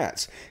dissing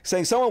Prince.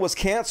 Saying someone was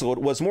canceled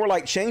was more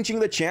like changing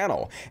the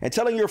channel and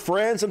telling your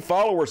friends and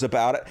followers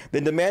about it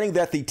than demanding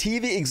that the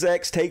TV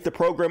execs take the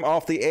program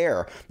off the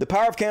air. The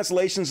power of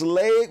cancellations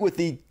lay with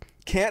the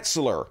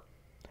canceller.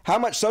 How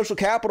much social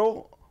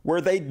capital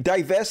were they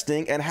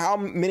divesting, and how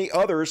many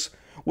others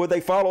would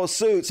they follow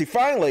suit? See,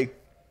 finally,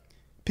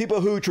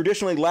 people who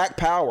traditionally lack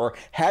power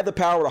had the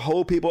power to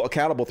hold people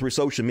accountable through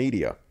social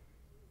media.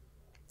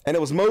 And it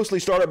was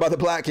mostly started by the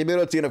black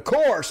community. And of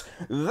course,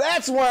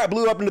 that's why it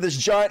blew up into this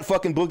giant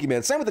fucking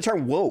boogeyman. Same with the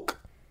term woke.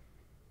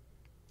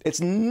 It's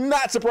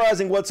not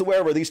surprising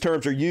whatsoever these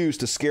terms are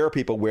used to scare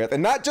people with.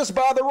 And not just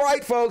by the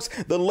right, folks.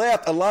 The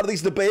left, a lot of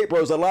these debate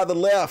bros, a lot of the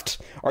left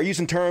are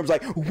using terms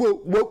like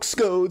woke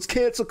scodes,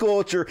 cancel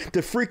culture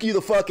to freak you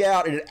the fuck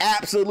out. And it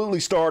absolutely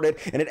started,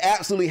 and it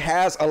absolutely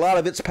has a lot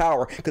of its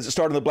power because it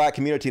started in the black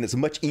community. And it's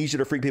much easier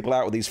to freak people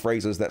out with these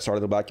phrases that started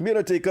in the black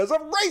community because of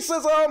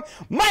racism.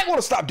 Might want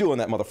to stop doing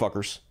that,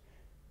 motherfuckers.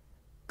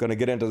 Gonna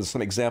get into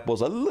some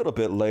examples a little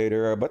bit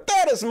later, but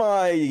that is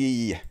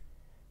my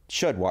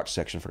Chud Watch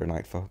section for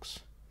tonight, folks.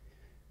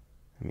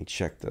 Let me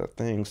check the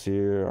things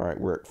here. All right,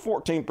 we're at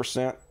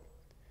 14%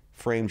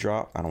 frame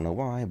drop. I don't know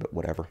why, but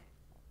whatever.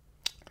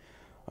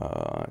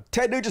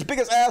 Ted Nugent's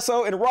biggest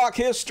asshole in rock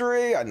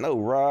history. I know,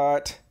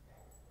 right?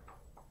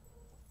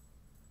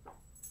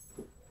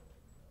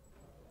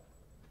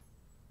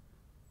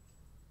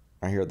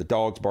 I hear the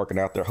dogs barking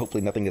out there.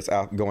 Hopefully nothing is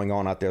going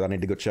on out there that I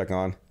need to go check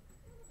on.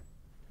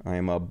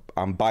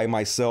 I'm by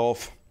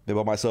myself. Been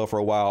by myself for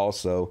a while,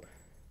 so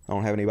I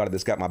don't have anybody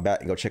that's got my back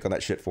and go check on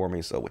that shit for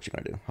me. So what you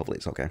gonna do? Hopefully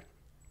it's okay.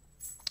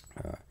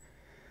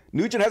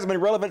 Nugent hasn't been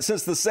relevant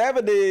since the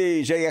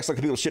 70s. Jay acts like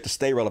people shit to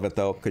stay relevant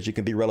though, because you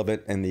can be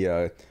relevant in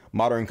the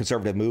modern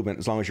conservative movement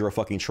as long as you're a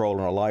fucking troll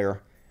and a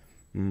liar.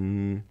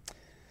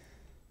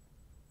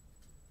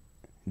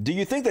 Do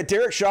you think that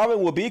Derek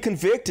Chauvin will be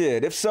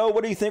convicted? If so,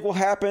 what do you think will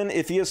happen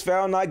if he is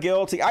found not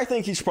guilty? I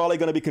think he's probably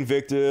going to be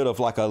convicted of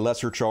like a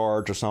lesser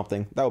charge or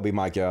something. That would be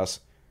my guess.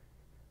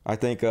 I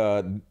think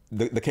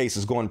the case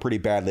is going pretty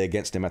badly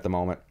against him at the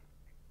moment.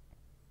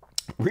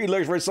 Read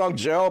lyrics for his song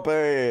Jail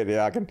Pain.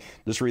 Yeah, I can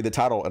just read the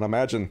title and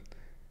imagine.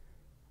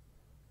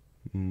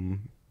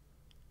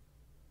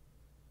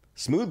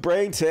 Smooth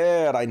Brain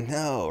Ted. I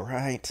know,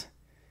 right?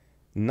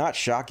 Not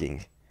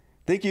shocking.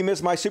 Think you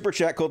missed my super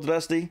chat, Cold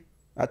Dusty?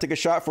 I took a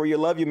shot for you.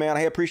 Love you, man.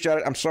 I appreciate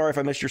it. I'm sorry if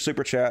I missed your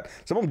super chat.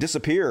 Some of them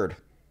disappeared.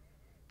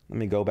 Let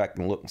me go back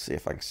and look and see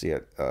if I can see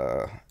it.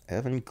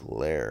 Evan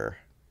Glare.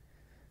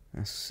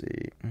 Let's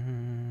see.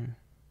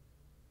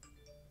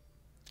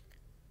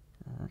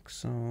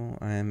 Roxo,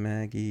 I am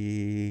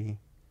Maggie,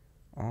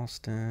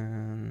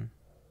 Austin.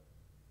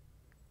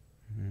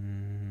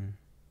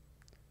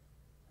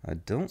 I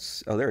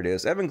don't. Oh, there it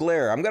is. Evan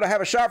Glare. I'm gonna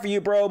have a shot for you,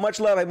 bro. Much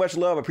love. Hey, much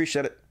love. I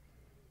appreciate it.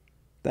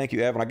 Thank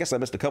you, Evan. I guess I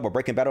missed a couple.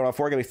 Breaking Bad on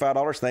 4 gave me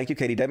 $5. Thank you.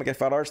 Katie Dammit gave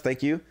 $5.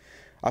 Thank you.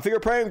 I feel you're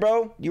praying,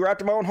 bro. You were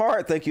after my own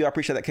heart. Thank you. I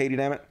appreciate that, Katie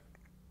Dammit.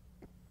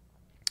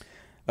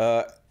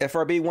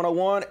 FRB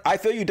 101. I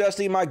feel you,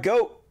 Dusty. My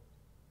goat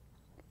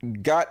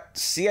got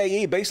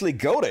CAE, basically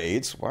goat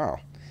AIDS. Wow.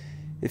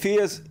 If he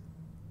is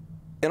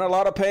in a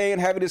lot of pain,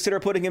 having to consider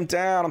putting him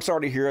down, I'm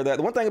sorry to hear that.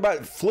 The one thing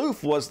about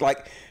Floof was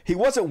like he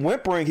wasn't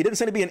whimpering. He didn't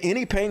seem to be in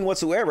any pain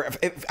whatsoever.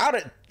 If I'd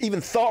have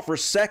even thought for a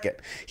second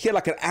he had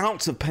like an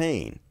ounce of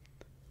pain,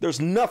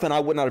 there's nothing I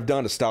would not have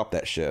done to stop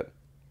that shit.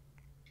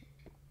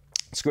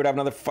 Screwed out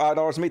another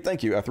 $5 to me.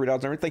 Thank you.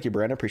 $3. Thank you,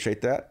 Brandon.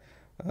 Appreciate that.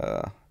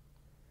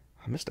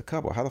 I missed a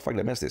couple. How the fuck did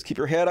I miss this? Keep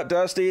your head up,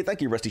 Dusty.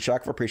 Thank you, Rusty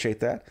Shock, for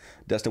appreciate that.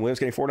 Dustin Williams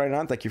getting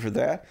 $4.99. Thank you for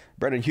that.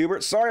 Brandon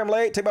Hubert. Sorry I'm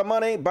late. Take my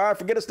money. Bye.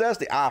 Forget us,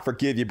 Dusty. I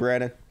forgive you,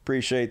 Brandon.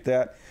 Appreciate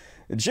that.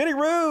 Jenny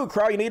Rue.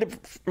 Cry, you need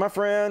it, my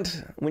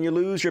friend. When you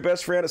lose your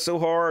best friend, it's so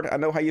hard. I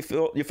know how you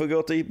feel. You feel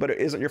guilty, but it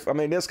isn't your. I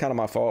mean, it is kind of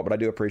my fault, but I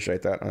do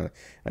appreciate that.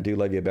 I do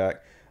love you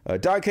back.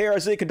 Don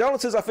KRZ.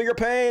 Condolences. I feel your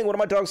pain. One of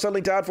my dogs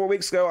suddenly died 4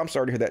 weeks ago. I'm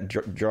sorry to hear that,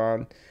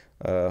 John.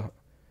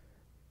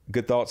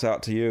 Good thoughts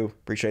out to you.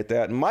 Appreciate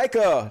that.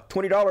 Micah,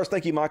 $20.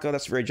 Thank you, Micah.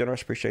 That's very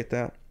generous. Appreciate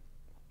that.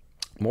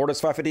 Mortis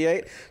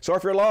 558. Sorry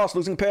for your loss.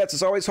 Losing pets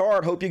is always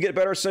hard. Hope you get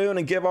better soon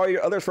and give all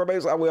your others for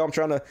babies. I will. I'm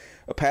trying to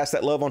pass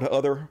that love on to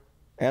other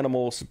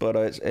animals, but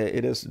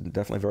it is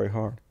definitely very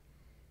hard.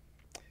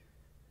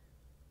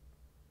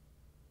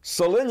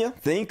 Solinia,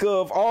 think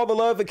of all the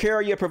love and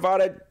care you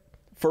provided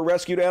for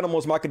rescued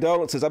animals. My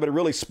condolences. I've been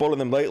really spoiling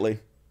them lately.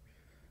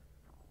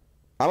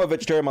 I'm a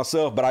vegetarian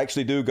myself, but I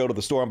actually do go to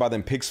the store and buy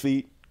them pig's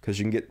feet, because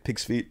you can get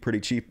pig's feet pretty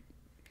cheap.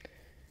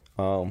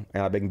 And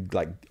I've been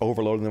like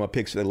overloading them with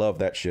pigs. They love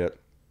that shit.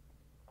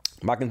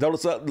 My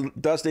condolences,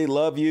 Dusty.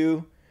 Love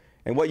you.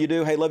 And what you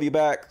do, hey, love you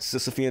back.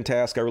 Sisyphean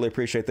task. I really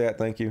appreciate that.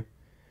 Thank you.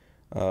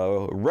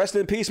 Rest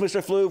in peace,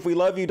 Mr. Floof. We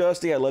love you,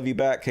 Dusty. I love you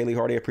back. Kaylee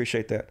Hardy, I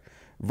appreciate that.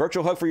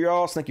 Virtual hug for your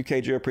all. Thank you,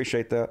 KJ.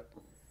 Appreciate that.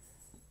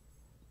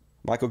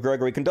 Michael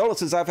Gregory.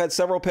 Condolences. I've had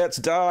several pets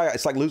die.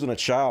 It's like losing a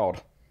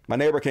child. My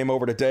neighbor came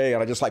over today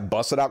and I just like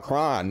busted out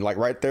crying, like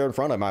right there in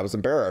front of him. I was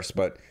embarrassed,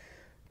 but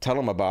tell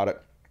him about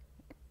it.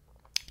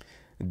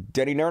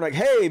 Denny Nernick,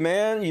 hey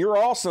man, you're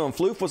awesome.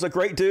 Floof was a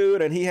great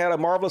dude and he had a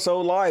marvelous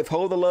old life.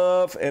 Hold the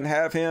love and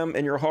have him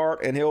in your heart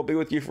and he'll be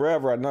with you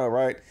forever. I know,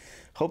 right?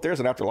 Hope there's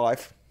an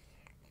afterlife.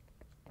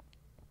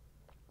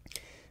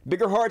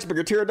 Bigger hearts,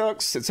 bigger tear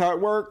ducts. It's how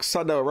it works.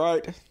 I know,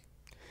 right?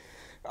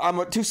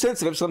 I'm too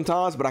sensitive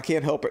sometimes, but I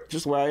can't help it.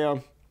 Just the way I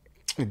am.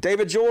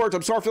 David George,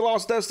 I'm sorry if you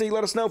lost Dusty.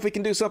 Let us know if we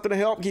can do something to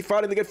help. Keep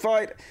fighting the good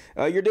fight.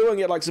 You're doing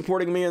it, like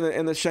supporting me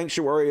in the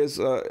sanctuary is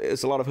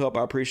a lot of help.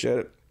 I appreciate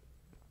it.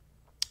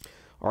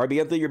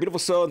 RB Anthony, you're a beautiful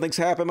soul. Things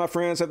happen, my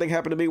friends. Something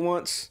happened to me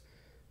once.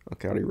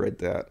 Okay, I already read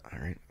that. All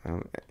right.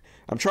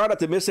 I'm trying not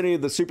to miss any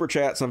of the super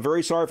chats. I'm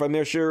very sorry if I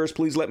miss yours.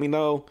 Please let me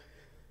know.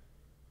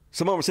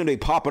 Some of them seem to be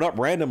popping up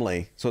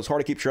randomly, so it's hard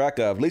to keep track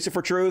of. Lisa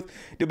for Truth,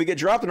 did we get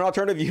dropped in an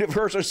alternative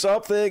universe or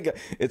something?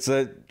 It's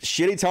a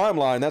shitty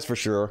timeline, that's for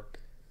sure.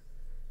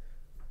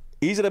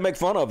 Easy to make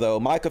fun of, though.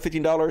 Micah,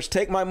 $15.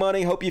 Take my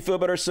money. Hope you feel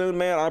better soon,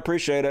 man. I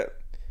appreciate it.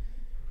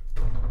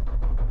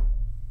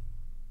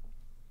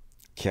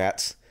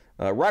 Cats.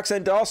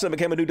 Roxanne Dawson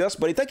became a new Dust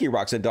Buddy. Thank you,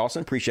 Roxanne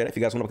Dawson. Appreciate it. If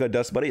you guys want to become a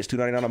Dust Buddy, it's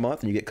 $2.99 a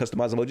month, and you get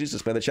customized emojis to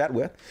spend the chat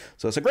with.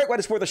 So it's a great way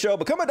to support the show.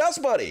 Become a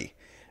Dust Buddy.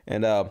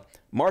 And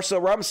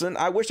Marcel Robinson,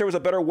 I wish there was a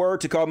better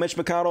word to call Mitch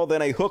McConnell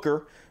than a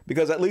hooker,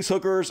 because at least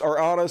hookers are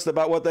honest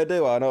about what they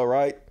do. I know,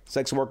 right?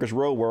 Sex work is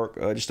real work.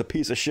 Just a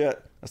piece of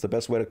shit. That's the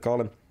best way to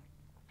call him.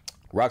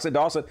 Roxanne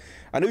Dawson,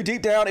 I knew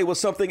deep down it was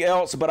something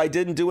else, but I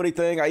didn't do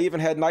anything. I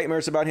even had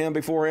nightmares about him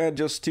beforehand,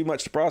 just too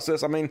much to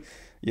process. I mean,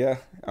 yeah,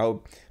 I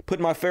put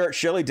my ferret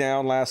Shelly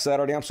down last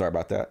Saturday. I'm sorry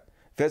about that.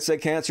 Vet said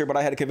cancer, but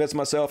I had to convince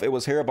myself it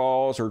was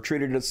hairballs or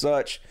treated it as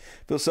such.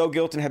 Feel so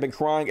guilty and have been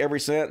crying ever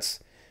since.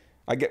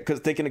 I get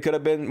because thinking it could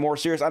have been more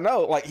serious. I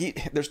know, like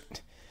that's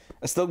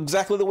still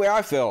exactly the way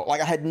I felt.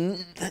 Like I had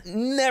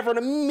never in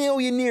a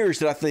million years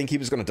did I think he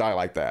was going to die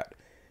like that.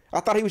 I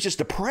thought he was just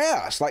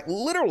depressed, like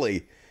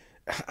literally.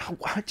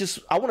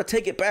 I want to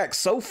take it back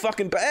so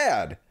fucking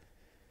bad.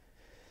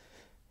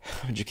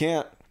 But you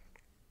can't.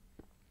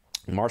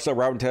 Marcel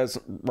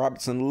Robinson,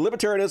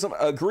 libertarianism,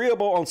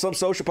 agreeable on some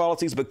social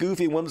policies, but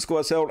goofy when the school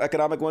has held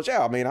economic ones.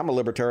 Yeah, I mean, I'm a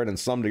libertarian in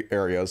some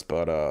areas,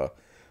 but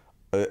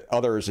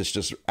others, it's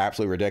just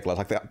absolutely ridiculous.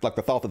 Like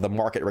the thought that the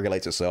market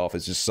regulates itself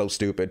is just so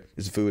stupid.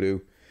 It's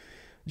voodoo.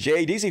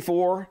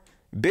 JDC4,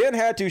 Ben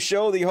had to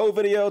show the whole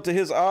video to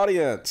his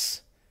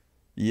audience.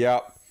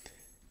 Yep.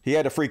 He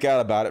had to freak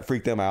out about it,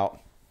 freak them out.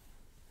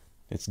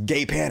 It's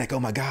gay panic. Oh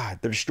my God,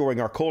 they're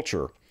destroying our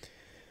culture.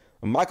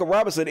 Michael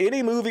Robinson,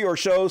 any movie or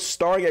show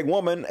starring a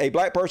woman, a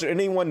black person,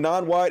 anyone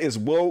non-white is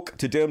woke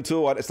to dim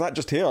to it. It's not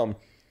just him.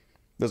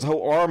 There's a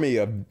whole army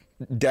of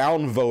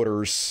down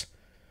voters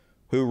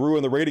who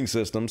ruin the rating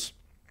systems.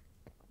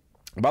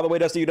 By the way,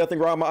 Dusty, you nothing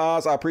wrong with my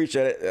eyes. I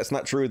appreciate it. That's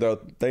not true,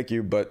 though. Thank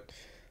you, but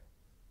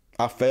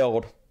I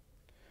failed.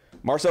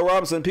 Marcel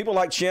Robinson, people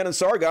like Shannon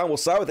Sargon will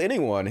side with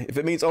anyone if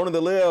it means owning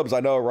the libs. I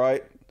know,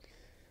 right?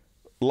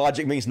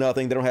 Logic means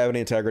nothing. They don't have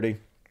any integrity.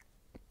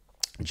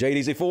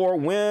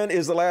 JDZ4, when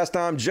is the last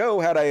time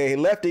Joe had a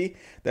lefty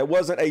that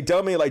wasn't a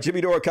dummy like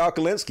Jimmy Dore or Kyle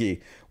Kalinske?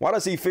 Why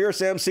does he fear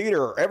Sam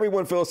Cedar?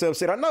 Everyone feels Sam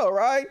Cedar. I know,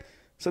 right?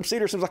 Sam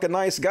Cedar seems like a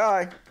nice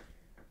guy,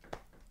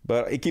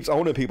 but he keeps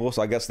owning people,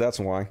 so I guess that's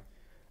why.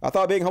 I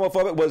thought being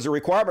homophobic was a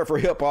requirement for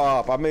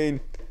hip-hop. I mean,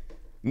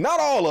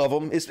 not all of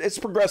them. It's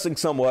progressing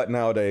somewhat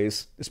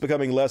nowadays. It's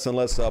becoming less and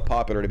less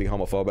popular to be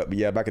homophobic. But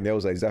yeah, back in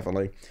those days,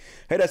 definitely.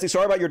 Hey, Dusty,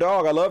 sorry about your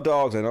dog. I love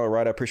dogs. I know,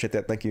 right? I appreciate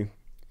that. Thank you,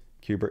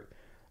 Hubert.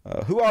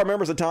 Who all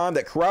remembers the time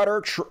that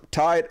Crowder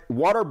tried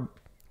water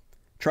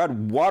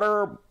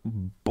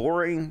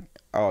boring?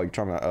 Oh, you're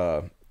talking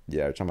about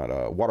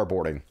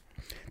waterboarding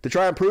to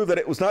try and prove that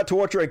it was not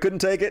torture and couldn't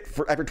take it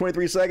after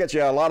 23 seconds.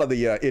 Yeah, a lot of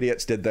the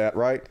idiots did that,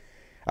 right?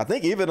 I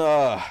think even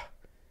what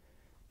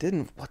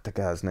the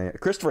guy's name?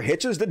 Christopher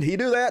Hitchens, didn't he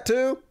do that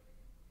too?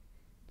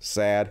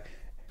 Sad.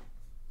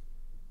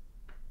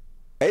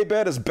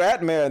 Abed is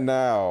Batman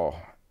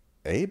now.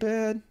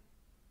 Abed?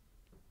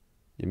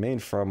 You mean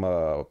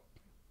from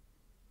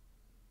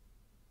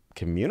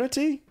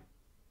Community?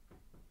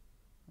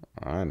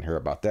 I didn't hear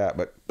about that,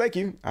 but thank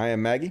you. I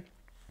am Maggie.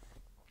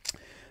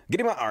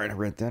 Getting my... All right, I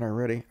read that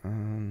already. All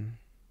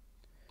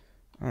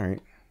right.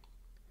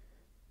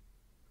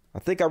 I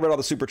think I read all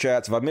the super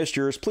chats. If I missed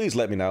yours, please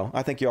let me know.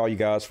 I thank you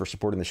guys for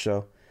supporting the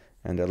show.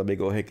 And let me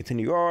go ahead and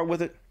continue on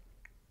with it.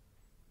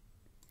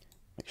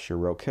 Make sure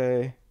we're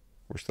okay.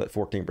 We're still at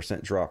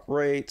 14% drop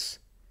rates.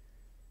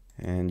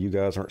 And you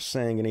guys aren't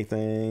saying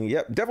anything.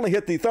 Yep, definitely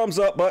hit the thumbs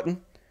up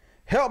button.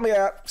 Help me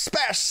out.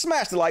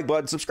 Smash the like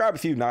button. Subscribe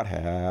if you not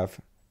have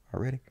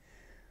already.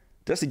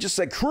 Dusty just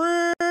said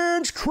cringe.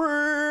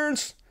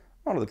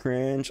 Out of the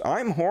cringe.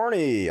 I'm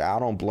horny. I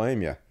don't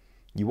blame you.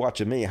 You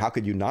watching me. How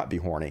could you not be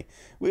horny?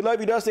 We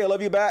love you, Dusty. I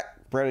love you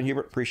back. Brandon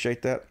Hubert.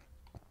 Appreciate that.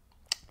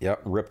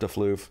 Yep. Rip to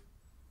floof.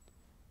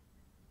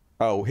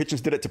 Oh,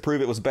 Hitchens did it to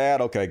prove it was bad?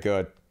 Okay,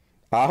 good.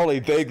 I only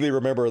vaguely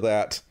remember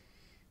that.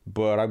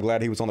 But I'm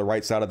glad he was on the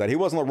right side of that. He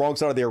was on the wrong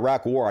side of the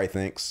Iraq War, I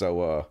think.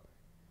 So,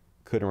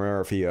 couldn't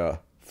remember if he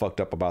fucked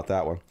up about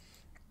that one.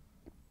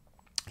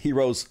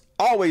 Heroes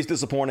always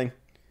disappointing.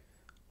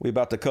 We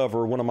about to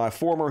cover one of my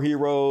former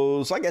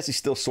heroes. I guess he's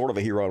still sort of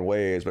a hero in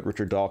ways, but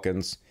Richard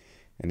Dawkins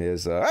and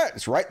his,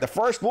 that's right, the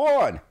first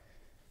one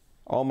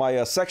on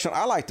my section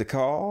I like to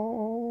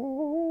call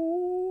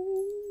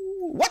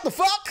What the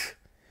Fuck?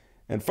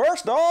 And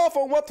first off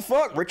on What the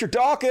Fuck, Richard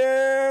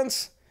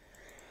Dawkins.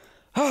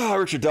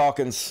 Richard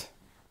Dawkins.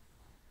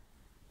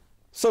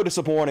 So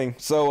disappointing.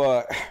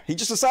 So he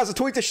just decides to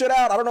tweet this shit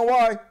out. I don't know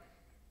why.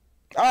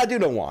 I do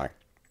know why.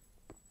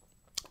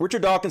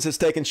 Richard Dawkins has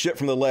taken shit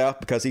from the left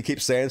because he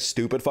keeps saying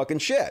stupid fucking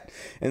shit.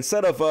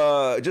 Instead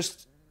of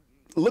just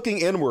looking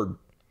inward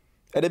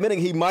and admitting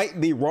he might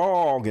be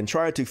wrong and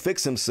trying to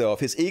fix himself,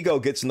 his ego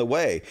gets in the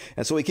way.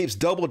 And so he keeps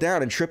doubling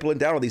down and tripling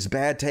down on these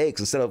bad takes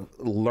instead of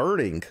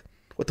learning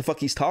what the fuck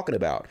he's talking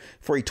about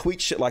before he tweets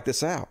shit like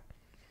this out.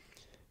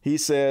 He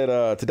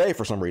said today,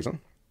 for some reason,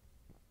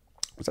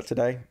 was that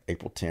today?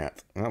 April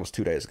 10th. That was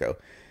 2 days ago.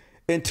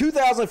 In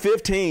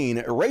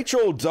 2015,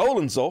 Rachel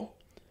Dolezal,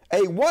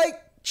 a white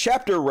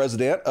chapter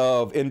resident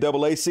of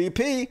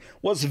NAACP,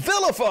 was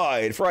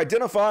vilified for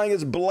identifying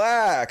as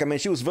black. I mean,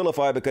 she was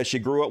vilified because she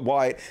grew up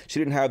white. She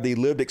didn't have the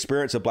lived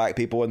experience of black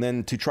people. And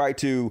then to try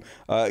to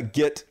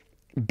get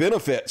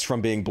benefits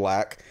from being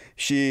black,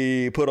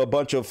 she put a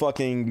bunch of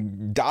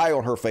fucking dye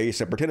on her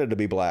face and pretended to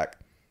be black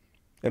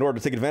in order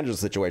to take advantage of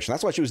the situation.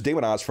 That's why she was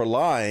demonized for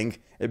lying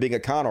and being a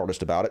con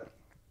artist about it.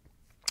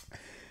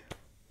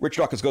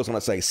 Richard Dawkins goes on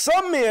to say,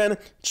 some men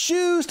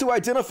choose to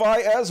identify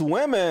as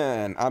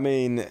women. I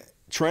mean,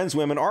 trans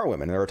women are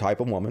women. They're a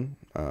type of woman.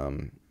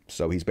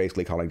 So he's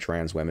basically calling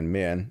trans women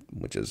men,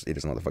 which is, he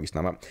doesn't know what the fuck he's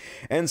talking about.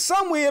 And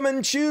some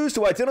women choose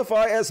to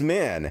identify as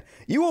men.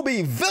 You will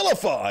be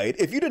vilified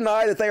if you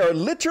deny that they are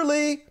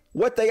literally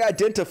what they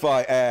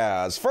identify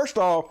as. First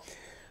off,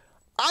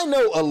 I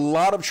know a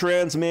lot of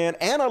trans men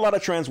and a lot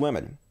of trans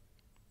women.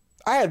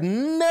 I have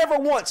never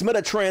once met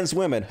a trans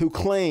woman who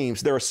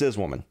claims they're a cis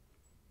woman.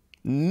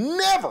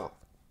 Never,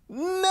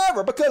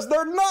 because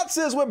they're not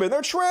cis women.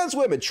 They're trans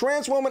women.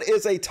 Trans woman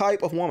is a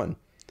type of woman.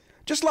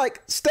 Just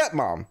like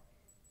stepmom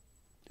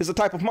is a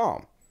type of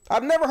mom.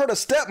 I've never heard a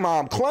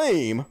stepmom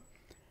claim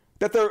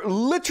that they're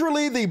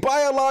literally the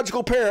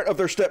biological parent of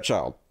their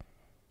stepchild.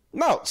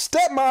 No,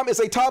 stepmom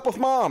is a type of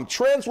mom.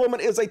 Trans woman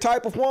is a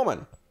type of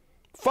woman.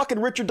 Fucking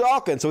Richard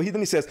Dawkins. So then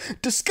he says,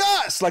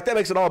 discuss. Like that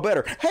makes it all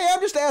better. Hey, I'm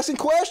just asking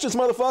questions,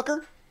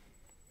 motherfucker.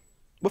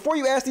 Before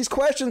you ask these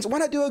questions, why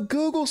not do a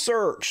Google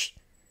search?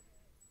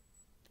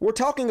 We're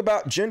talking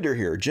about gender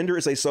here. Gender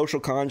is a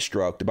social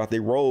construct about the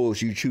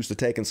roles you choose to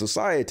take in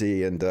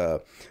society. And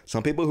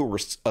some people who were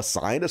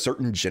assigned a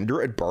certain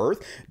gender at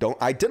birth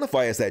don't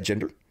identify as that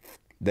gender.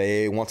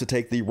 They want to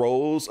take the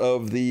roles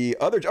of the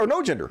other, or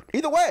no gender.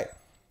 Either way,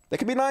 they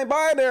could be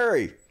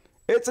non-binary.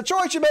 It's a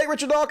choice you make,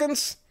 Richard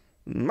Dawkins.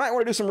 Might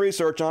want to do some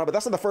research on it, but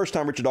that's not the first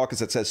time Richard Dawkins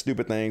had said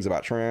stupid things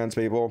about trans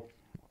people.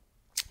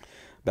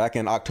 Back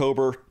in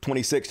October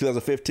 26,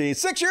 2015,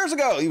 6 years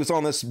ago, he was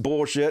on this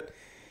bullshit.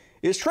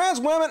 Is trans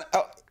woman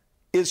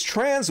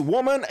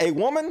a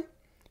woman?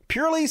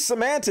 Purely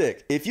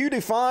semantic. If you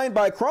define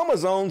by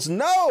chromosomes,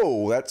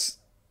 no, that's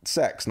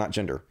sex, not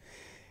gender.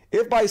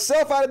 If by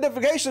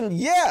self-identification,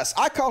 yes,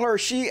 I call her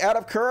she out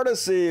of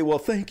courtesy. Well,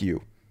 thank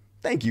you.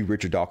 Thank you,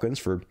 Richard Dawkins,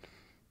 for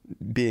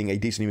being a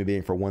decent human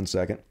being for 1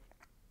 second.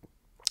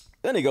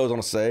 Then he goes on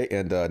to say,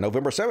 in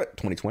November 7th,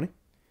 2020,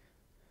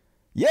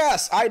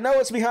 yes, I know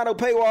it's behind a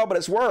paywall, but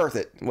it's worth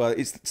it. Well,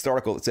 it's the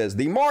article that says,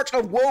 the march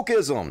of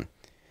wokeism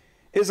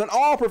is an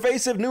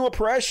all-pervasive new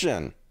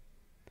oppression.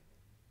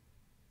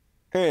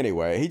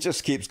 Anyway, he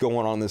just keeps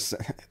going on this,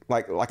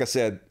 like I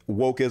said,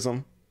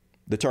 wokeism,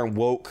 the term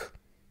woke.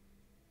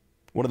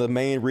 One of the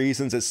main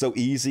reasons it's so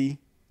easy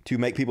to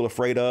make people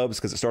afraid of is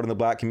because it started in the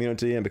black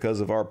community, and because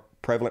of our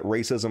prevalent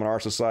racism in our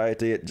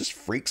society, it just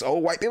freaks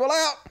old white people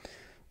out.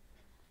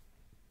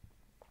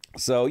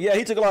 So, yeah,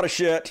 he took a lot of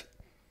shit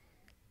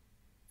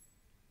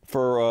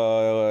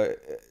for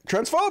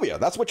transphobia.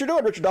 That's what you're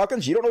doing, Richard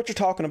Dawkins. You don't know what you're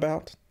talking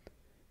about.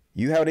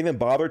 You haven't even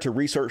bothered to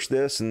research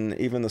this in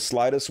even the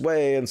slightest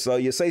way. And so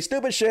you say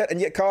stupid shit and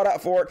get called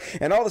out for it.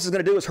 And all this is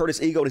going to do is hurt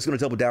his ego. And he's going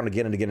to double down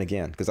again and again and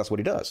again, because that's what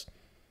he does.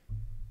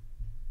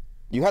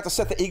 You have to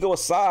set the ego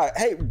aside.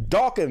 Hey,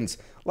 Dawkins,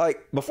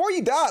 like, before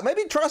you die,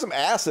 maybe try some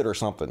acid or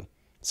something.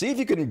 See if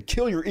you can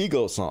kill your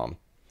ego some.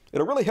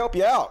 It'll really help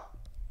you out.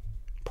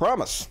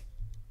 Promise.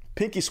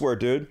 Pinky swear,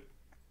 dude.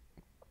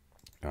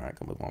 All right,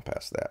 go move on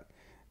past that.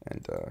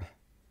 And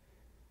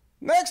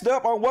next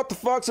up on What the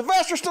Fuck,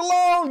 Sylvester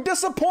Stallone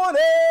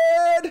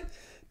disappointed.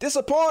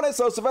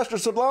 So Sylvester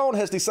Stallone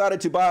has decided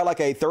to buy like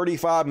a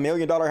 $35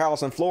 million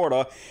house in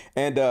Florida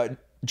and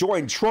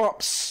join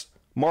Trump's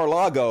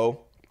Mar-a-Lago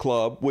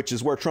club, which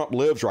is where Trump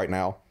lives right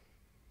now.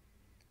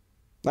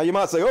 Now you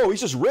might say, oh,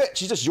 he's just rich.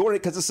 He's just joining it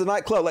because it's a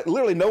nightclub. Like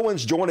literally no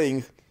one's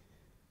joining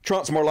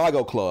Trump's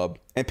Mar-a-Lago club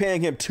and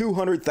paying him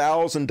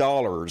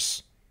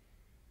 $200,000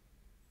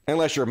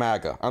 unless you're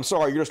MAGA. I'm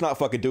sorry, you're just not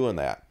fucking doing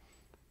that.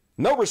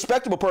 No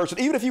respectable person,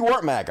 even if you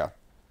weren't MAGA,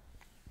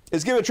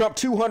 is giving Trump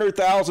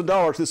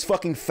 $200,000, this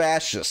fucking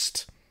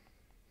fascist.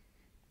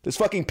 This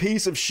fucking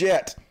piece of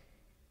shit.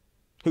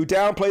 who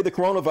downplayed the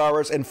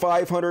coronavirus and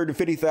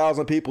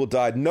 550,000 people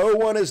died. No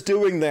one is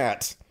doing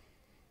that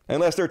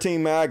unless they're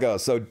Team MAGA.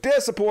 So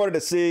disappointed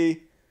to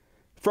see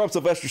from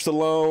Sylvester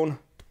Stallone.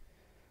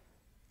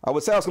 I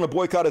would say I was going to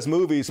boycott his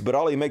movies, but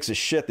all he makes is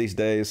shit these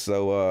days.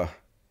 So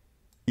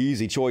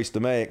easy choice to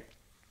make.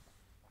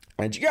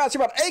 And you guys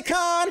hear about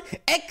Akon?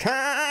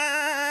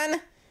 Akon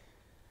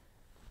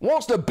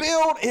wants to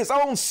build his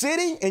own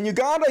city in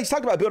Uganda. He's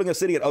talked about building a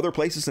city in other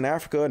places in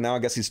Africa. Now I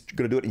guess he's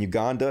going to do it in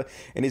Uganda.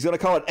 And he's going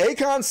to call it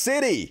Akon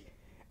City.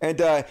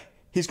 And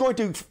he's going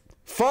to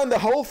fund the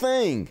whole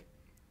thing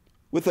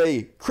with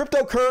a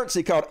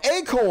cryptocurrency called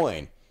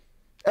Acoin.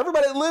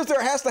 Everybody that lives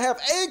there has to have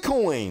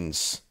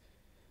Acoins.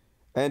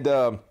 And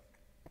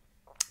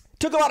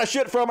took a lot of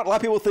shit from it. A lot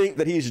of people think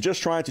that he's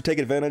just trying to take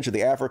advantage of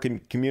the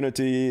African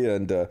community.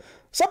 And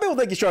some people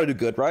think he's trying to do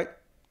good, right?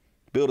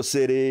 Build a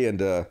city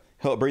and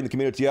help bring the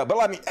community up. But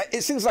I mean,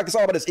 it seems like it's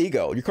all about his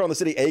ego. You're calling the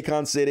city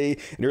Akon City,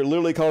 and you're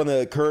literally calling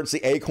the currency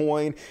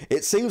Acoin.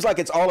 It seems like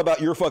it's all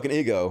about your fucking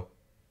ego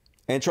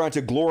and trying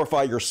to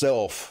glorify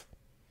yourself.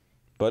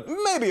 But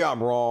maybe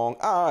I'm wrong.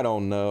 I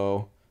don't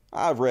know.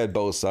 I've read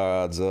both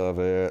sides of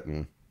it.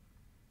 And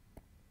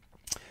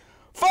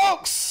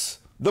folks,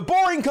 The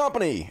Boring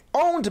Company,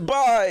 owned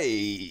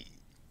by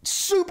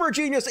super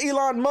genius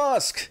Elon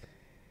Musk,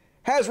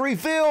 has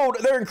revealed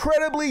their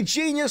incredibly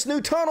genius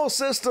new tunnel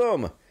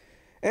system.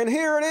 And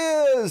here it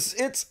is.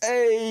 It's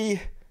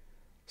a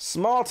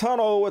small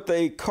tunnel with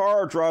a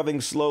car driving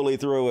slowly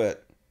through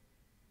it.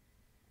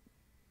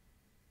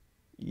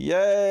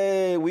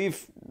 Yay,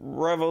 we've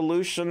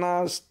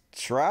revolutionized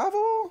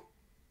travel?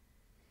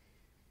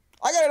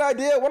 I got an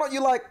idea. Why don't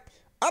you, I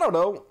don't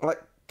know,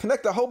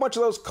 connect a whole bunch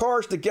of those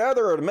cars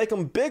together to make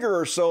them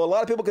bigger so a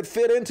lot of people could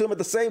fit into them at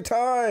the same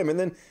time, and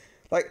then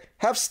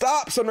have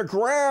stops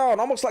underground,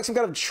 almost like some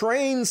kind of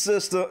train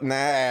system.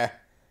 Nah,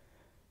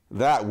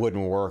 that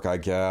wouldn't work, I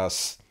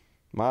guess.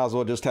 Might as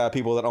well just have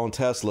people that own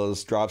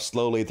Teslas drive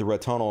slowly through a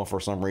tunnel for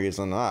some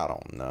reason. I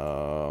don't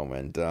know.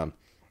 And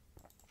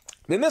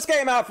then this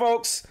came out,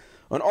 folks.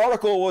 An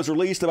article was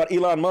released about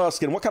Elon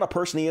Musk and what kind of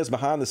person he is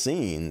behind the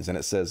scenes. And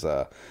it says,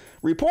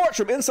 reports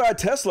from inside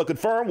Tesla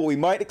confirm what we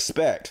might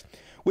expect,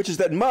 which is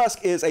that Musk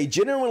is a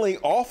genuinely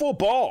awful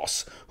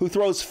boss who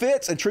throws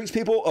fits and treats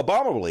people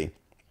abominably.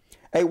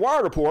 A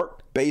Wired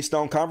report, based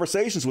on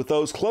conversations with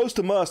those close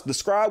to Musk,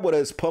 described what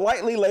is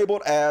politely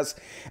labeled as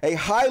a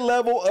high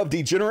level of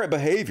degenerate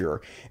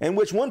behavior, in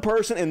which one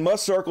person in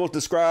Musk circles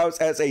describes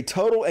as a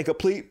total and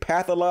complete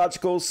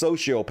pathological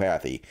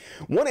sociopathy.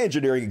 One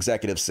engineering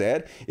executive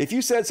said, if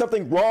you said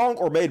something wrong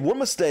or made one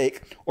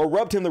mistake or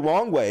rubbed him the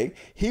wrong way,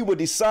 he would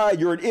decide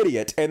you're an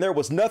idiot and there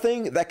was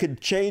nothing that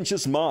could change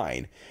his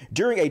mind.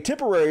 During a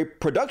temporary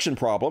production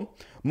problem,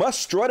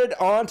 Musk strutted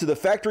onto the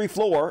factory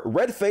floor,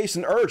 red-faced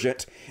and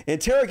urgent,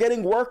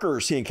 interrogating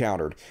workers he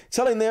encountered,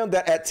 telling them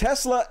that at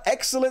Tesla,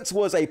 excellence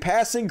was a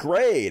passing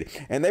grade,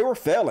 and they were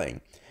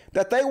failing,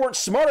 that they weren't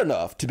smart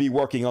enough to be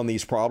working on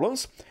these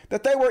problems,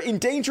 that they were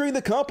endangering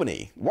the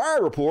company.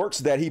 Wire reports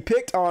that he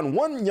picked on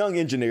one young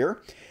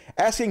engineer,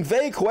 asking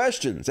vague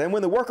questions, and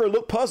when the worker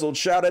looked puzzled,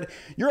 shouted,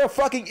 "You're a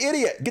fucking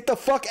idiot! Get the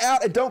fuck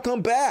out and don't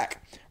come back!"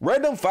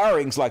 Random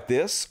firings like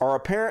this are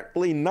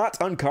apparently not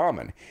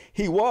uncommon.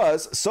 He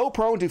was so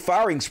prone to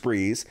firing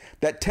sprees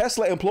that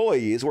Tesla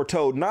employees were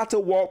told not to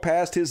walk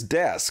past his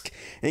desk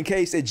in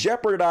case it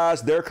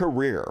jeopardized their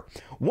career.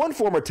 One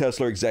former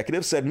Tesla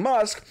executive said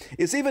Musk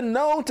is even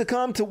known to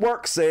come to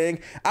work saying,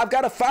 "I've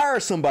got to fire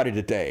somebody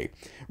today,"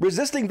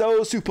 resisting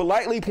those who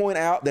politely point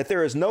out that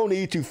there is no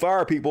need to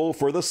fire people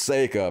for the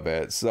sake of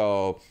it.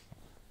 So,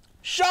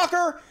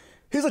 shocker,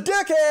 he's a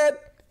dickhead.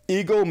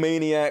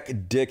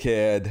 Egomaniac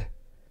dickhead.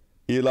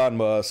 Elon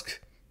Musk.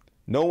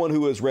 No one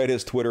who has read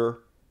his Twitter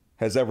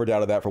has ever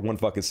doubted that for one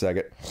fucking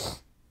second.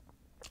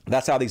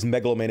 That's how these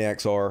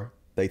megalomaniacs are.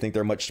 They think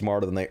they're much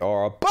smarter than they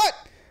are. But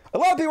a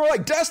lot of people are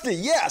like, Dusty,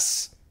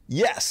 yes,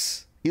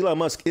 Elon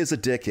Musk is a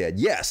dickhead.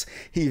 Yes,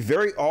 he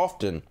very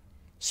often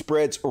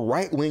spreads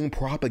right-wing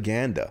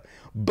propaganda.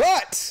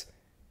 But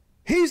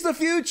he's the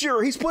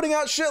future. He's putting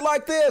out shit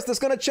like this that's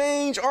going to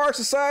change our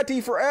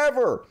society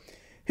forever.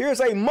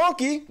 Here's a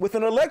monkey with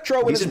an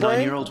electrode in his brain.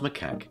 He's a 9-year-old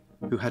macaque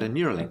who had a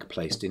Neuralink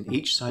placed in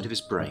each side of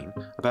his brain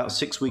about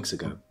 6 weeks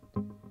ago.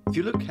 If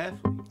you look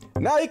carefully...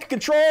 Now he can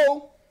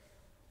control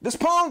this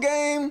Pong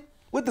game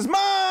with his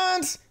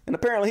mind. And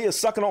apparently he is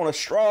sucking on a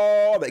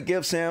straw that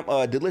gives him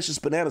a delicious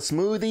banana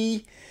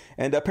smoothie.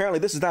 And apparently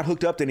this is not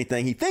hooked up to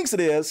anything. He thinks it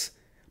is,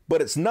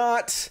 but it's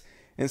not.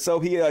 And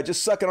so he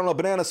just sucking on a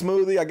banana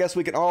smoothie. I guess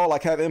we can all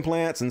have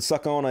implants and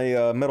suck on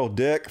a metal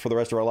dick for the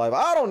rest of our life.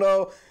 I don't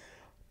know.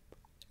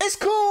 It's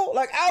cool.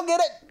 I'll get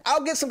it.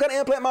 I'll get some kind of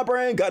implant in my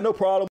brain. Got no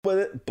problem with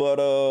it. But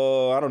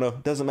I don't know.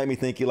 Doesn't make me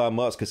think Elon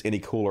Musk is any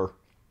cooler.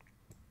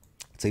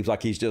 It seems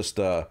like he's just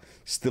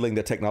stealing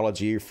the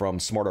technology from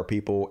smarter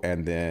people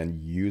and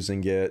then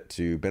using it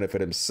to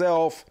benefit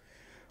himself.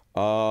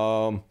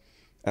 And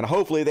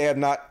hopefully they have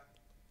not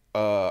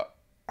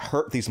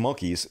hurt these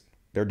monkeys.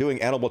 They're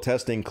doing animal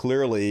testing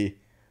clearly.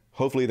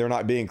 Hopefully they're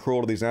not being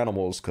cruel to these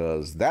animals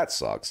because that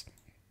sucks.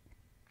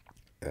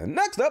 And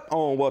next up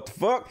on What the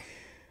Fuck,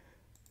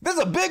 this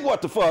is a big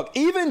what the fuck.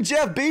 Even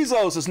Jeff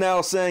Bezos is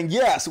now saying,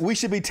 yes, we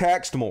should be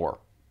taxed more.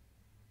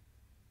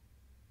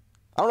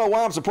 I don't know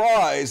why I'm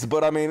surprised,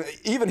 but I mean,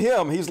 even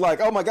him, he's like,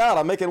 oh my God,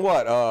 I'm making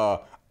what?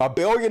 $1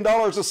 billion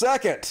a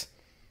second.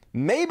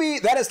 Maybe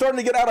that is starting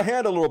to get out of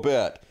hand a little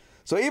bit.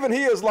 So even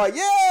he is like,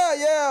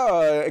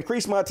 yeah,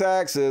 increase my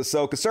taxes.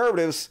 So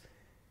conservatives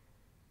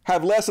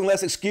have less and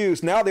less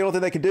excuse. Now the only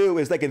thing they can do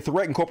is they can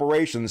threaten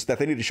corporations that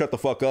they need to shut the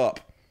fuck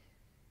up.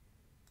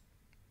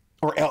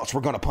 Or else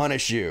we're going to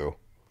punish you.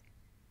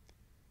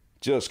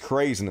 Just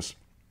craziness.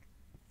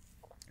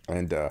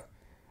 And,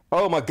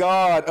 oh my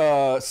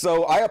God.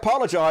 So I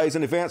apologize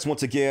in advance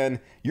once again.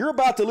 You're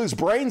about to lose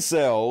brain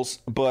cells,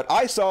 but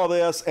I saw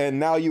this and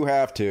now you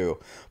have to.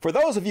 For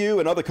those of you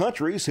in other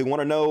countries who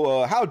want to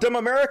know how dumb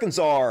Americans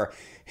are,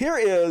 here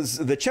is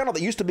the channel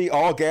that used to be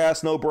All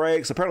Gas, No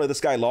Brakes. Apparently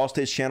this guy lost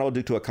his channel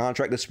due to a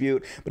contract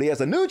dispute, but he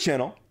has a new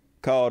channel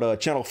called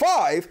Channel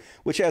 5,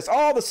 which has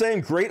all the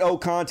same great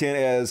old content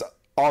as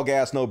All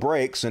Gas, No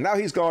Brakes. And now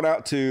he's gone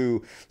out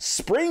to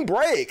spring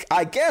break,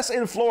 I guess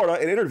in Florida,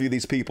 and interviewed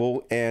these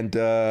people, and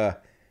they're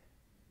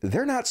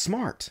not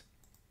smart.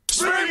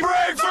 Spring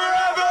break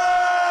forever!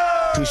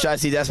 Pooh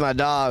Shiesty, that's my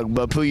dog,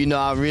 but Pooh, you know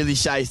I'm really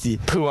shiesty.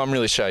 Pooh, I'm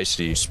really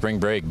shiesty. Spring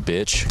break,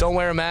 bitch. Don't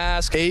wear a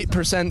mask.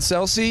 8%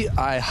 Celsius,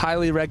 I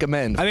highly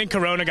recommend. I think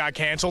Corona got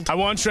canceled. I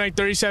once drank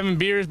 37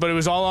 beers, but it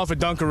was all off of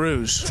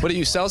Dunkaroos. What are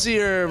you,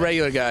 Celsius or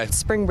regular guy?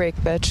 Spring break,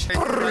 bitch.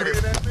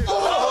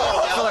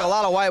 I feel like a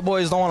lot of white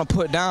boys don't want to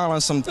put down on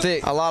some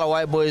thick. A lot of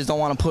white boys don't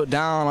want to put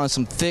down on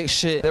some thick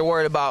shit. They're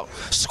worried about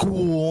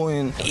school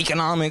and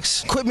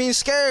economics. Quit being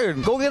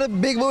scared. Go get a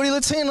big booty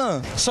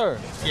Latina. Sir.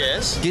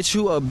 Yes? Get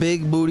you a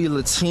big booty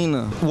Latina.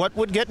 What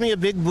would get me a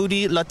big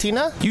booty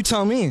Latina? You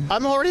tell me.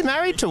 I'm already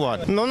married to one.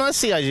 No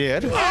nací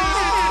ayer.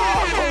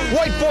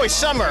 White boy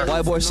summer.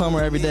 White boy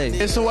summer every day.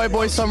 It's a white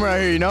boy summer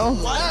out here, you know?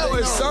 White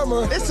boy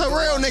summer. It's a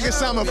real nigga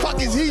summer.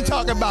 Fuck is he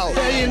talking about?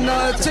 Hey, you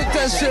know, take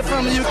that shit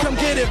from you. Come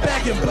get it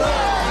back in blood.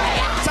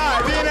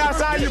 Sorry, being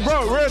outside, you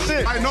broke. Real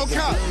shit. Right, no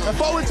cap. A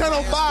 4 with 10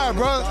 on fire,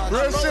 bro.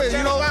 Real shit.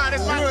 You know why?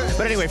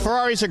 But anyway,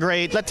 Ferraris are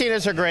great.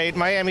 Latinas are great.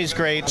 Miami's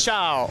great.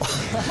 Ciao.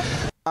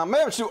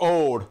 Maybe I'm too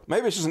old.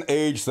 Maybe it's just an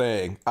age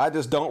thing. I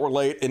just don't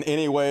relate in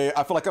any way.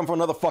 I feel like I'm from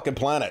another fucking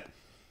planet.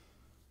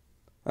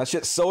 That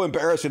shit's so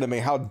embarrassing to me,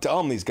 how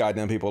dumb these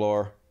goddamn people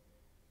are.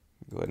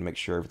 Go ahead and make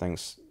sure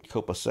everything's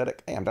copacetic.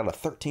 Hey, I'm down to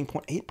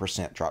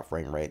 13.8% drop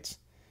frame rates.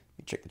 Let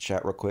me check the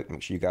chat real quick.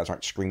 Make sure you guys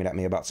aren't screaming at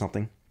me about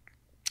something.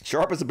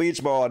 Sharp as a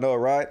beach ball, I know,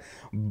 right?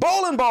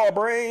 Bowling ball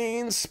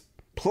brains.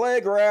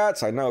 Plague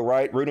rats, I know,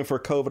 right? Rooting for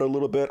COVID a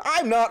little bit.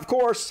 I'm not, of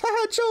course.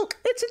 Haha, joke.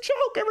 It's a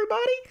joke,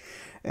 everybody.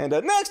 And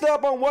next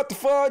up on What the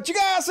Fudge, you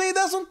guys see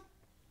this one?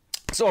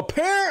 So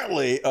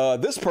apparently,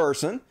 this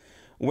person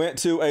went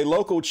to a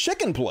local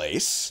chicken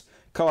place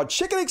called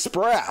Chicken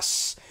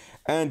Express.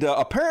 And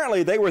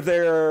apparently they were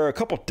there a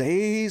couple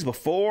days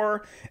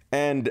before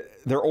and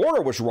their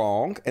order was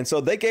wrong. And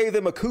so they gave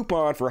them a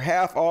coupon for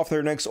half off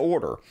their next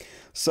order.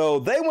 So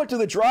they went to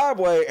the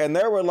driveway and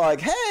they were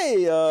like,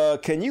 hey,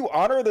 can you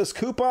honor this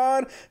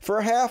coupon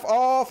for half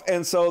off?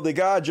 And so the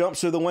guy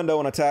jumps through the window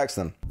and attacks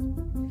them.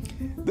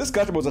 This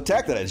customer was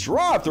attacked at a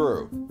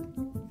drive-thru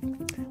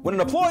when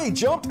an employee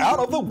jumped out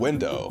of the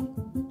window.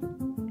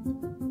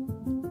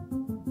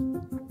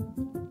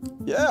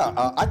 Yeah,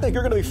 I think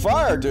you're gonna be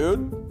fired, dude.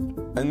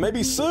 And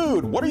maybe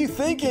sued. What are you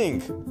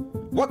thinking?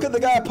 What could the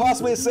guy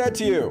possibly have said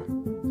to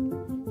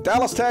you?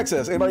 Dallas,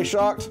 Texas. Anybody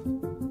shocked?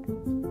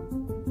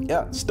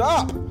 Yeah,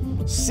 stop.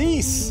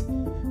 Cease.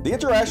 The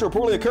interaction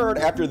reportedly occurred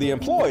after the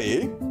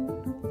employee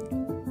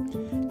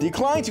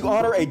declined to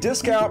honor a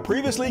discount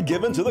previously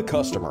given to the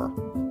customer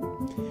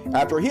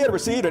after he had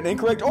received an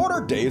incorrect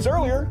order days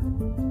earlier.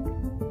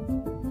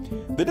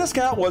 The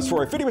discount was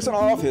for a 50%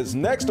 off his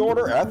next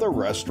order at the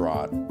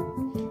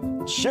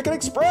restaurant. Chicken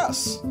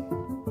Express.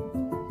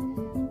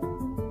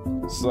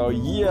 So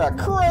yeah,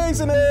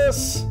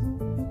 craziness.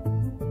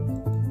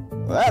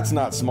 That's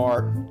not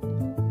smart.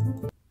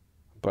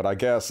 But I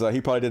guess he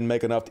probably didn't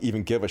make enough to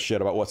even give a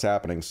shit about what's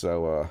happening.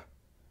 So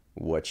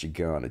what you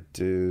gonna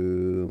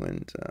do?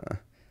 And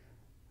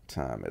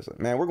time is it?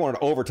 Man, we're going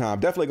to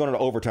overtime. Definitely going to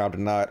overtime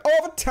tonight.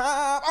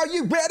 Overtime! Are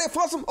you ready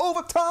for some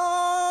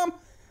overtime?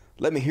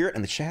 Let me hear it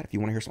in the chat if you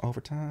want to hear some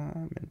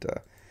overtime. And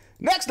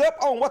next up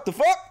on What the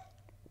Fuck?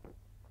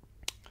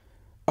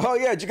 Oh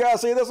yeah, did you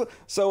guys see this one?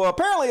 So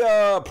apparently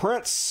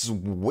Prince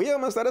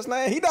William, is that his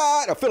name? He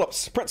died.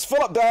 Prince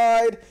Philip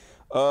died.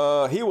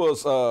 He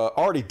was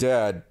already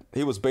dead.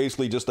 He was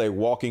basically just a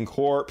walking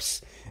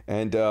corpse.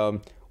 And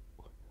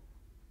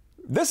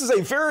this is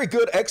a very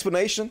good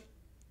explanation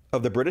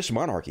of the British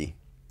monarchy.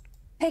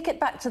 Take it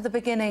back to the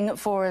beginning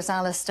for us,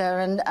 Alistair,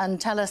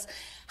 and tell us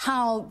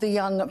how the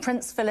young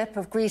Prince Philip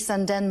of Greece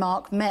and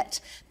Denmark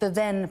met the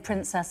then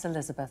Princess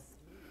Elizabeth.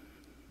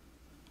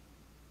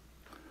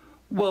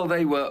 Well,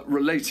 they were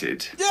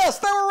related. Yes,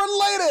 they were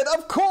related,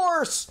 of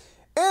course.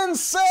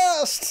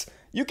 Incest.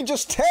 You can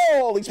just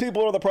tell these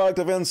people are the product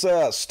of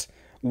incest.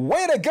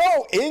 way to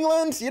go,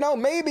 England. You know,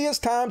 maybe it's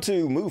time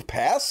to move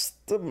past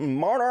the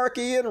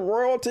monarchy and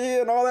royalty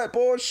and all that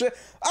bullshit.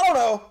 I don't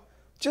know.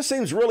 Just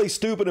seems really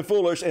stupid and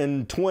foolish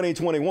in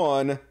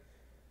 2021.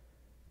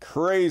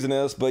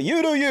 Craziness, but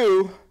you do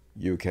you.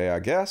 UK, I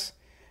guess.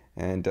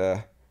 And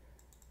I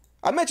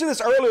mentioned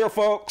this earlier,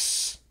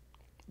 folks.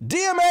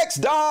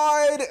 DMX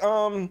died,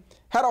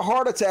 had a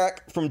heart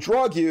attack from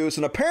drug use,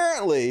 and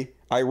apparently,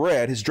 I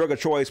read, his drug of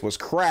choice was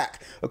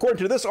crack. According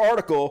to this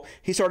article,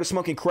 he started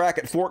smoking crack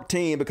at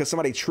 14 because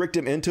somebody tricked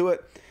him into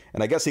it,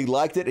 and I guess he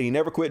liked it, and he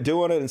never quit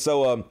doing it. And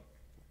so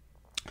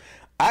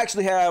I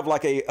actually have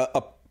like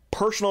a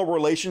personal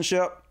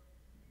relationship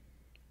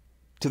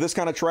to this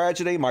kind of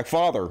tragedy. My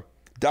father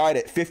died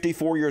at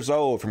 54 years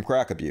old from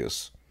crack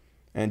abuse.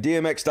 And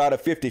DMX died at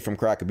 50 from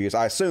crack abuse.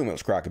 I assume it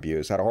was crack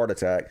abuse, had a heart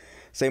attack,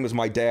 same as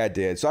my dad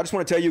did. So I just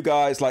want to tell you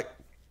guys, like,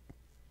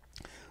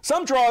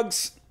 some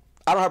drugs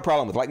I don't have a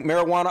problem with. Like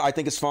marijuana, I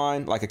think is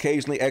fine. Like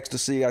occasionally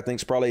ecstasy, I think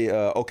is probably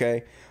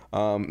okay.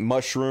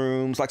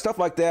 Mushrooms, like stuff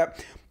like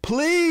that.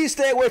 Please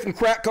stay away from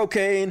crack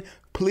cocaine.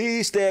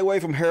 Please stay away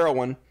from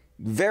heroin.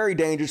 Very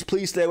dangerous.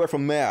 Please stay away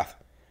from meth.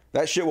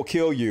 That shit will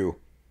kill you.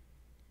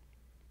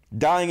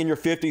 Dying in your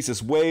 50s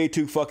is way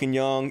too fucking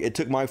young. It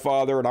took my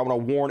father, and I want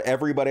to warn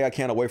everybody I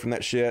can away from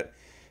that shit.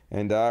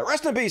 And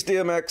rest in peace,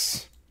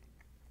 DMX.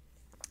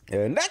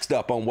 And next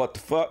up on What the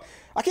Fuck,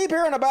 I keep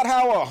hearing about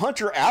how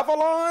Hunter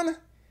Avalon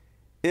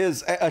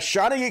is a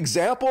shining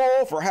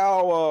example for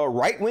how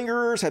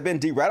right-wingers have been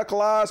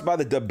de-radicalized by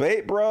the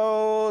debate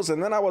bros.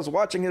 And then I was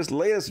watching his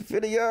latest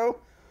video.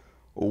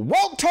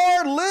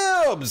 Woke-tard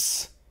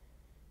libs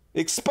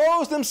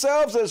expose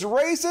themselves as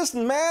racist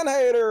and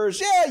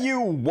man-haters. Yeah, you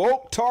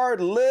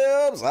woke-tard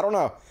libs. I don't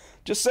know.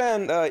 Just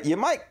saying, you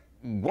might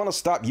want to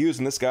stop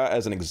using this guy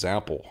as an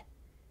example.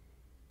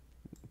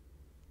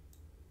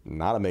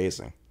 Not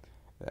amazing.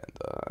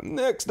 And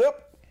next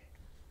up.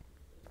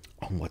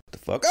 What the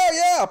fuck? Oh,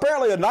 yeah.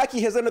 Apparently,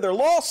 Nike has entered their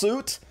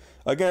lawsuit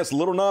against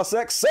Lil Nas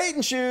X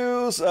Satan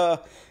shoes.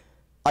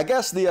 I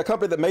guess the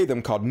company that made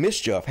them, called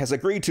Mischief, has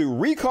agreed to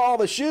recall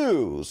the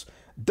shoes.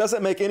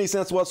 Doesn't make any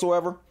sense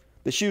whatsoever.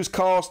 The shoes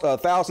cost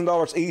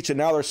 $1,000 each, and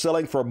now they're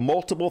selling for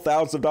multiple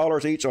thousands of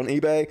dollars each on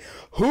eBay.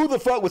 Who the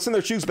fuck would send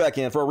their shoes back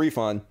in for a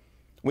refund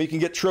when you can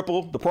get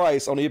triple the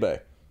price on eBay?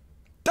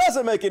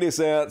 Doesn't make any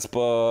sense,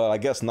 but I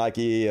guess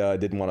Nike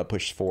didn't want to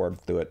push forward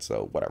through it,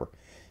 so whatever.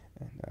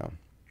 And,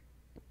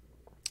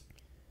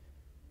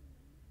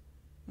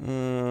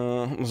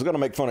 I was going to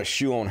make fun of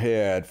Shoe on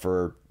Head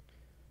for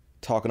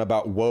talking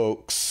about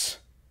wokes.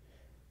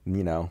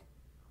 You know,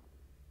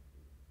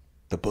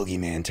 the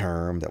boogeyman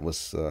term that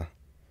was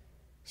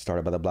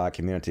started by the black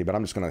community, but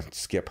I'm just going to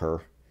skip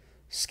her.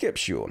 Skip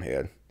Shoe on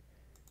Head.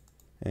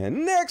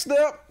 And next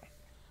up,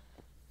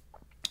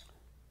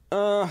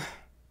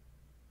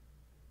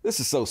 this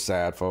is so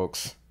sad,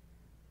 folks.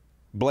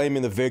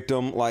 Blaming the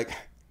victim, like,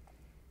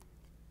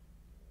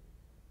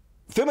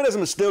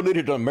 feminism is still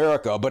needed in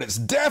America, but it's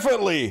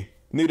definitely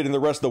needed in the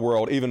rest of the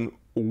world, even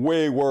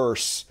way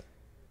worse.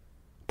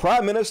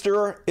 Prime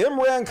Minister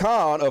Imran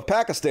Khan of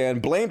Pakistan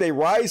blamed a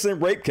rise in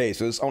rape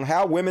cases on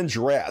how women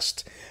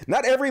dressed.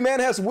 Not every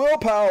man has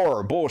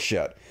willpower.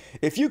 Bullshit.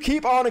 If you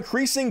keep on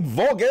increasing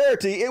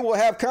vulgarity, it will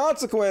have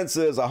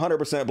consequences.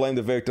 100% blame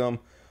the victim.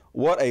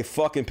 What a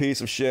fucking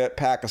piece of shit,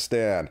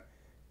 Pakistan.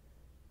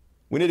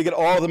 We need to get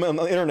all of them on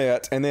the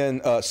internet and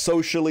then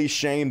socially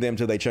shame them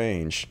till they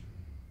change.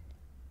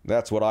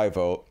 That's what I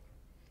vote.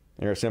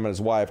 Here's him and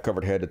his wife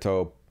covered head to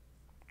toe.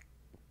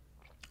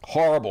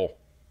 Horrible.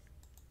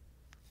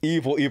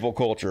 Evil, evil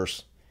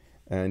cultures.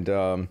 And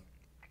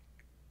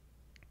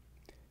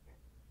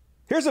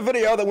here's a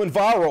video that went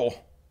viral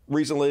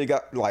recently.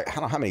 Got like, I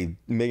don't know how many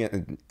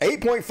million,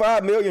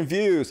 8.5 million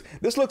views.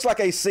 This looks like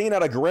a scene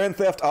out of Grand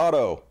Theft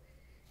Auto.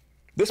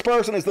 This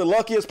person is the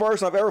luckiest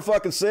person I've ever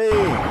fucking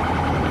seen.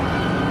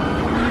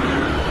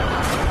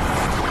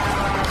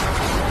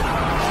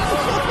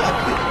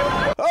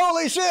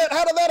 Holy shit,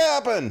 how did that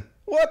happen?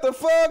 What the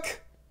fuck?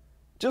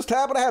 Just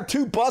happened to have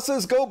two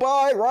buses go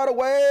by right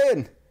away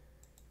and...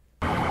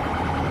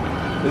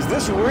 Is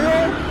this real?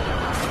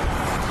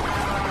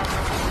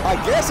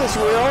 I guess it's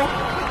real.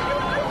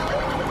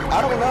 I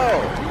don't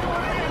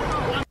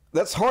know.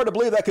 That's hard to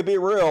believe that could be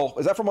real.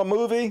 Is that from a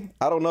movie?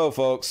 I don't know,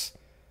 folks.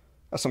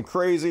 That's some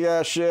crazy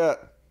ass shit.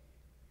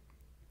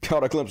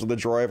 Caught a glimpse of the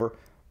driver.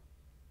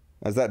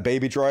 Is that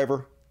Baby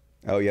Driver?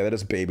 Oh yeah, that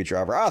is Baby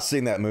Driver. I've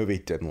seen that movie.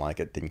 Didn't like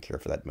it. Didn't care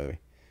for that movie.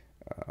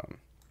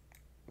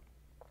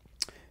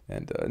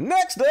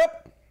 Next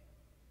up.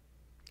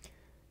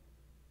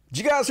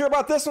 Did you guys hear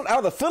about this one? Out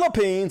of the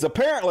Philippines,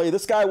 apparently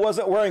this guy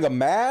wasn't wearing a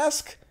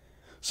mask.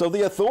 So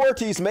the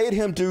authorities made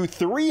him do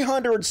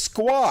 300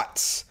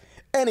 squats.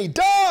 And he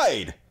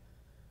died.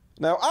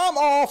 Now, I'm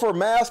all for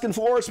mask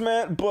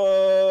enforcement,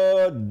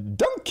 but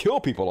don't kill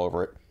people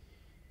over it.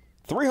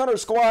 300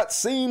 squats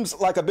seems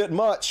like a bit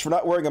much for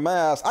not wearing a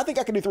mask. I think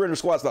I can do 300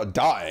 squats without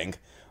dying,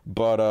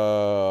 but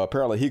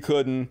apparently he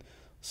couldn't.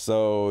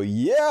 So,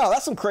 yeah,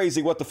 that's some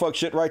crazy what the fuck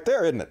shit right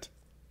there, isn't it?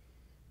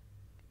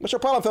 What's your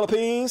problem,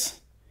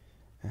 Philippines?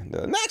 And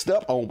next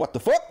up on What the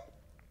Fuck.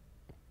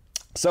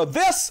 So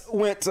this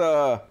went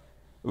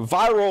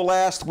viral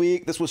last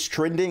week. This was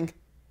trending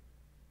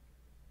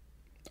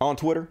on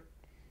Twitter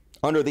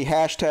under the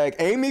hashtag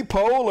Amy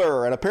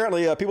Poehler. And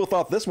apparently people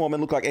thought this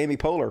woman looked like Amy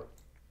Poehler.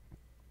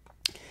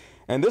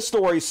 And this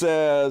story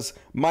says,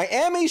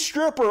 Miami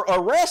stripper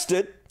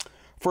arrested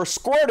for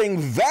squirting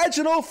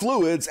vaginal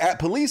fluids at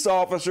police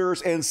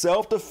officers in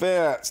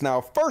self-defense.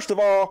 Now, first of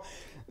all,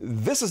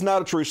 this is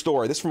not a true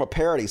story. This is from a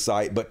parody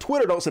site, but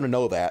Twitter don't seem to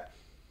know that.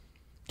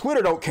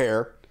 Twitter don't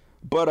care.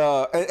 But,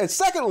 and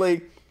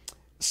secondly,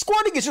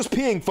 squirting is just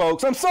peeing,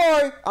 folks. I'm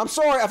sorry.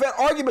 I've had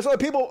arguments with other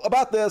people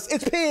about this.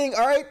 It's peeing,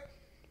 all right?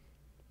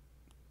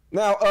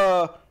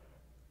 Now,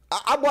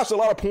 I've watched a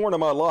lot of porn in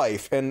my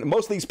life, and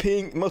most of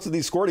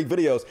these squirting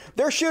videos,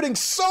 they're shooting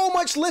so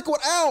much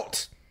liquid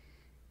out.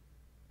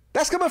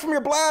 That's coming from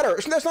your bladder.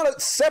 That's not a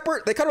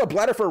separate, they call it a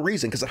bladder for a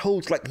reason, because it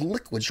holds like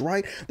liquids,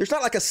 right? There's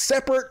not like a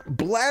separate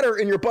bladder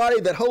in your body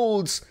that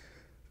holds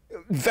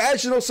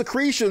vaginal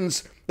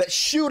secretions that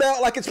shoot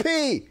out like it's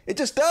pee. It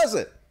just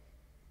doesn't.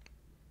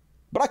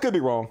 But I could be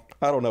wrong.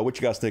 I don't know what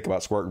you guys think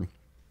about squirting.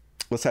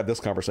 Let's have this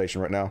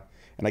conversation right now.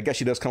 And I guess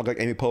she does kind of look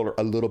like Amy Poehler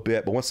a little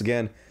bit, but once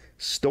again,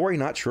 story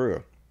not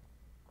true.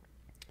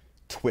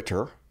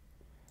 Twitter.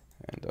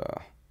 And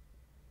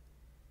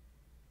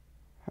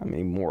how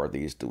many more of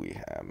these do we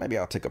have? Maybe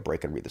I'll take a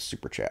break and read the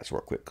super chats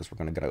real quick, because we're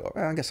going to go.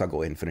 I guess I'll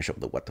go ahead and finish up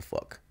with the what the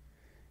fuck.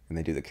 And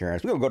then do the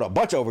Karens. We're going to go to a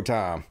bunch of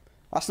overtime.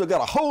 I still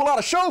got a whole lot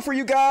of show for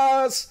you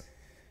guys.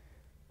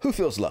 Who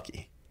feels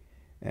lucky?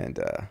 And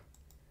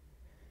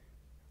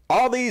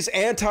all these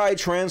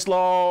anti-trans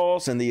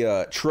laws and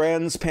the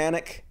trans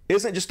panic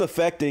isn't just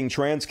affecting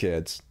trans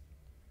kids.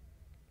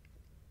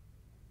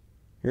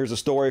 Here's a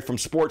story from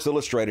Sports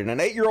Illustrated. An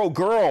 8-year-old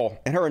girl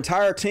and her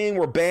entire team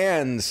were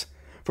banned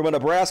from a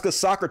Nebraska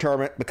soccer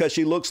tournament because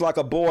she looks like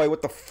a boy.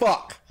 What the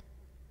fuck?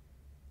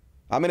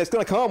 I mean, it's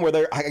going to come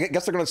where I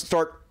guess they're going to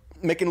start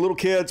making little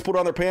kids put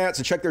on their pants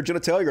and check their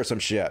genitalia or some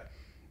shit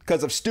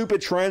because of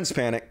stupid trans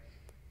panic.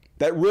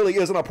 That really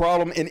isn't a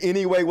problem in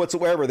any way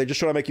whatsoever. They're just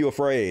trying to make you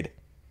afraid.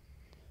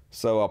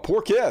 So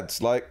poor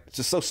kids. Like, it's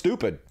just so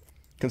stupid.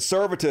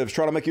 Conservatives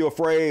trying to make you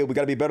afraid. We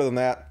got to be better than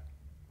that.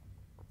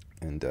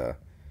 And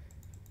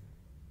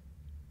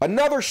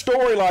another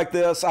story like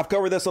this, I've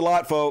covered this a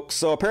lot, folks.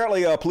 So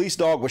apparently a police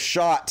dog was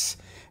shot,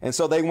 and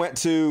so they went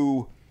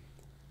to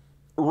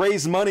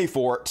raise money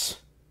for it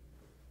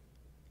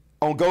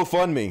on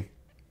GoFundMe.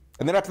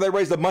 And then after they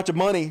raised a bunch of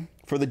money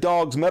for the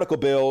dog's medical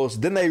bills,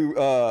 then they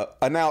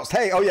announced,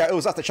 hey, oh yeah, it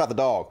was us that shot the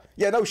dog.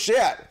 Yeah, no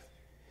shit.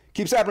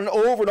 Keeps happening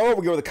over and over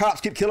again where the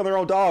cops keep killing their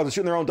own dogs and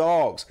shooting their own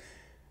dogs.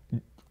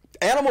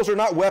 Animals are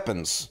not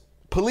weapons.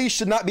 Police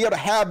should not be able to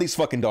have these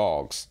fucking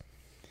dogs.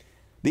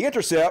 The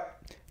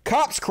Intercept,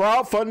 cops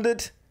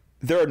crowdfunded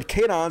their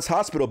canine's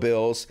hospital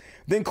bills,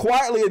 then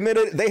quietly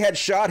admitted they had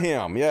shot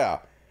him. Yeah.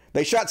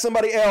 They shot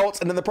somebody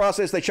else, and in the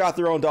process, they shot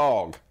their own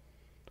dog.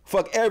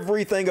 Fuck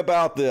everything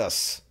about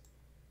this.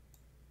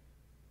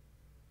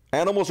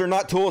 Animals are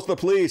not tools to the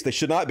police. They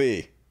should not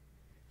be.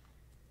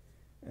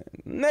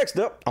 Next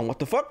up on What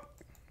the Fuck?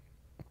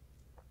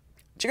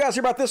 Did you guys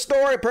hear about this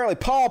story? Apparently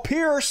Paul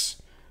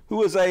Pierce,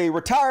 who is a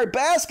retired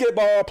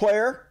basketball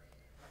player,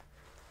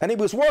 and he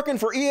was working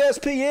for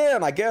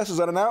ESPN, I guess, as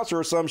an announcer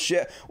or some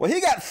shit. Well,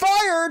 he got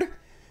fired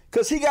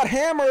because he got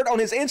hammered on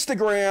his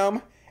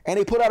Instagram, and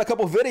he put out a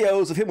couple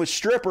videos of him with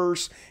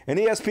strippers, and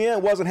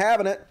ESPN wasn't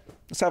having it.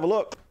 Let's have a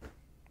look.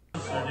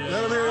 Let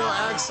him hear your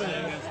accent.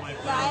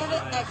 Yeah, I have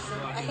an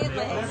accent. I hate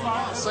my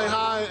accent. Say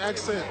hi,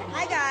 accent.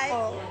 Hi,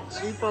 guys.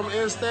 She from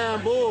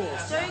Istanbul.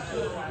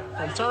 Turkey.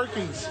 From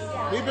Turkeys.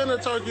 We've been to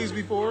Turkeys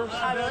before.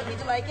 Oh, really? Did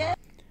you like it?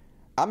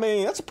 I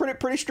mean, that's a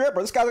pretty stripper.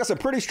 This guy's got some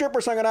pretty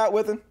strippers hanging out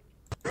with him.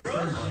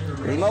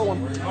 Here's another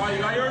one. Oh, you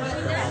got yours?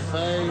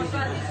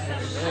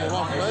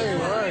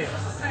 Right.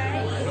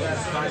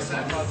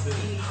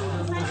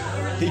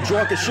 He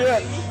drunk as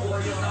shit.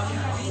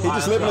 He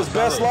just living his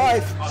best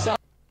life.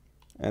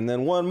 And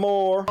then one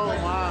more. Oh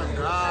my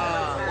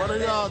God. What are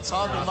y'all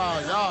talking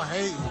about? Y'all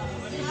hating.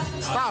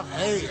 Stop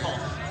hating.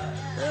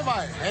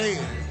 Everybody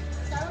hating.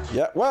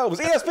 Yeah, well, it was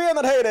ESPN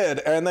that hated,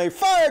 and they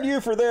fired you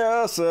for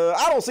this.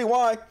 I don't see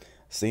why.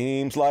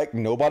 Seems like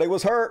nobody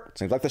was hurt.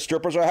 Seems like the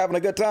strippers are having a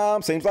good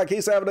time. Seems like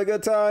he's having a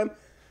good time.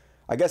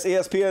 I guess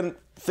ESPN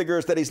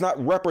figures that he's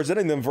not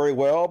representing them very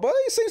well, but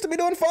he seems to be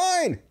doing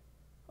fine.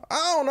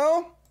 I don't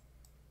know.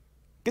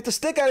 Get the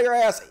stick out of your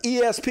ass,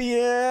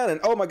 ESPN. And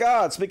oh my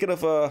God, speaking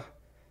of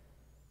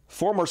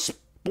former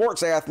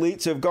sports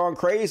athletes who have gone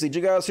crazy, did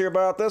you guys hear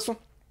about this one?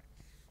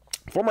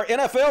 Former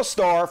NFL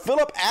star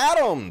Phillip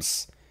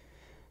Adams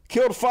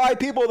killed 5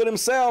 people than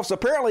himself. So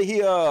apparently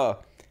he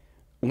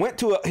went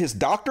to his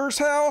doctor's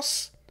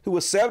house, who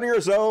was 7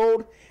 years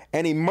old,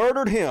 and he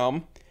murdered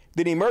him.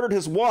 Then he murdered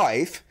his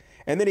wife,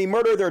 and then he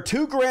murdered their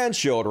 2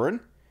 grandchildren,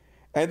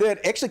 and then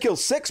actually killed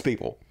 6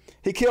 people.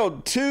 He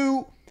killed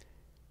 2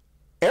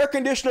 air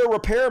conditioner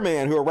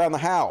repairmen who were around the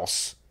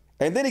house,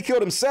 and then he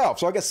killed himself.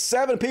 So I guess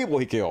 7 people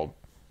he killed.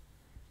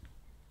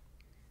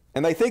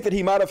 And they think that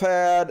he might have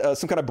had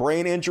some kind of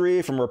brain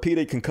injury from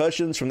repeated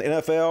concussions from the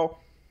NFL.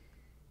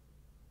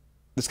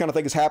 This kind of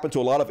thing has happened to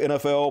a lot of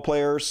NFL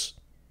players.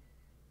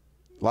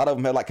 A lot of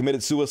them had like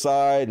committed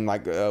suicide, and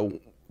like a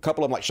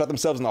couple of them like shot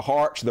themselves in the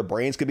heart so their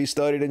brains could be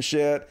studied and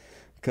shit.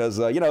 Because,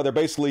 they're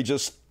basically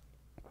just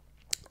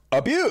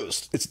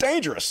abused. It's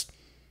dangerous.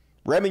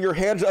 Ramming your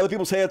hand into other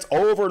people's heads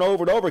over and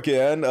over and over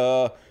again,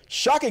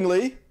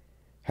 shockingly,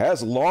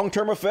 has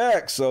long-term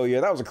effects. So, yeah,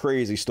 that was a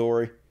crazy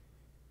story.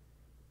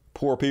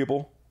 Poor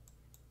people.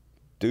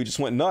 Dude just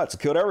went nuts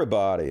and killed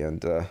everybody. And,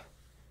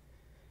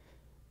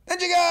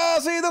 did you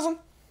guys see this one?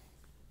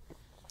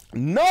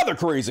 Another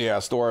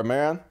crazy-ass story,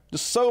 man.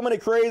 Just so many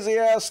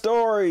crazy-ass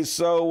stories.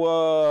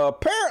 So,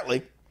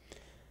 apparently,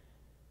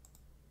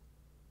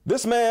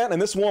 this man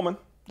and this woman,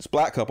 this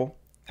black couple,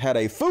 had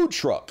a food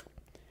truck.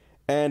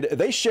 And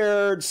they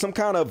shared some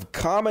kind of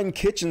common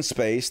kitchen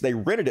space. They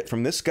rented it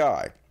from this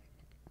guy.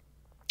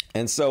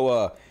 And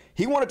so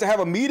he wanted to have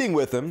a meeting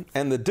with him,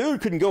 and the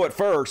dude couldn't go at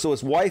first, so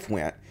his wife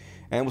went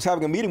and was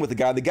having a meeting with the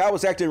guy. The guy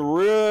was acting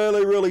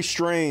really, really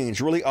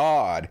strange, really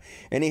odd.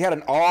 And he had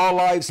an All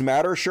Lives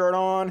Matter shirt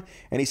on,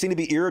 and he seemed to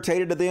be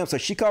irritated to them. So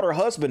she called her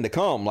husband to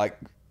come, like,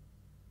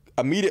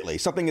 immediately.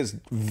 Something is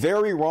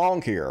very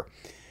wrong here.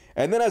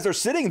 And then as they're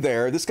sitting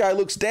there, this guy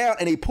looks down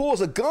and he pulls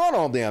a gun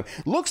on them.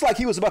 Looks like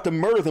he was about to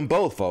murder them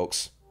both,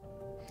 folks.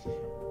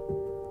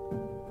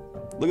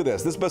 Look at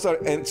this.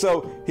 And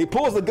so he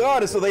pulls the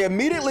gun, and so they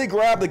immediately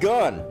grab the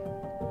gun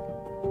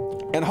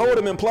and hold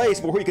him in place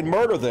before he can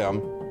murder them.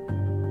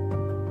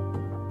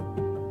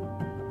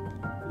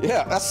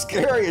 Yeah, that's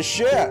scary as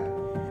shit.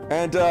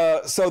 And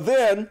so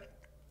then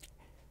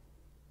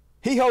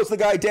he holds the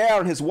guy down,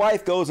 and his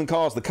wife goes and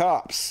calls the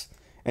cops.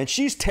 And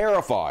she's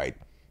terrified,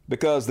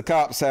 because the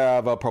cops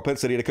have a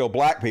propensity to kill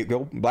black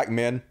people, black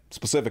men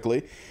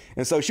specifically.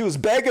 And so she was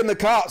begging the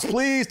cops,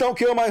 please don't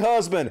kill my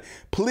husband.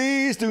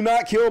 Please do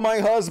not kill my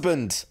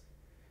husband.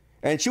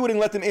 And she wouldn't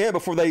let them in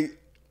before they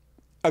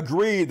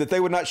agreed that they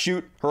would not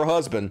shoot her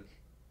husband.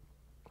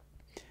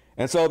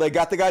 And so they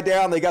got the guy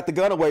down, they got the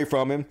gun away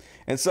from him.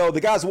 And so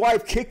the guy's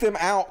wife kicked them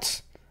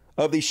out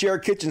of the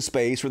shared kitchen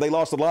space where they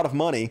lost a lot of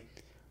money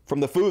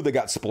from the food that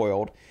got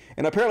spoiled.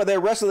 And apparently they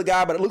arrested the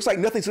guy, but it looks like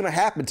nothing's going to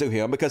happen to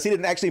him because he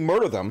didn't actually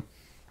murder them.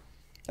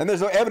 And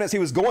there's no evidence he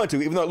was going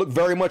to, even though it looked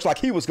very much like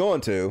he was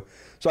going to.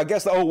 So I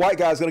guess the old white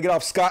guy's going to get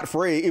off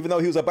scot-free, even though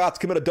he was about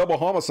to commit a double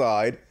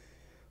homicide.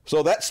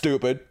 So that's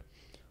stupid.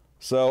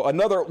 So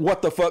another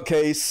what the fuck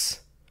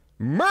case.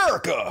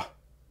 America!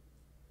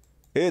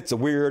 It's a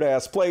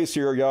weird-ass place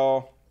here,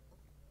 y'all.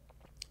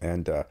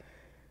 And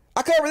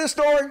I covered this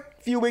story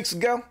a few weeks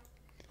ago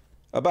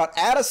about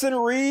Addison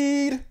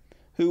Reed,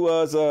 who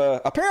was,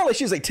 apparently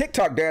she's a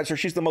TikTok dancer.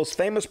 She's the most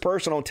famous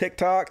person on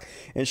TikTok.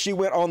 And she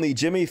went on the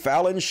Jimmy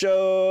Fallon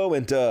show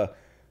and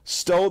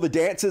stole the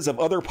dances of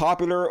other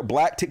popular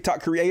black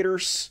TikTok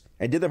creators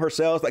and did them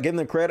herself, like giving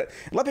them credit.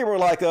 A lot of people were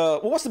like,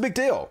 well, what's the big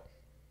deal?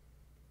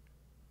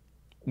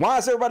 Why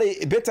is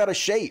everybody bent out of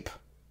shape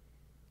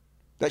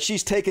that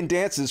she's taking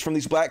dances from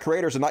these black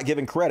creators and not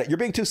giving credit? You're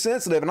being too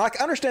sensitive. And I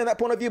understand that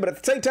point of view, but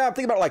at the same time,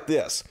 think about it like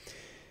this.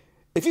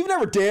 If you've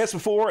never danced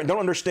before and don't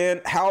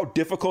understand how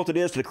difficult it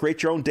is to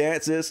create your own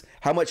dances,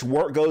 how much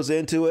work goes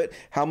into it,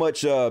 how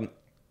much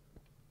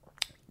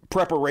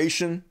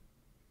preparation,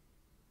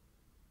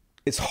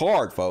 it's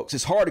hard, folks.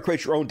 It's hard to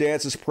create your own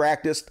dances,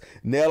 practice,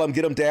 nail them,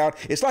 get them down.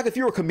 It's like if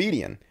you were a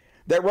comedian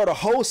that wrote a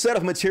whole set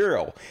of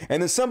material,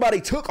 and then somebody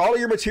took all of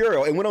your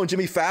material and went on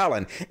Jimmy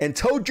Fallon and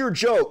told your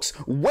jokes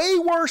way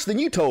worse than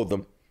you told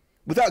them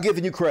without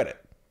giving you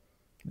credit.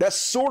 That's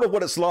sort of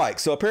what it's like.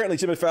 So apparently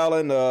Jimmy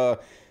Fallon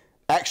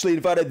actually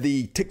invited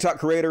the TikTok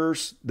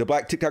creators, the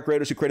black TikTok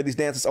creators who created these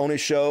dances on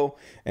his show,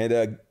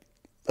 and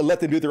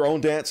let them do their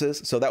own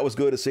dances. So that was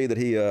good to see that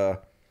he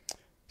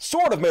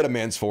sort of made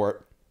amends for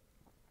it.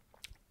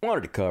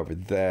 Wanted to cover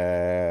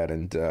that.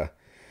 And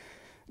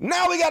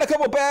now we got a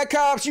couple bad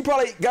cops. You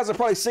guys have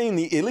probably seen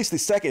at least the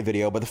second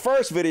video, but the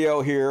first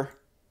video here,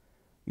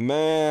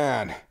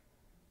 man,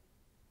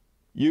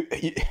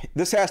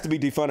 this has to be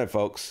defunded,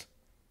 folks.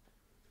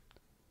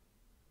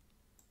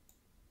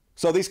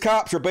 So these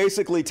cops are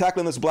basically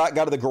tackling this black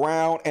guy to the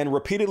ground and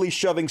repeatedly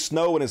shoving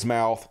snow in his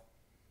mouth,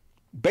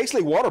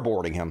 basically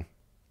waterboarding him.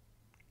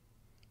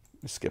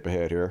 Let's skip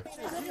ahead here.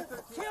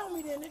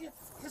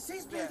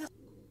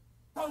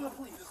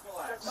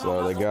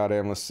 So they got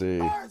him, let's see.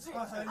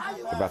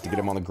 About to get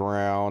him on the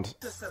ground.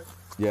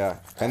 Yeah,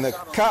 and the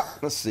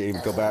cop, let's see,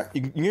 go back.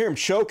 You can hear him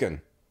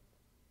choking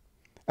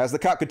as the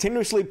cop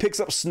continuously picks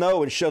up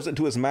snow and shoves it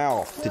into his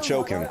mouth to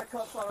choke him.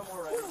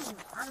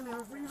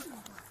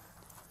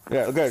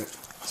 Yeah, okay.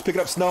 He's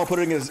picking up snow and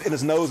putting it in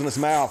his nose and his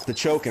mouth to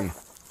choke him.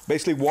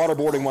 Basically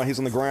waterboarding while he's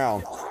on the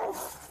ground.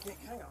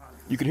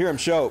 You can hear him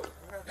choke.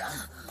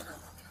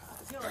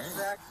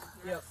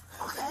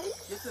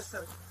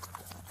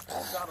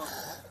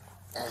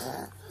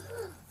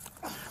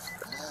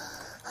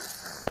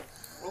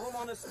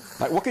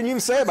 Like, what can you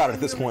even say about it at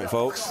this point,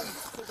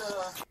 folks?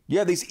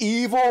 Yeah, these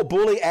evil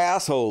bully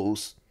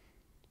assholes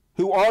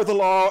who are the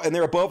law and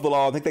they're above the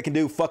law and think they can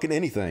do fucking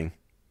anything.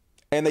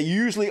 And they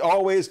usually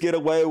always get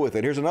away with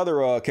it. Here's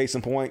another case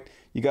in point.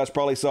 You guys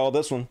probably saw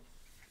this one.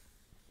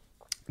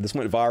 This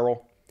went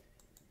viral.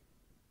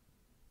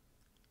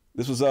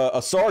 This was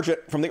a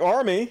sergeant from the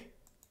Army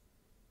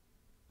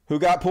who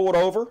got pulled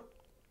over,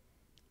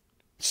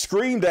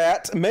 screamed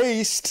at,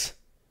 maced.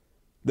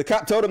 The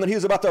cop told him that he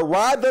was about to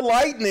ride the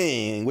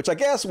lightning, which I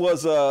guess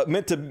was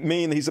meant to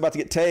mean that he's about to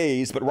get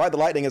tased. But ride the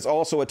lightning is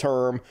also a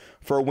term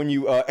for when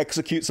you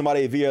execute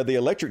somebody via the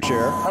electric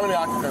chair. How many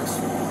occupants?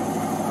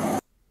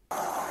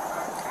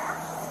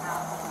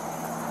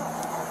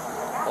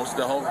 Hold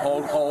still.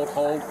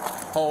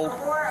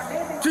 Hold.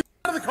 Get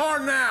out of the car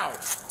now.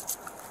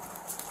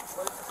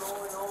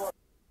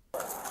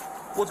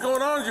 What's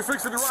going on? You're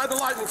fixing to ride the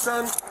lightning,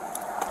 son.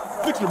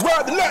 Fixing to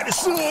ride the lightning,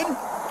 son.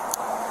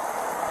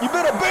 You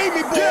better obey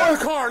me, boy. Get out of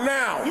the car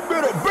now. You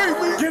better obey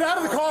me. Get out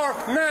of the car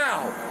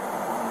now.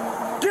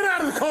 Get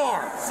out of the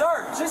car.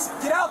 Sir, just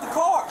get out of the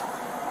car.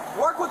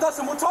 Work with us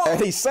and we'll talk. And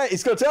he's going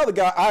to tell the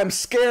guy, I'm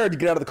scared to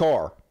get out of the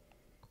car.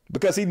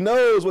 Because he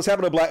knows what's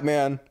happening to black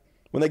men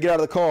when they get out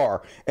of the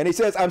car. And he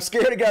says, I'm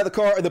scared to get out of the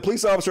car. And the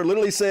police officer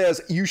literally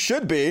says, you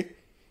should be.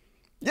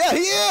 Yeah, he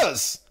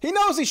is. He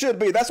knows he should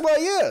be. That's why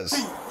he is.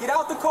 Get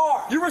out the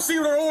car. You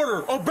received an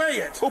order. Obey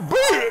it. Obey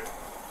it.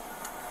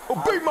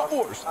 Obey my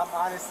orders. I'm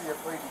honestly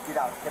afraid to get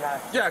out. Can I?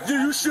 Yeah,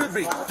 you should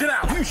be. Get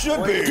out. You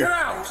should be. Get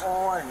out.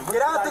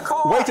 Get out the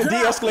car. Wait to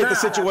de-escalate the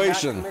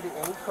situation.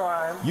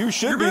 You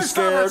should be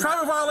scared.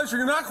 Traffic violation.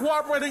 You're not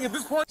cooperating at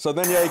this point. So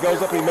then, yeah, he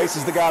goes up and he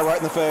maces the guy right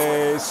in the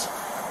face.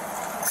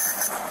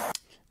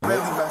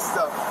 Really messed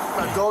up.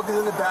 My dog is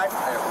in the back.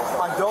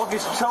 My dog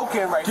is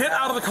choking right now. Get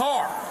out of the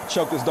car.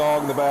 Choke this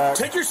dog in the back.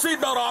 Take your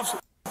seatbelt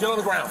off. Get on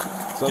the ground.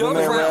 So then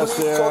they arrest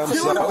him. Get on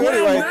the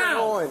ground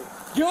now.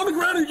 Get on the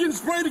ground and you're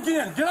getting sprayed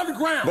again. Get on the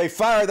ground. They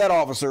fired that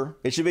officer.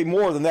 It should be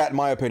more than that, in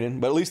my opinion.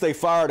 But at least they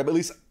fired him. At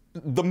least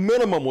the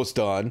minimum was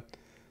done.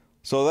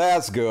 So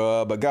that's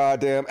good. But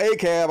goddamn,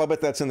 ACAB, I bet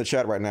that's in the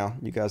chat right now.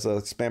 You guys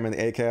spamming the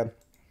ACAB?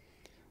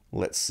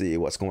 Let's see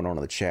what's going on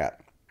in the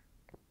chat.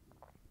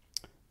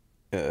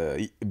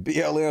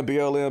 BLM.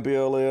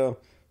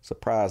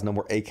 Surprise, no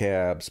more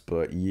ACABs.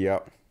 But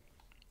yep.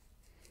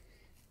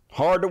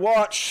 Hard to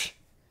watch.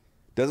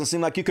 Doesn't seem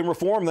like you can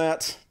reform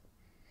that.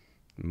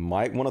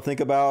 Might want to think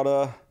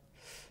about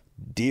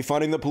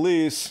defunding the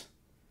police.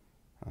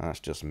 That's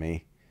just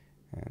me.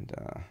 And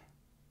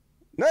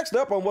next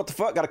up on What the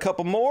Fuck, got a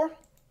couple more.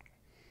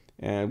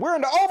 And we're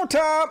into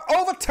overtime.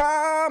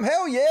 Overtime.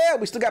 Hell yeah.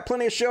 We still got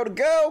plenty of show to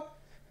go.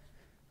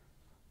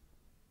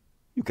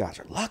 You guys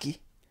are lucky.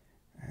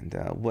 And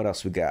what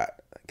else we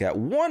got? Got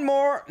one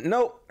more.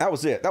 Nope. That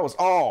was it. That was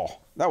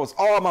all. That was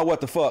all my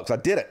What the Fucks. I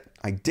did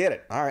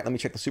it. All right. Let me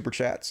check the super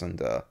chats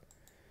and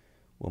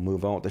we'll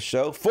move on with the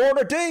show.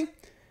 Florida D.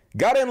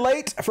 Got in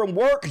late from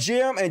work,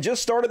 Jim, and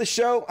just started the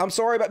show. I'm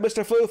sorry about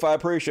Mr. Floof. I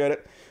appreciate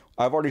it.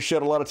 I've already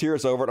shed a lot of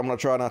tears over it. I'm going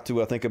to try not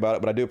to think about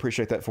it, but I do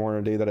appreciate that,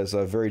 400D. That is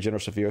very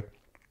generous of you.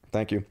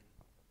 Thank you.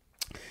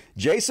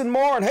 Jason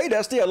Marn. Hey,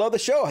 Dusty. I love the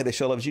show. Hey, the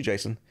show loves you,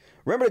 Jason.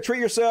 Remember to treat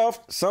yourself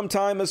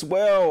sometime as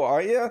well.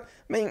 Are you? I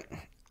mean,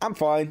 I'm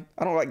fine.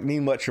 I don't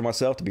need much for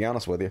myself, to be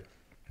honest with you,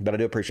 but I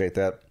do appreciate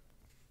that.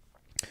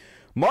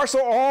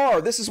 Marcel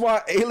R. This is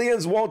why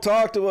aliens won't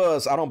talk to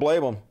us. I don't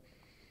blame them.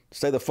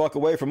 Stay the fuck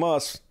away from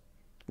us.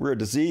 We're a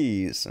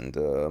disease. And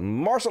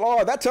Marcel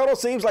R. That total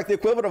seems like the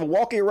equivalent of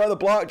walking around the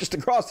block just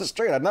across the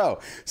street. I know.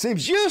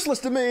 Seems useless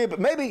to me, but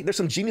maybe there's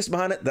some genius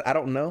behind it that I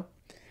don't know.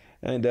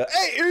 And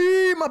hey,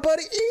 E, my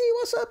buddy E,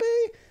 what's up,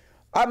 E?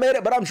 I made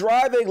it, but I'm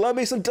driving. Love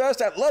me some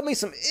Dust. Love me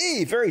some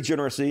E. Very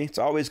generous, E. It's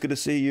always good to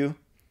see you.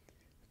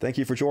 Thank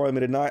you for joining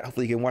me tonight.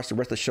 Hopefully you can watch the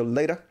rest of the show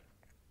later.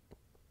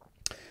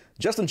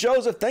 Justin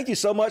Joseph, thank you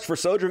so much for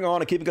soldiering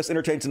on and keeping us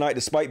entertained tonight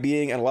despite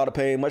being in a lot of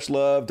pain. Much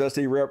love,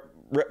 Dusty, rip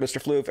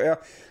Mr. Floof. Yeah,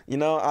 you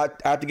know, I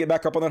have to get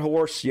back up on that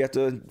horse. You have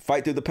to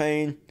fight through the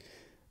pain.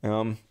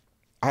 I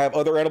have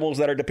other animals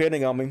that are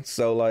depending on me,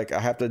 so like I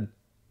have to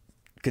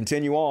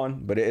continue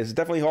on. But it's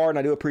definitely hard, and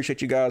I do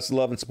appreciate you guys'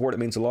 love and support. It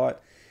means a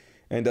lot.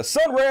 And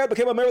Sunred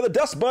became a member of the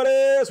Dust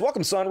Buddies.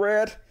 Welcome,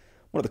 Sunred.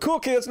 One of the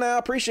cool kids now.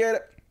 Appreciate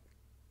it.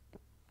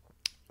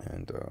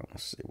 And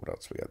let's see what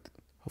else we got.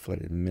 Hopefully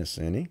I didn't miss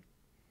any.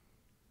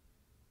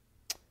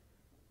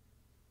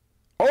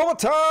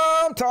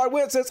 Overtime. Todd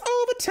Witt says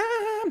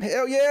overtime.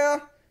 Hell yeah.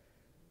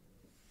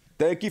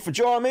 Thank you for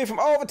joining me from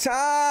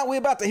overtime. We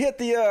about to hit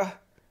the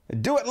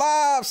Do It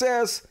Live.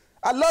 Says,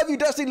 I love you,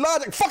 Dusty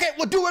Logic. Fuck it.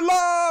 We'll do it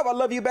live. I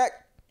love you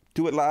back.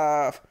 Do it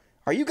live.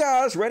 Are you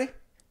guys ready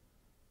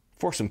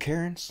for some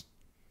Karens?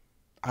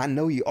 I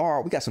know you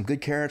are. We got some good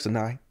Karens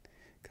tonight.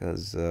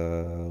 Because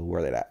where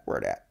are they at?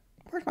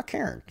 Where's my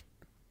Karen?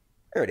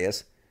 There it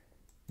is.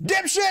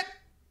 Dipshit.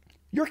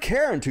 You're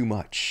Karen too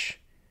much.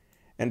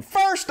 And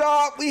first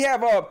off, we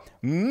have a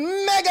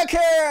Mega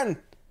Karen,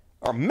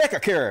 or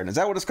Mecha Karen. Is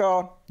that what it's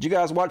called? Did you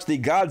guys watch the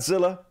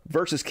Godzilla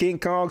versus King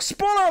Kong?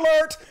 Spoiler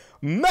alert,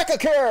 Mecha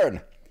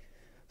Karen.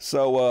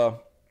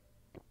 So,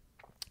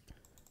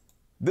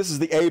 this is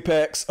the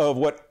apex of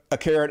what a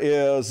Karen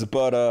is,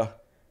 but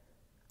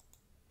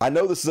I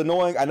know this is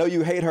annoying. I know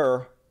you hate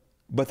her,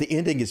 but the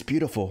ending is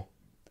beautiful.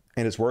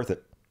 And it's worth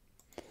it.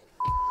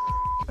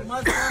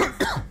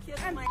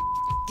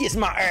 Kiss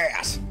my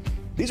ass.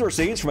 These were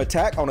scenes from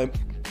attack on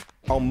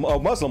a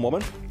Muslim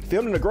woman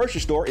filmed in a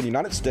grocery store in the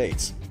United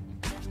States.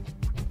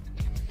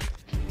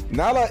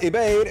 Nala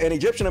Ibaid, an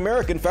Egyptian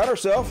American, found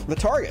herself the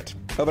target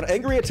of an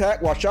angry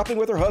attack while shopping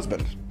with her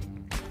husband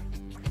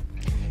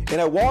in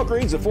a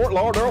Walgreens in Fort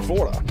Lauderdale,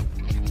 Florida.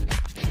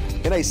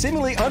 In a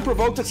seemingly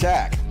unprovoked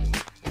attack,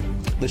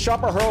 the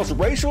shopper hurls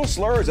racial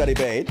slurs at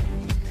Ibaid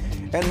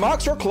and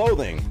mocks her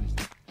clothing.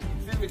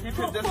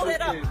 Pull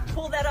that up.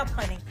 Pull that up,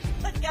 honey.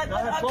 Look at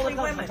ugly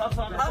women.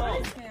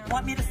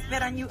 Want me to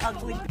spit on you,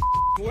 ugly?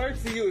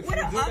 Words to you. If you do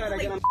that, I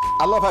get on.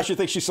 I love how she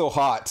thinks she's so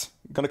hot.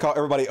 Gonna call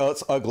everybody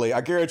else ugly. I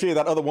guarantee you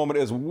that other woman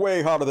is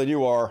way hotter than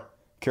you are,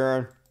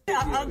 Karen.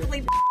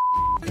 Ugly.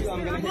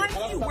 Why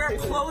do you wear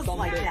clothes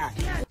like that?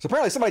 So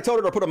apparently somebody told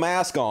her to put a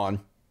mask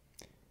on,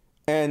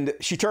 and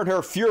she turned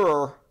her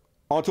furor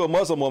onto a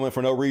Muslim woman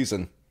for no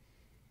reason.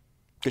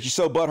 Because she's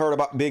so butthurt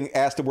about being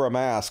asked to wear a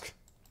mask.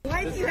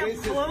 Why do you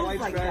have clothes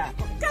like that?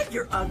 God,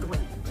 you're ugly.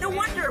 No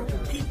wonder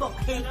people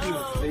hate you.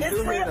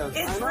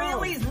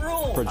 Israelis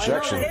rule.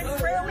 Projection.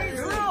 Israelis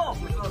rule.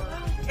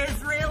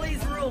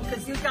 Israelis rule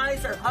because you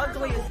guys are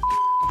ugly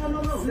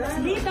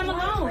as leave them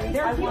alone.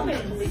 They're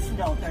humans.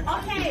 No, they're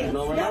not. Okay.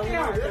 Yes, they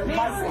are. They're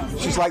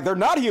Muslims. She's like, they're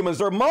not humans,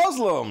 they're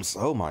Muslims.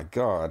 Oh my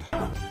God.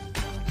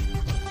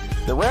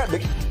 The rant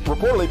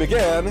reportedly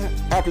began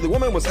after the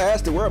woman was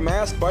asked to wear a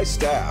mask by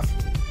staff,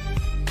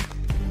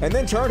 and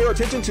then turned her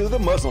attention to the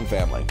Muslim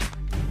family.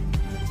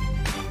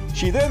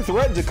 She then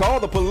threatened to call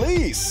the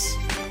police.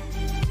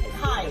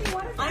 Hi,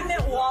 I'm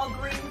at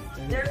Walgreens.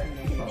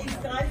 These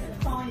guys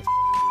are calling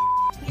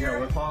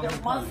here.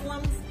 They're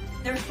Muslims.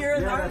 They're here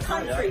in our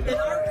country. In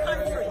our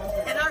country.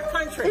 In our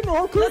country. In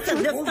our country.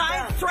 Listen, this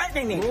guy is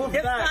threatening me.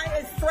 This guy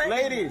is threatening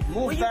me. Ladies,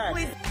 move back.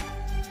 Please?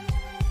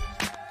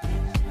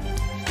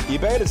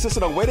 Ibaid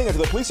insisted on waiting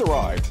until the police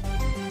arrived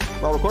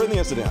while recording the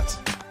incident.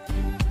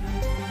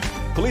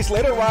 Police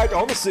later arrived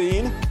on the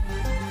scene,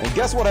 and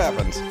guess what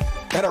happened?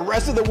 And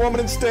arrested the woman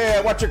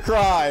instead. Watch her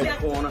cry.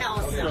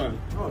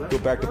 Go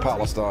back to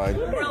Palestine.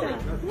 Really?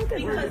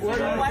 Because you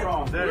know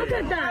what? Look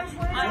at that.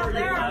 I'm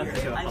there. I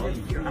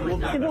live here.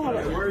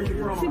 Where are you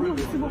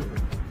from?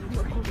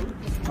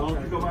 Well,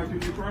 go back to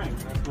Ukraine.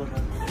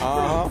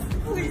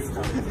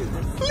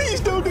 Please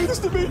don't do this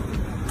to me.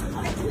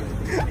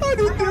 I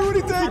didn't do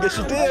anything. Yes,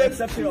 she did.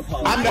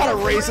 I'm not a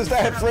racist. I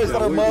have friends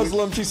that are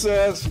Muslim, she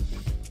says.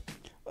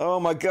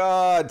 Oh my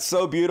God,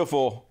 so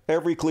beautiful.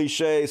 Every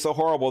cliche, so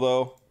horrible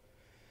though.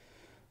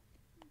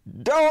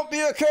 Don't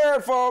be a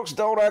Karen, folks.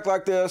 Don't act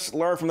like this.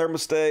 Learn from their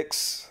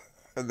mistakes.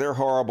 They're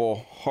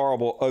horrible,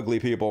 horrible, ugly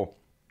people.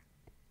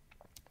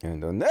 And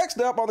next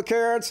up on the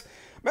Karens,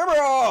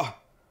 remember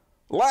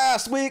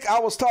last week I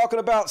was talking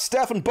about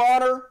Stephen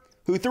Bonner,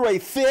 who threw a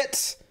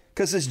fit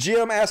because his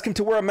gym asked him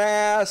to wear a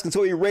mask, and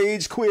so he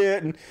rage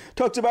quit and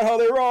talked about how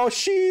they were all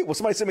sheep. Well,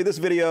 somebody sent me this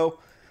video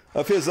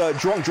of his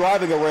drunk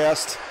driving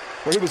arrest,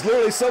 where he was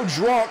literally so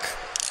drunk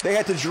they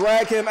had to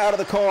drag him out of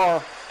the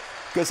car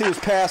because he was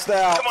passed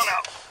out. Come on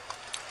out.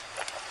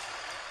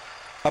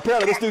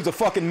 Apparently this dude's a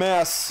fucking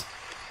mess.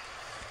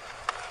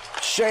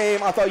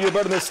 Shame. I thought you were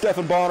better than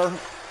Stephen Bonner.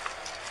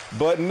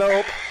 But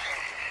nope.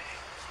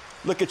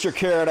 Look at your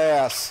carrot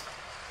ass.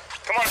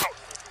 Come on out.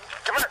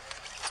 Come here.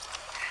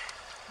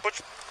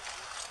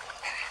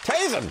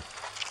 Tase him.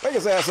 Pick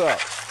his ass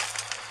up.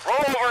 Roll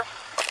over.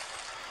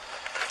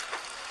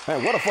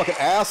 Man, what a fucking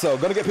asshole.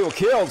 Gonna get people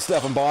killed,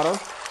 Stephen Bonner.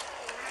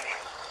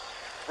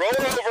 Roll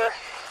over.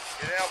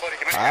 Get down, buddy.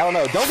 Come I don't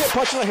know. Don't get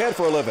punched in the head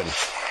for a living.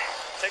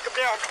 Take him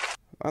down.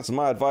 That's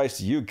my advice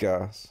to you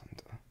guys.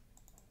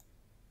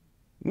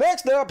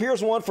 Next up,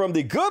 here's one from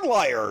the Good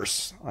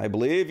Liars. I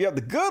believe you have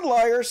the Good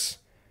Liars.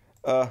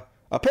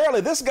 Apparently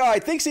this guy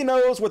thinks he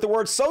knows what the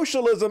word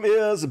socialism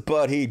is,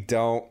 but he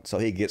don't, so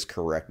he gets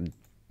corrected.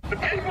 The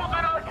people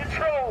that are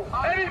control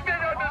anything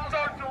under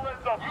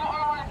socialism,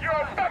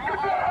 you're fucking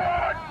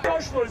bad.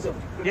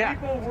 Socialism. Yeah.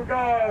 People were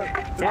God.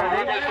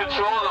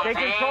 Yeah, they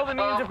control the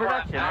means of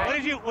production.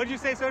 Right? What did you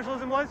say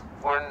socialism was?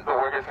 When the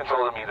workers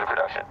control the means of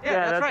production.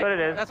 Yeah, that's right. what it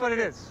is. That's what it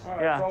is.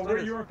 Right, yeah. So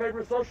you're in favor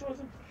of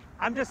socialism?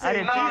 I'm just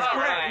saying he's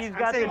correct. He's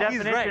got the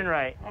definition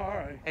right. All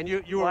right. And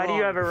you were wrong. Why do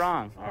you have it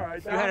wrong? All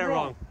right. You had it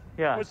wrong.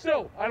 Yeah. But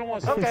still, I don't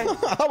want to. Okay.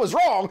 I was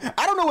wrong.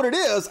 I don't know what it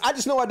is. I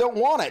just know I don't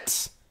want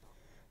it.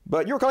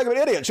 But you were calling him an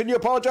idiot. Shouldn't you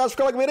apologize for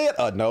calling him an idiot?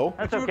 No.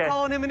 That's okay. You were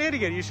calling him an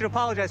idiot. You should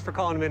apologize for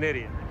calling him an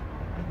idiot.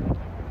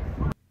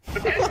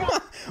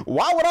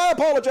 Why would I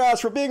apologize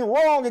for being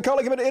wrong and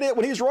calling him an idiot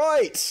when he's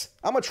right?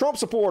 I'm a Trump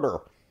supporter.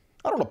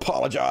 I don't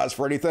apologize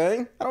for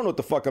anything. I don't know what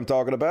the fuck I'm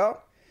talking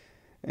about.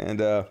 And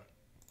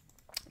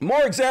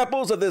more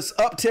examples of this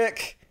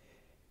uptick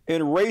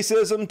in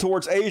racism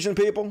towards Asian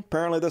people.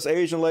 Apparently this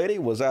Asian lady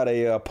was at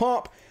a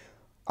pump.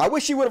 I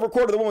wish she would have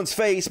recorded the woman's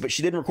face, but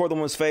she didn't record the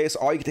woman's face.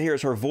 All you get to hear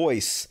is her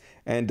voice.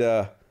 And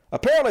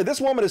apparently this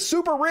woman is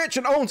super rich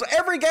and owns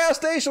every gas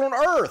station on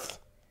earth.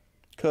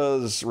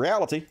 Because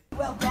reality.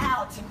 Well,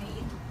 bow to me,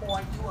 or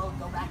you will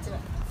go back to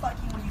fuck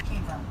you where you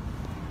came from.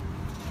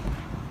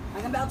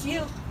 I'm gonna bow to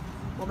you.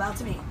 Well, bow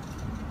to me.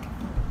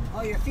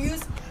 Oh, you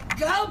refuse?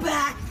 Go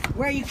back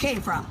where you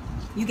came from.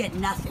 You get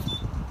nothing.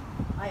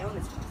 I own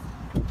this place.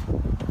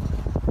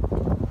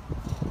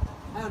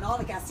 I own all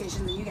the gas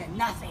stations and you get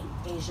nothing.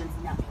 Asians,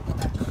 nothing. Go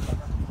back to the river.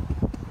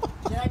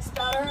 Did I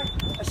spell her?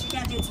 But she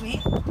can't do it to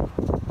me.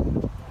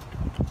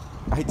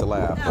 I hate to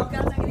laugh. No,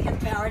 God's not going to give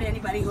power to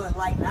anybody who would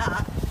like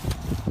that.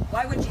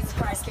 Why would Jesus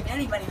Christ give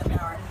anybody the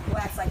power who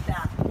acts like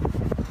that?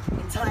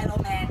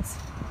 Entitlement,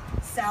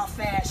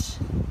 selfish,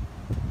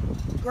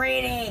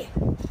 greedy.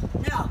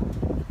 No,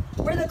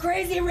 we're the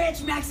crazy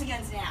rich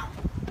Mexicans now.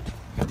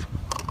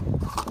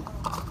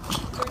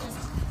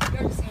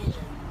 You're just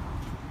Asian.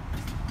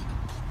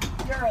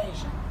 You're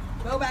Asian.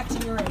 Go back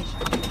to your Asian.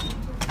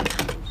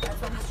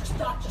 That's what Mr.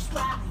 Dr.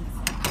 Slap means.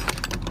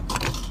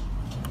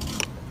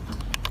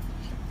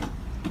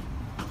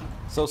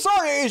 So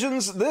sorry,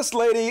 Asians, this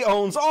lady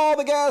owns all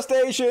the gas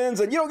stations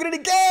and you don't get any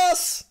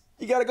gas.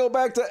 You got to go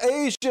back to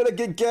Asia to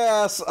get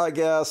gas, I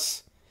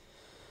guess.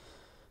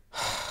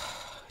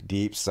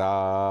 Deep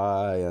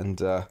sigh.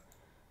 And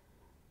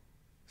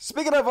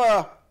speaking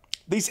of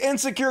these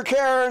insecure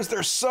Karens,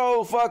 they're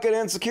so fucking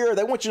insecure.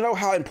 They want you to know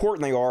how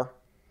important they are.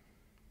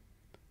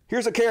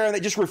 Here's a Karen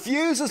that just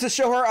refuses to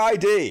show her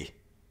ID.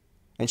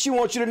 And she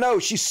wants you to know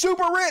she's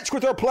super rich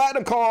with her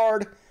platinum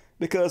card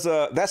because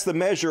that's the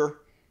measure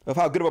of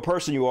how good of a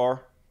person you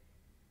are,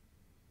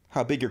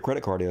 how big your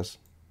credit card is.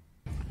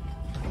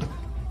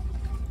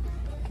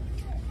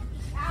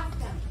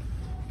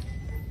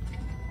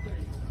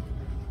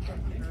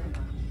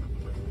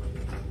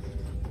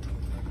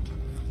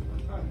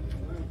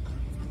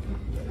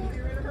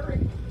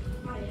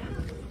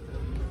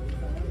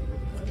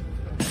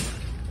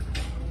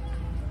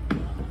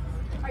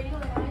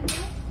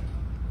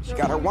 She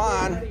got her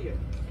wine.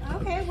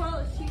 Okay,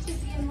 well, she should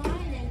be in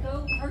line and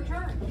go her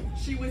turn.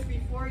 She was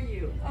before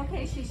you.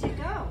 Okay, she should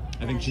go.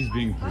 I think she's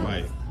being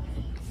polite.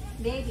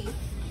 Maybe.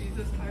 She's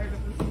as tired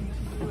of listening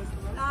to you as the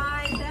rest.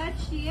 I bet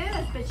she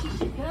is, but she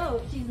should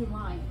go if she's in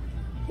line.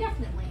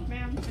 Definitely.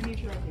 Ma'am, I need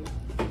your ID.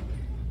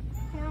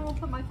 Okay, I will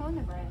put my phone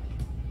number in.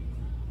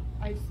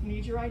 I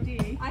need your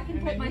ID. I can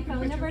put my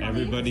phone number in.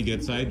 Everybody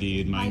gets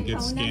ID'd. Mine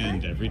gets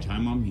scanned every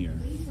time I'm here.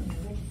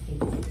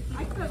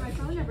 I can put my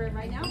phone number in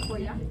right now for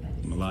you.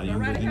 I'm a lot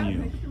younger than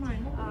you.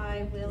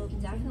 I will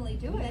definitely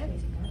do it.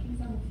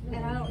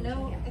 And I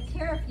don't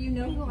care if you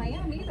know who I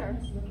am either.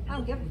 I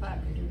don't give a fuck.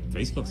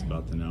 Facebook's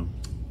about to know.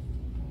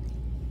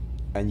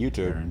 And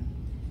YouTube. Karen.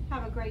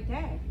 Have a great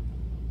day.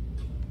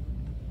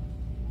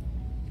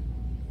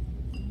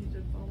 You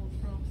did follow the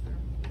prompts there.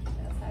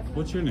 Yes, I will.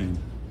 What's your name?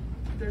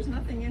 There's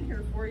nothing in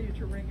here for you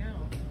to ring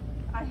out.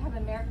 I have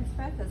American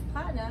Express as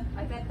platinum.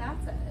 I bet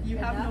that's it. You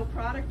have no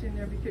product in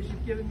there because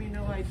you've given me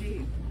no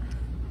ID.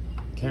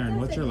 Karen,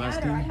 what's your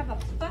last name? I have a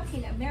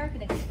fucking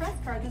American Express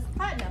card that's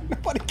platinum.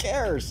 Nobody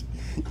cares.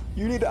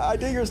 You need to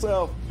ID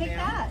yourself. Take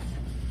that.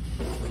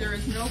 There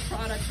is no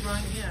product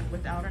run in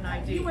without an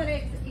ID. You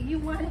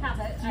want to have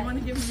it? Do you want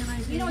to give me an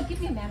ID? You know what?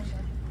 Give me a manager.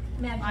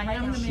 I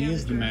am the manager. She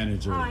is the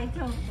manager. I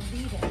don't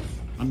believe it.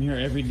 I'm here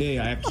every day.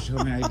 I have to show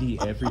my ID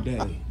every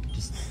day.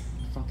 Just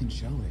fucking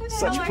show it.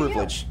 Such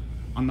privilege.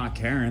 I'm not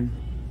Karen.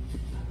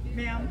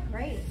 Ma'am.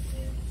 Great.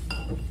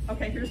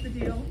 Okay, here's the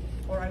deal,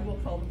 or I will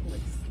call the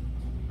police.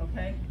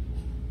 Okay?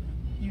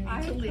 You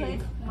need to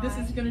leave. This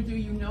is going to do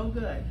you no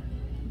good.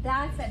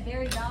 That's a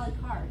very valid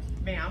card.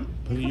 Ma'am,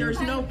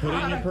 There's no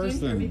product in here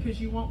person. because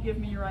you won't give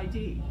me your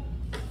ID.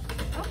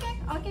 Okay,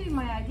 I'll give you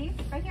my ID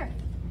right here.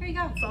 Here you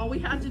go. That's all we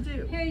had to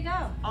do. Here you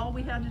go. All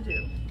we had to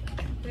do.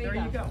 There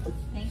you go.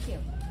 Thank you.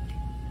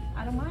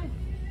 I don't mind.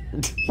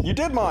 You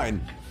did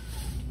mine.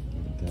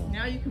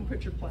 Now you can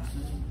put your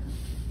platinum in here.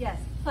 Yes,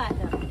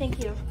 platinum.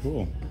 Thank you.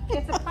 Cool.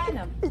 It's a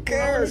platinum. Who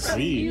cares?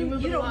 You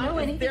don't know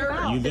anything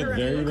about. You look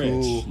very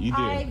rich. You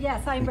do.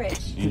 Yes, I'm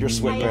rich. And your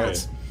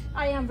sweatpants.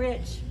 I am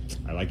rich.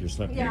 I like your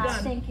sweatpants. Yeah,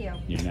 thank you.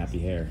 Your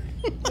nappy hair.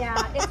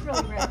 Yeah, it's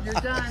really rich. You're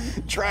done.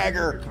 Drag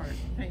her.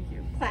 Thank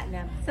you.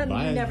 Platinum. Something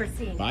Bye. you've never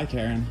seen. Bye,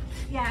 Karen.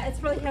 Yeah,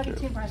 it's really heavy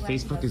too.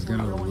 Facebook is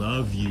gonna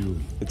love you.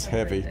 It's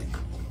heavy.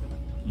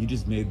 You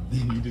just made.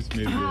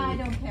 I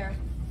don't care.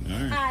 All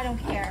right. I don't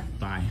care.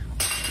 Bye.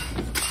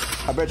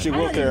 I bet you I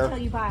will don't care even tell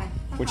you bye.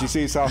 when she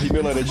sees how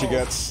humiliated she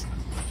gets.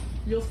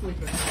 You'll sleep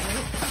in it.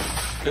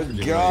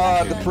 Good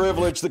God, the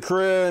privilege, the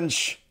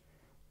cringe.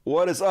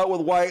 What is up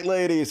with white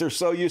ladies? They're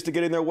so used to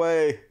getting their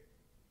way.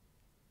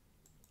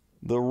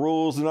 The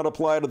rules do not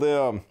apply to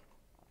them.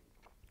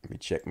 Let me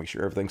check, make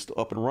sure everything's still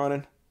up and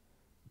running.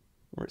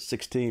 We're at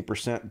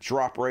 16%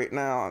 drop rate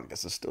now. I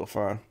guess it's still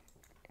fine.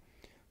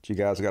 What you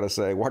guys got to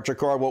say? Watch your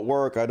card won't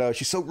work. I know.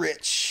 She's so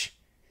rich.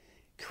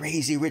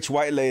 Crazy rich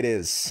white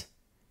ladies.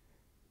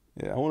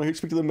 Yeah, I want to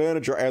speak to the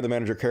manager. I am the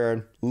manager,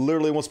 Karen.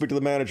 Literally want to speak to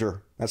the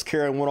manager. That's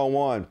Karen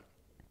one-on-one.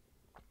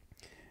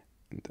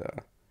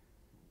 And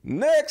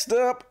next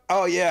up,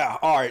 oh yeah,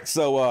 all right.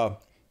 So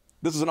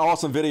this is an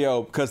awesome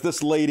video because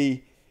this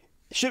lady,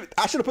 I should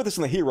have put this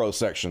in the heroes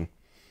section.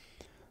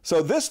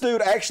 So this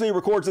dude actually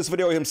records this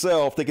video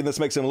himself, thinking this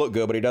makes him look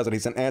good, but he doesn't.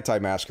 He's an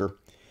anti-masker.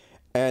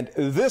 And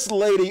this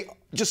lady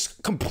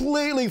just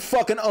completely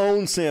fucking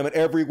owns him in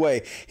every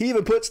way. He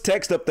even puts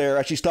text up there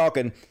as she's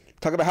talking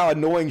about how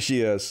annoying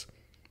she is.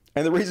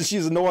 And the reason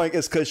she's annoying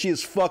is because she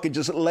is fucking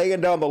just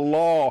laying down the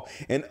law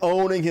and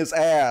owning his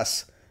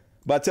ass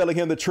by telling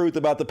him the truth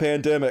about the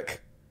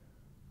pandemic.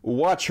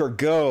 Watch her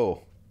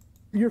go.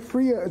 You're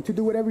free to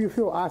do whatever you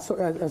feel, as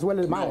well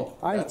as mine.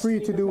 I'm free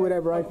to do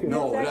whatever I feel.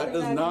 No, that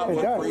does not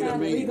what freedom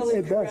means.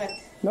 It does.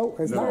 No,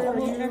 it's not.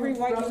 Every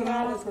white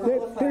man is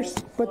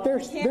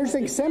qualified. There's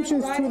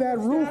exemptions to that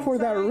rule for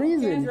that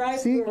reason.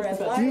 See,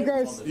 you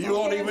guys. You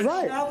won't even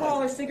right.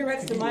 Alcohol or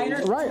cigarettes to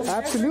minors. Right,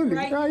 absolutely.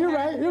 No, you're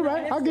right. You're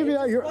right. I'll give you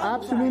that. You're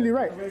absolutely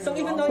right. So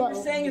even though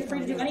you're saying you're free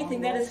to do anything,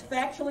 that is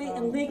factually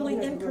and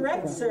legally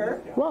incorrect, sir.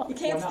 Well, you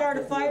can't start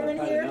a fire in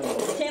here.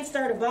 You can't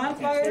start a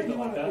bonfire.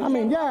 I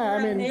mean,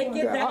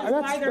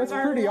 that's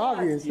pretty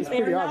obvious. It's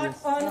pretty obvious.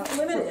 They're not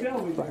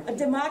unlimited. A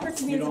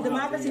democracy means a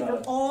democracy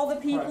for all the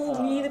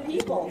people, we the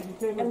people.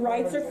 And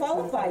rights are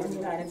qualified in the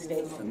United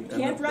States. You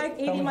can't drive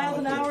 80 miles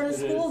an hour in a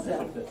school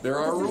zone. There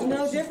are rules. This is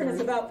no different.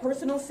 It's about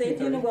personal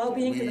safety and the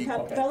well-being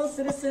of the fellow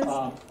citizens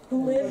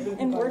who live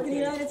and work in the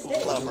United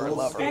States.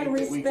 And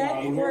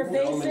respect for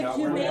basic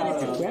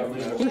humanity.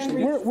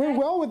 We're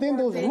well within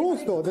those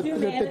rules, though.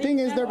 The thing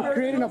is, they're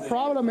creating a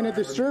problem and a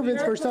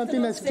disturbance for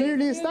something that's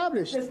clearly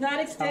established. Does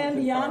not extend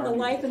beyond the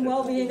life and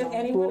well-being of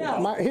anyone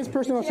else. His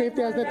personal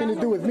safety has nothing to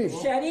do with me.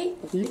 Machete,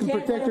 you can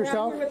protect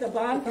yourself. With a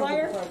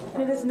bonfire,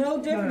 it is no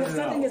different if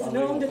something is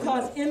known to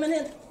cause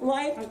imminent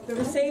life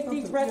or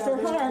safety threats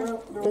or harm.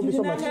 You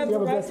do not have the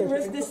right to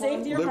risk the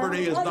safety or harm.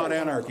 Liberty is not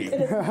anarchy.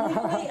 It is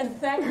legally and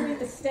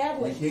factually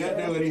established. You can't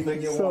do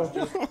anything you want.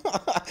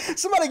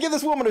 Somebody give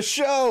this woman a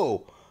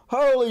show.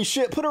 Holy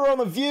shit, put her on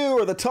The View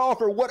or The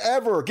Talk or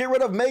whatever. Get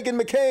rid of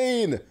Meghan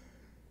McCain.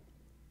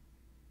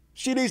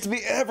 She needs to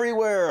be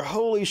everywhere.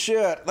 Holy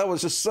shit. That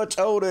was just such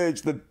old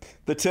age, the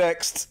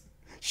text.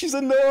 She's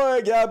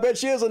annoying. Yeah, I bet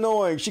she is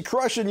annoying. She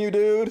crushing you,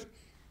 dude.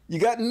 You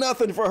got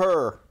nothing for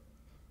her.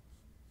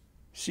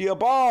 She a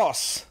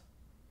boss.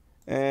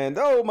 And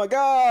oh my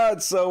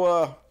God.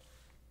 So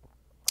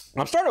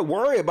I'm starting to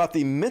worry about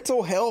the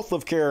mental health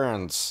of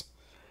Karens.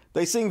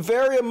 They seem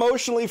very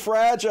emotionally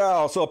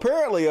fragile. So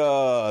apparently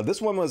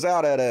this woman was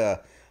out at I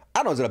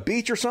don't know, is it a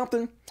beach or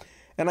something?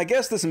 And I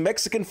guess this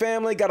Mexican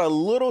family got a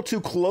little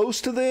too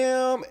close to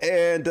them,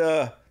 and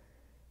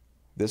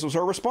this was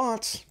her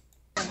response.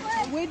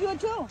 We do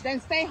too. Then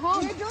stay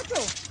home. We do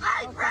too.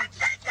 I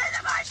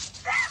protected my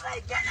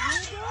family. Get out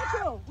of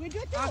here. We do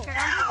too. Okay,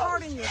 I'm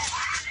recording you.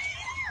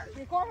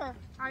 Record her.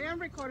 I am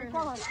recording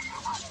her.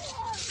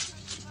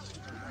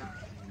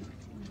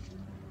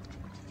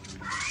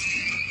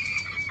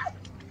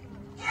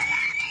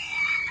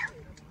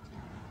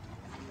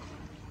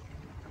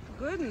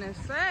 Goodness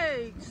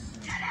sakes.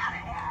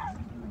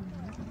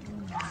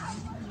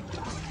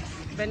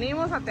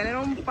 Venimos a tener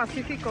un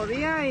pacífico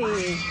día y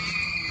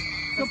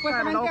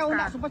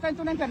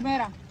supuestamente una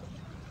enfermera.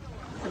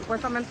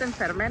 Supuestamente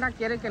enfermera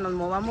quiere que nos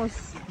movamos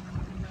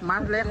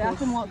más lejos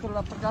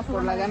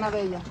por la gana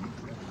de ella.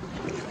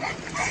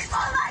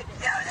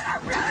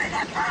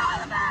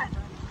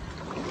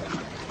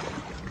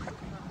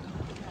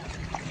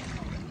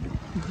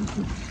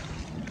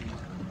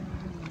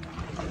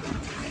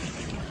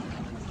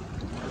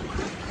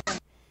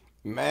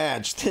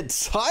 Man, just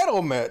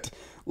entitlement.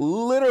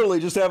 Literally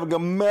just having a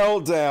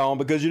meltdown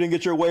because you didn't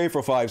get your way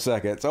for 5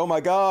 seconds. Oh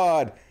my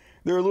God.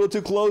 They're a little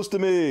too close to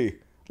me.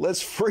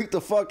 Let's freak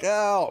the fuck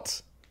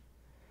out.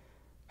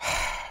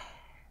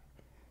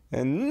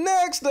 And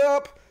next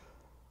up,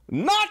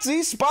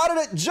 Nazi spotted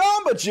at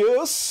Jamba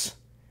Juice.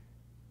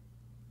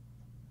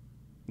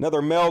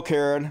 Another male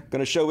Karen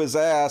gonna show his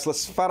ass.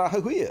 Let's find out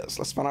who he is.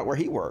 Let's find out where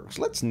he works.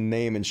 Let's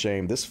name and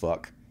shame this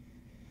fuck.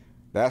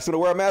 Asked him to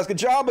wear a mask at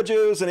Jamba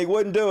Juice, and he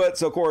wouldn't do it.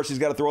 So, of course, he's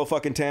got to throw a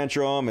fucking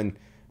tantrum and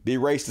be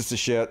racist as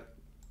shit.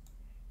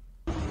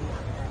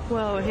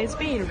 Well, he's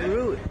being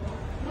rude.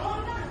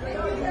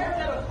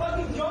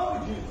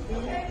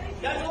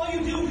 That's all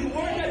you do. You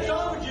work at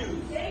Jamba Juice.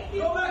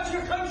 Go back to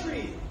your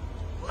country.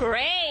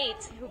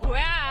 Great.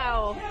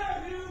 Wow.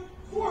 Yeah, dude.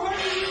 400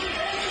 years.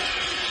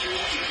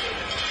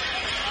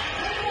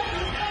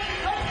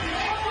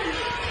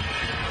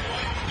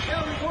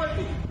 Record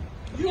me.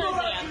 You go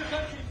back to your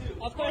country.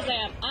 Of course I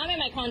am. I'm in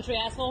my country,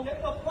 asshole.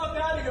 Get the fuck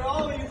out of here,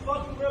 all of you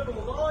fucking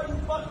rebels. All you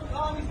fucking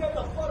commies, get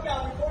the fuck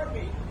out. Record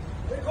me.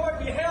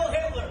 Record me. Hail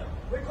Hitler.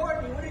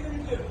 Record me. What are you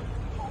going to do?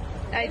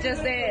 I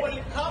just did. What are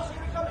you, cops are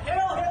going to come?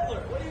 Hail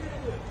Hitler. What are you going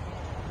to do?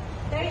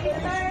 Thank you,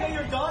 sir. Get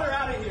your daughter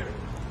out of here.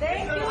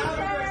 Thank you,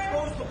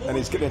 sir. And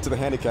he's getting into the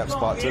handicap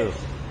spot, too.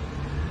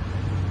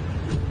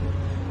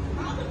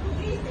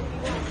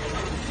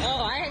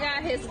 Oh, I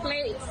got his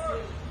plates.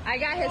 I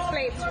got his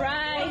plates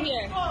right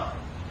here.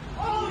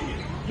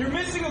 You're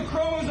missing a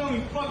chromosome,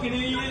 you fucking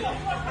idiot.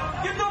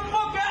 Get the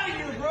fuck out of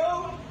here,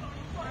 bro.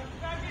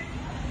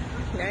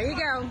 There you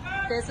go.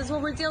 This is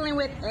what we're dealing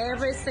with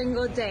every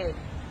single day.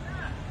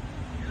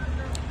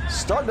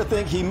 Starting to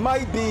think he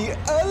might be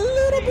a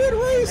little bit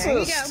racist. There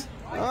you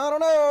go. I don't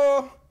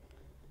know.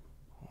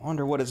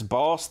 Wonder what his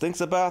boss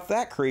thinks about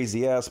that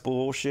crazy ass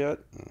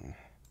bullshit.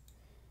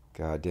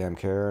 Goddamn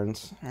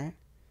Karens. All right.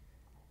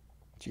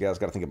 But you guys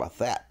got to think about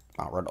that.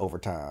 I'll run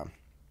overtime.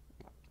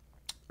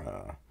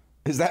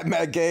 Is that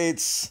Matt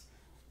Gaetz?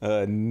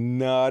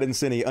 No, I didn't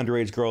see any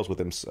underage girls with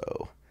him,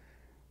 so.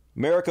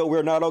 America,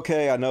 we're not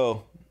okay, I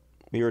know.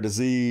 We are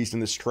diseased in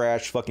this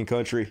trash fucking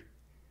country.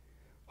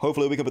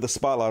 Hopefully we can put the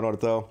spotlight on it,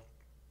 though.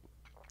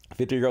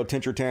 50-year-old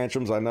temper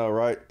tantrums, I know,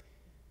 right?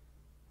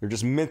 They're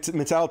just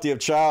mentality of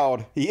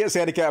child. He is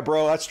handicapped,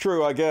 bro. That's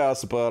true, I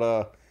guess,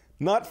 but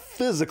not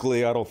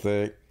physically, I don't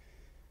think.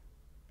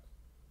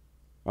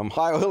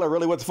 Heil Hitler,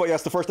 really, what the fuck?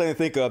 That's the first thing I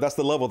think of. That's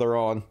the level they're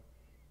on.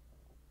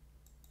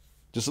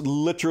 Just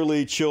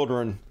literally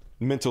children,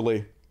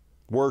 mentally.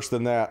 Worse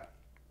than that.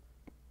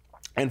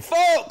 And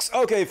folks,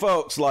 okay,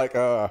 folks, like,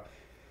 I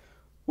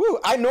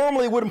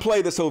normally wouldn't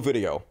play this whole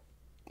video.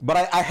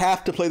 But I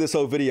have to play this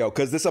whole video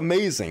because it's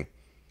amazing.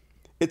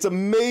 It's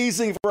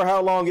amazing for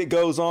how long it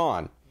goes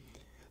on.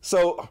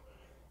 So,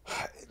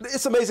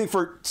 it's amazing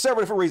for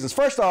several different reasons.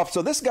 First off,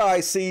 so this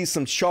guy sees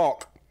some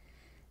chalk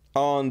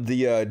on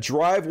the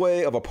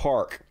driveway of a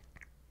park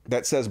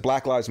that says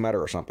Black Lives Matter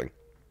or something.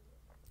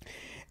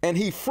 And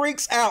he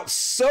freaks out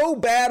so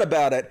bad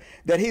about it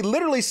that he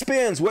literally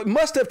spends what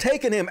must have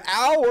taken him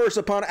hours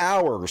upon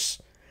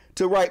hours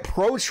to write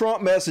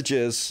pro-Trump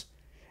messages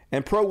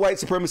and pro-white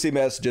supremacy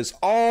messages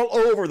all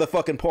over the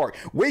fucking park.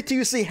 Wait till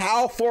you see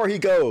how far he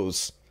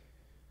goes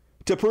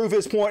to prove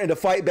his point and to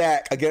fight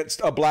back against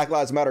a Black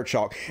Lives Matter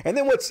chalk. And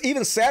then what's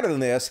even sadder than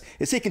this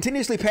is he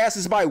continuously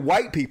passes by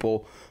white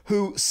people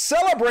who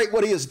celebrate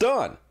what he has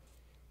done.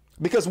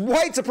 Because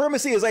white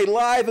supremacy is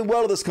alive and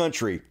well in this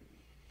country.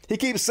 He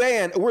keeps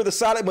saying we're the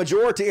silent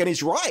majority, and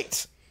he's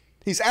right.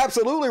 He's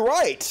absolutely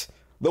right.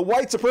 The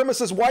white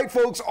supremacist white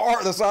folks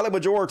are the silent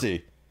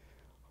majority.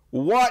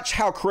 Watch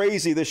how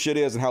crazy this shit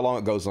is and how long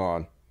it goes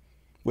on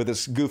with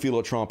this goofy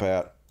little Trump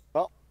hat.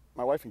 Well,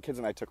 my wife and kids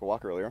and I took a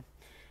walk earlier,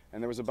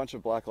 and there was a bunch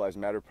of Black Lives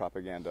Matter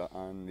propaganda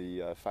on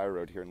the Fire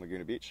Road here in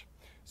Laguna Beach.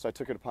 So I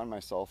took it upon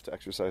myself to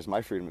exercise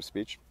my freedom of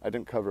speech. I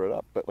didn't cover it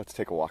up, but let's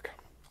take a walk.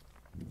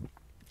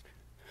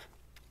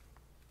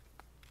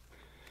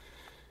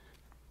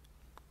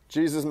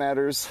 Jesus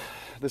matters.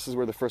 This is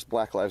where the first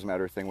Black Lives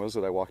Matter thing was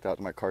that I walked out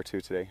to my car to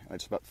today. I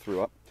just about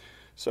threw up.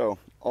 So,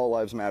 all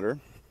lives matter.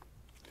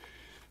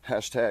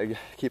 Hashtag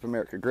keep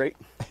America great.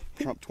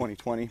 Trump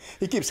 2020.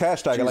 He keeps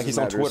hashtagging Jesus like he's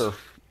matters. on Twitter.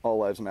 All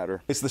lives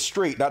matter. It's the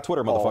street, not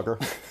Twitter,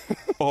 motherfucker.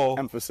 Oh.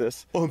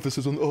 Emphasis. Oh,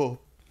 emphasis on oh.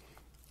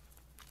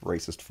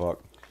 Racist fuck.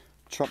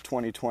 Trump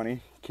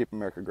 2020. Keep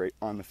America great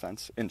on the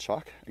fence. In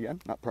chalk. Again,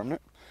 not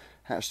permanent.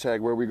 Hashtag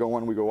where we go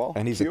one, we go all.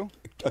 And he's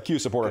a Q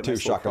supporter too,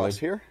 shockingly.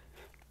 Here.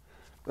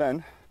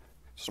 Then,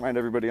 just remind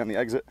everybody on the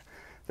exit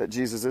that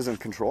Jesus is in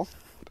control,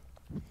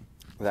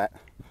 that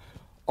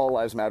all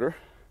lives matter,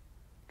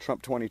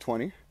 Trump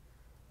 2020.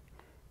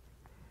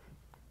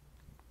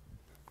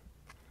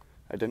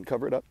 I didn't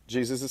cover it up.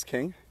 Jesus is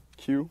king,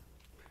 Q.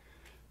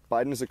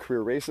 Biden is a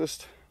career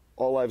racist,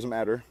 all lives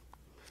matter.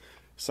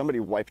 Somebody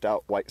wiped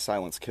out white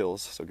silence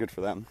kills, so good for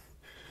them.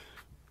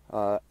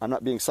 I'm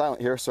not being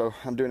silent here, so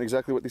I'm doing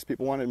exactly what these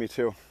people wanted me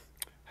to.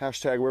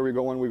 Hashtag where we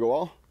go one, we go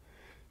all.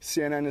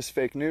 CNN is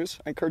fake news.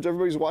 I encourage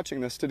everybody who's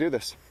watching this to do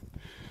this.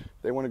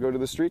 They want to go to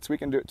the streets, we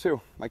can do it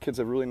too. My kids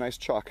have really nice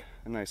chalk,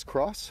 a nice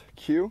cross,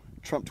 Q,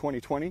 Trump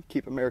 2020,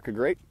 keep America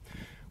great.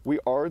 We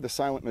are the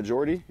silent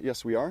majority.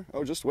 Yes, we are.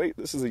 Oh, just wait,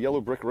 this is a yellow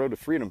brick road to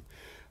freedom.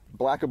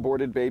 Black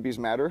aborted babies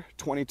matter,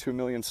 22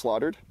 million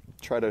slaughtered.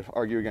 Try to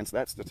argue against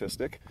that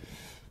statistic.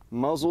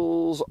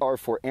 Muzzles are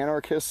for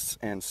anarchists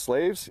and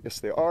slaves. Yes,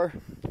 they are.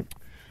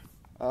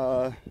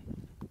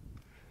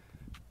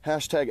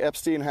 Hashtag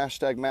Epstein,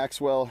 hashtag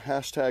Maxwell,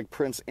 hashtag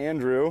Prince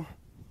Andrew.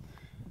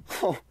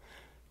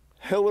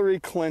 Hillary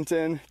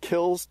Clinton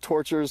kills,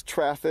 tortures,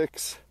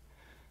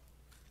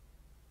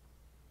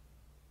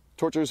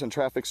 and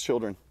traffics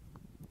children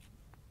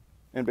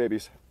and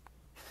babies.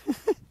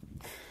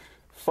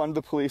 Fund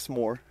the police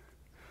more.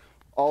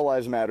 All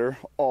lives matter,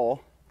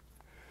 all.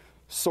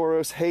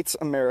 Soros hates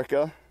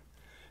America.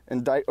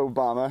 Indict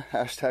Obama,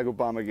 hashtag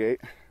Obamagate.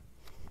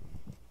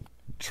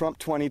 Trump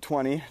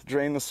 2020,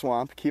 drain the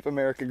swamp, keep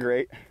America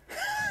great.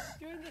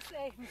 Doing the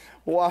same.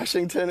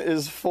 Washington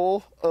is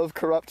full of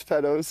corrupt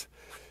pedos.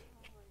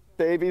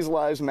 Babies'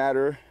 lives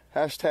matter,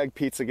 hashtag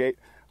Pizzagate.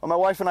 Well, my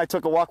wife and I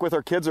took a walk with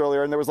our kids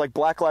earlier and there was like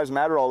Black Lives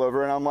Matter all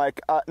over and I'm like,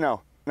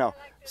 no.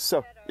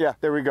 So, yeah,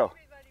 there we go.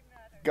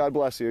 God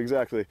bless you,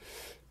 exactly.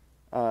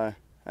 That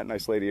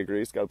nice lady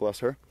agrees, God bless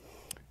her.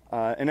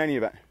 In any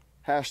event,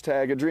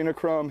 hashtag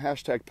adrenochrome,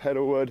 hashtag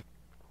pedowood,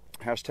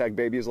 hashtag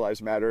babies'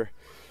 lives matter.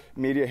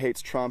 Media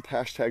hates Trump,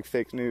 hashtag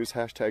fake news,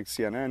 hashtag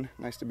CNN.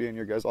 Nice to be in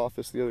your guys'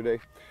 office the other day.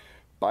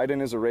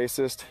 Biden is a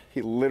racist.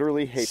 He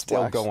literally hates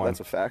blacks. That's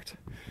a fact.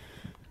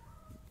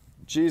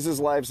 Jesus'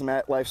 lives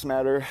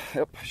matter.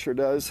 Yep, sure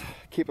does.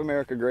 Keep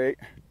America great.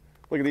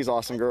 Look at these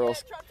awesome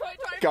girls.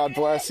 God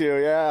bless you,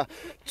 yeah.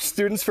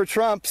 Students for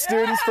Trump,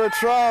 students for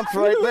Trump,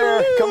 right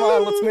there. Come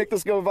on, let's make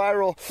this go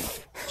viral.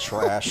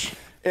 Trash.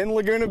 in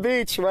Laguna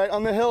Beach, right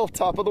on the hill,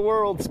 top of the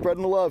world,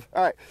 spreading the love.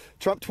 All right,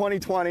 Trump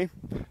 2020,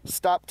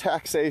 stop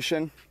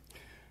taxation,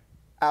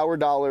 our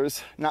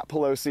dollars, not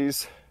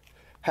Pelosi's.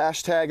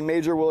 Hashtag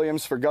Major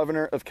Williams for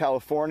governor of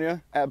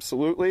California,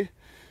 absolutely.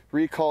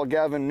 Recall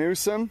Gavin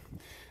Newsom.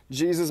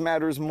 Jesus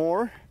matters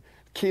more.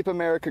 Keep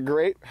America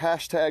great.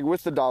 Hashtag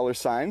with the dollar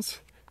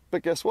signs.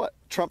 But guess what?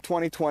 Trump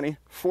 2020,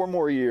 4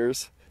 more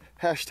years.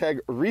 Hashtag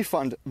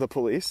refund the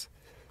police.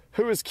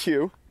 Who is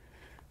Q?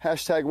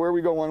 Hashtag where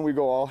we go one, we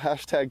go all.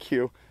 Hashtag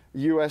Q.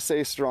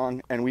 USA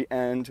strong. And we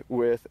end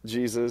with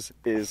Jesus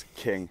is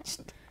king.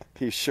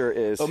 He sure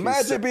is.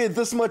 Imagine being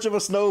this much of a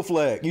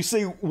snowflake. You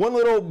see one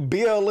little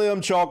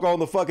BLM chalk on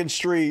the fucking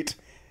street,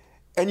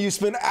 and you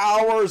spend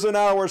hours and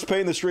hours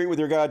painting the street with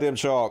your goddamn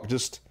chalk.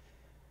 Just,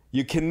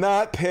 you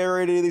cannot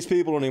parody these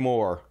people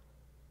anymore.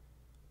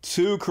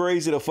 Too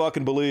crazy to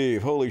fucking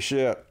believe. Holy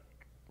shit.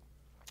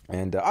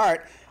 And, all right,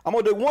 I'm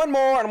going to do one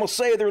more, and I'm going to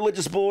save the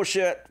religious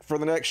bullshit for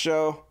the next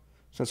show,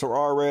 since we're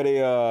already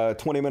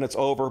 20 minutes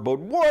over. But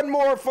one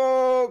more,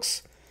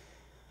 folks.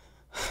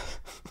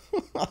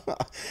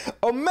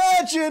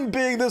 Imagine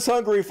being this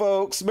hungry,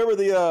 folks. Remember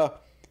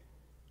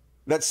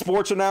that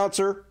sports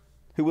announcer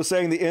who was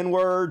saying the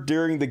N-word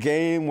during the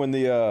game when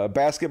the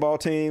basketball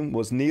team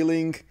was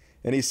kneeling,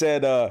 and he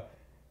said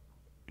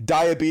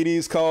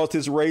diabetes caused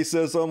his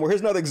racism? Well,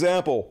 here's another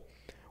example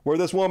where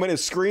this woman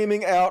is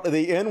screaming out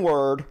the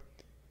N-word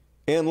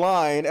in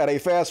line at a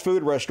fast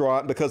food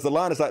restaurant because the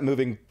line is not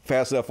moving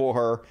fast enough for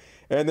her,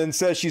 and then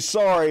says she's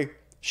sorry,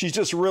 she's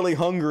just really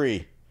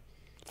hungry.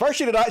 First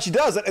she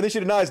does it, and then she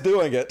denies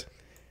doing it.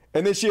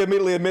 And then she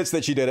immediately admits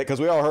that she did it, because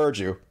we all heard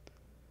you.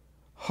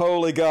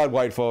 Holy God,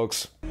 white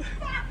folks.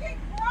 Fucking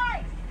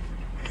Christ!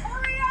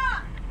 Hurry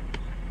up!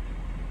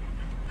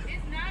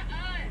 It's not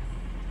us.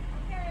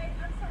 Okay,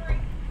 I'm sorry.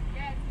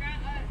 Yeah, it's not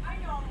us. I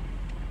know.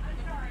 I'm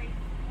sorry.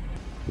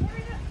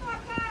 Hurry the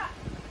fuck up!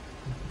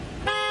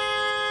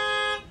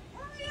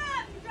 Hurry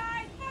up, you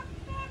guys!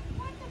 Fuck,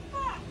 what the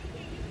fuck?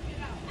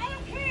 I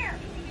don't care!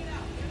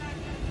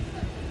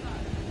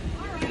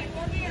 Alright,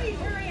 well, please,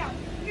 hurry up.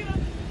 You know,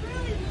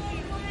 really,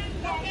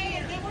 okay,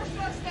 and then we're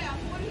stressed out.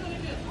 What are you gonna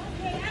do?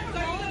 Okay, I don't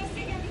know. Are you gonna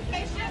seek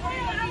education? I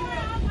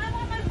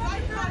want my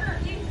fucking burger.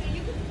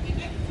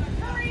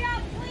 Hurry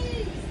up,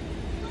 please.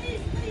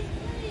 Please.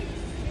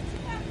 It's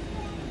not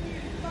wrong with you,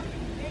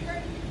 fucking nigger.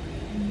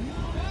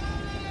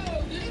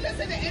 No! Did you just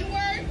say the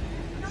N-word?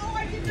 No,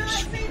 I did not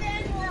say the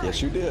N-word.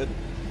 Yes, you did.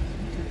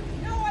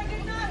 No, I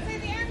did not say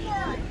the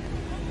N-word.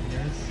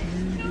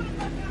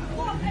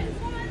 Look, I just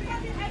want a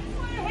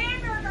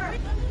hamburger.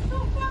 I'm just so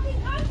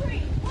fucking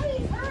hungry.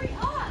 Please, hurry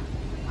up.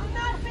 I'm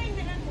not saying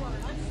the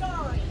N-word. I'm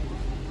sorry.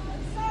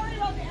 I'm sorry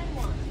about the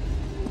N-word.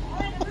 All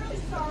right, I'm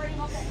really sorry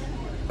about the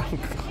N-word. I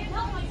can't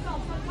help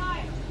myself. I'm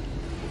tired.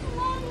 It's a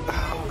long way.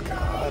 Oh,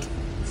 God.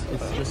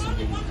 It's just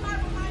me.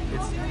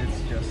 It's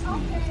just me.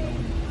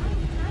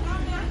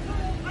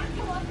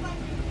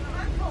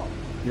 I'm cool.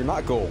 You're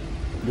not cool.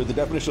 You're the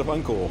definition of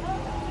uncool.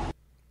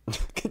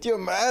 Could you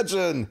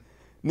imagine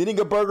needing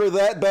a burger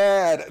that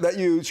bad that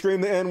you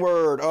scream the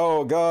N-word?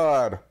 Oh,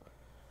 God.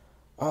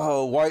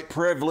 Oh, white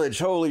privilege.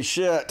 Holy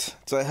shit.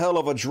 It's a hell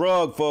of a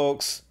drug,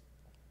 folks.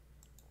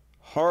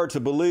 Hard to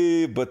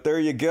believe, but there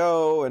you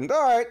go. And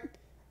all right,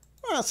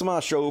 that's my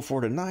show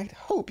for tonight.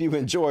 Hope you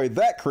enjoyed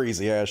that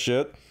crazy ass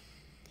shit.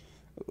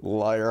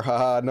 Liar.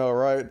 Haha, no,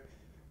 right?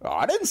 Oh,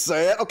 I didn't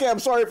say it. Okay, I'm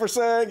sorry for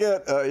saying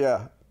it.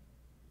 Yeah,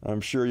 I'm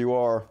sure you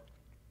are.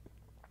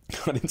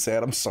 I didn't say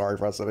it. I'm sorry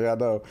for saying it. I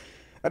know.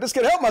 I just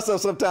can't help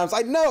myself sometimes.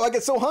 I know. I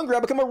get so hungry. I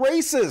become a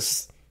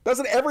racist.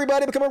 Doesn't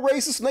everybody become a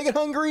racist when they get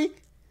hungry?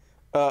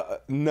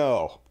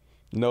 No.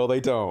 No, they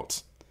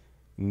don't.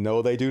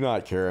 No, they do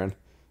not, Karen.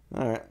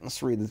 All right, let's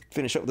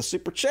finish up with the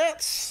super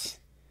chats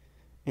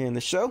in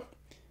the show.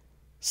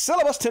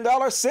 Syllabus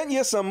 $10 sent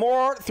you some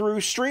more through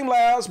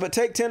Streamlabs, but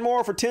take 10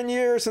 more for 10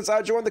 years since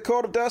I joined the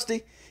Cult of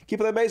Dusty.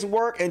 Keep up the amazing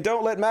work, and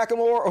don't let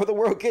Macklemore or the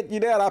world get you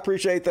down. I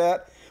appreciate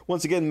that.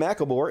 Once again,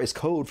 Macklemore is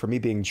code for me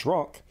being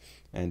drunk.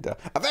 And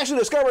I've actually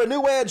discovered a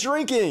new way of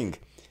drinking.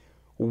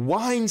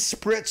 Wine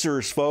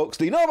spritzers, folks.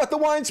 Do you know about the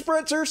wine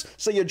spritzers?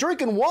 So you're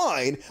drinking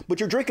wine, but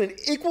you're drinking an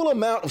equal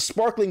amount of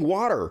sparkling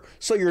water,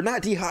 so you're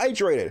not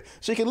dehydrated.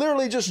 So you can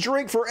literally just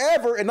drink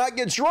forever and not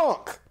get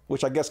drunk,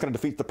 which I guess kind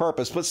of defeats the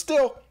purpose, but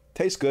still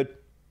tastes good.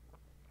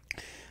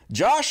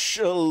 Josh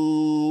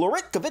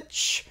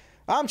Lorikovich,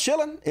 I'm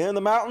chilling in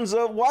the mountains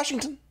of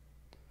Washington.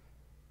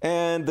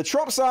 And the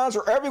Trump signs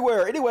are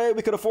everywhere. Anyway,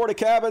 we could afford a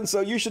cabin,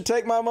 so you should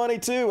take my money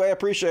too. I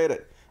appreciate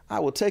it. I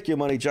will take your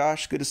money,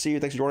 Josh. Good to see you.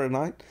 Thanks for joining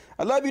tonight.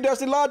 I love you,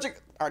 Dusty Logic.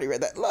 I already read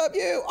that. Love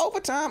you.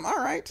 Overtime. All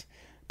right.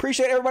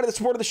 Appreciate everybody that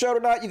supported the show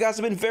tonight. You guys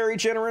have been very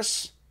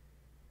generous.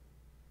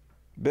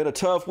 Been a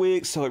tough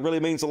week, so it really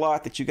means a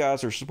lot that you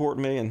guys are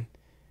supporting me and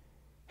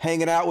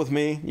hanging out with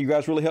me. You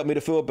guys really helped me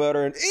to feel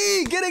better. And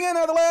E, getting in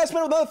at the last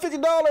minute with another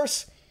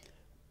 $50.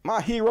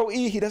 My hero,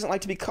 E, he doesn't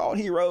like to be called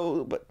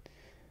hero, but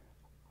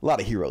a lot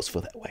of heroes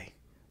feel that way.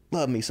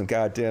 Love me some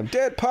goddamn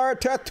Dead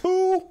Pirate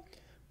Tattoo.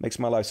 Makes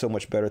my life so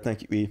much better.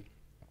 Thank you, E.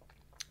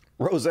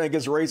 Roseanne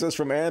gets raises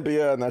from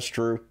Ambia, and that's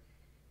true.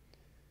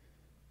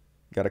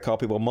 Got to call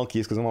people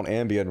monkeys because I'm on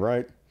Ambien,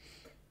 right?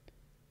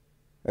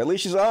 At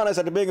least she's honest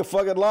after being a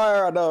fucking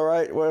liar. I know,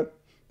 right? Well,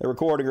 they're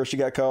recording her. She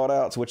got called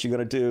out. So what you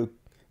gonna do?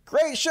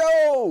 Great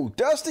show,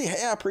 Dusty.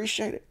 Hey, I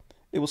appreciate it.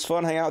 It was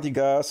fun hanging out with you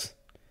guys.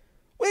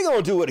 We're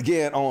gonna do it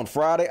again on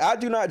Friday. I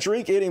do not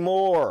drink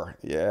anymore.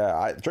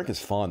 Yeah, drink is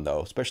fun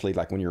though, especially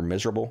like when you're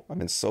miserable. I've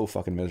been so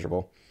fucking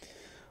miserable.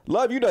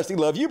 Love you, Dusty.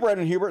 Love you,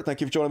 Brandon Hubert.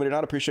 Thank you for joining me tonight.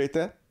 I appreciate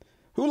that.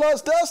 Who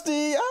loves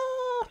Dusty?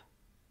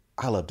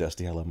 I love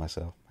Dusty. I love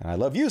myself. And I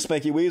love you,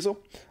 Spanky Weasel.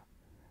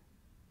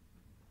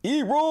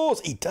 He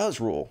rules. He does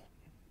rule.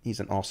 He's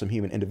an awesome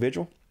human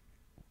individual.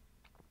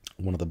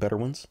 One of the better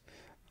ones.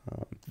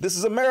 This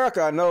is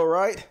America, I know,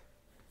 right?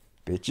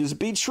 Bitches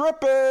be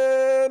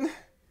tripping.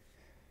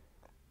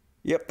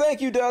 Yep,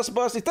 thank you, Dust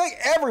Busty. Thank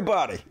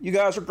everybody. You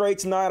guys were great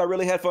tonight. I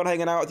really had fun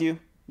hanging out with you.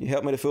 You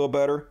helped me to feel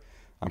better.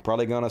 I'm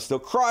probably going to still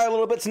cry a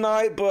little bit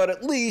tonight, but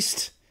at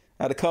least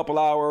I had a couple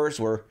hours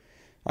where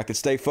I could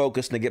stay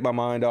focused and get my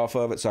mind off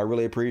of it, so I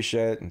really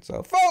appreciate it. And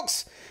so,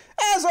 folks,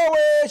 as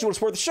always, you want to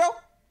support the show?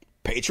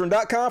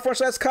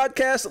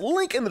 Patreon.com/Codcast.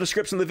 Link in the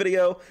description of the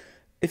video.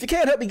 If you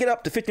can't help me get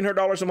up to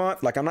 $1,500 a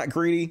month, like I'm not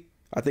greedy,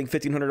 I think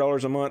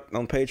 $1,500 a month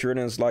on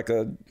Patreon is like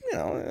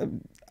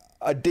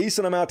a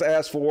decent amount to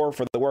ask for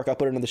the work I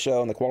put into the show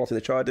and the quality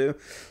that I do.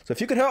 So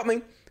if you can help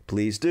me,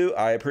 please do.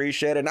 I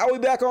appreciate it. And I'll be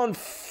back on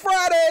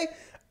Friday.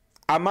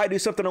 I might do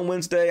something on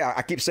Wednesday.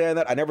 I keep saying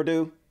that. I never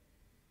do.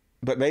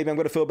 But maybe I'm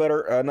going to feel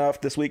better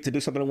enough this week to do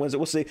something on Wednesday.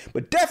 We'll see.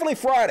 But definitely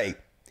Friday,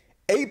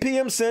 8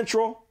 p.m.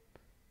 Central,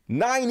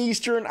 9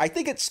 Eastern. I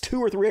think it's 2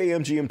 or 3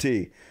 a.m.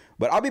 GMT.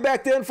 But I'll be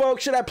back then,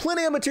 folks. Should have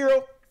plenty of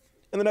material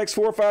in the next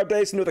 4 or 5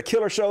 days to do the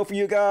killer show for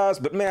you guys.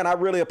 But, man, I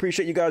really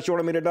appreciate you guys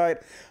joining me tonight.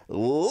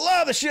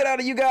 Love the shit out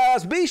of you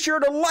guys. Be sure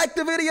to like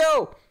the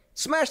video.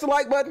 Smash the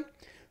like button.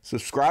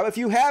 Subscribe if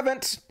you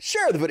haven't.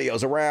 Share the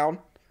videos around.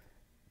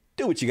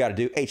 Do what you got to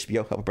do.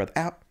 HBO, help a brother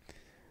out.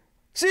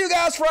 See you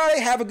guys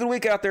Friday. Have a good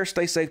week out there.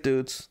 Stay safe,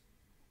 dudes.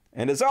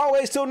 And as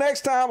always, till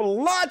next time,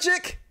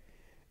 logic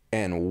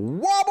and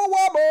wobble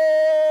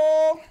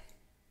wobble.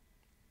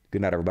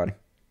 Good night, everybody.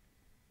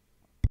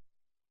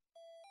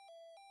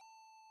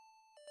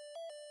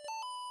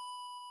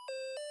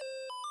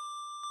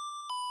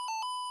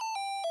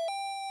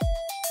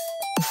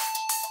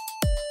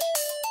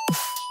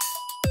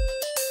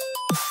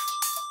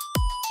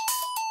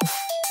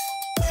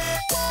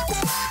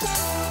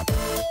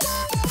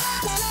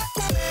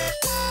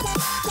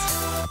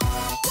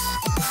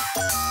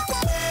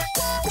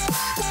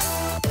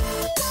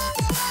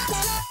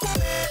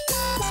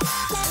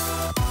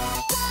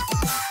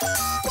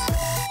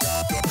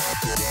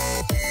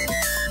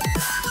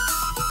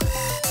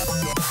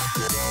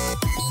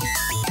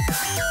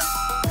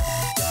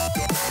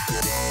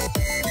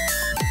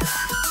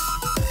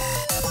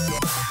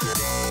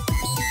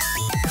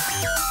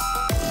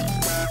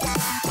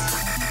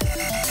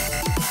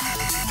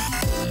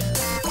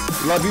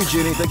 Love you,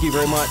 Jenny. Thank you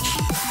very much.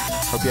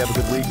 Hope you have a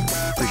good week.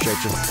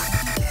 Appreciate you.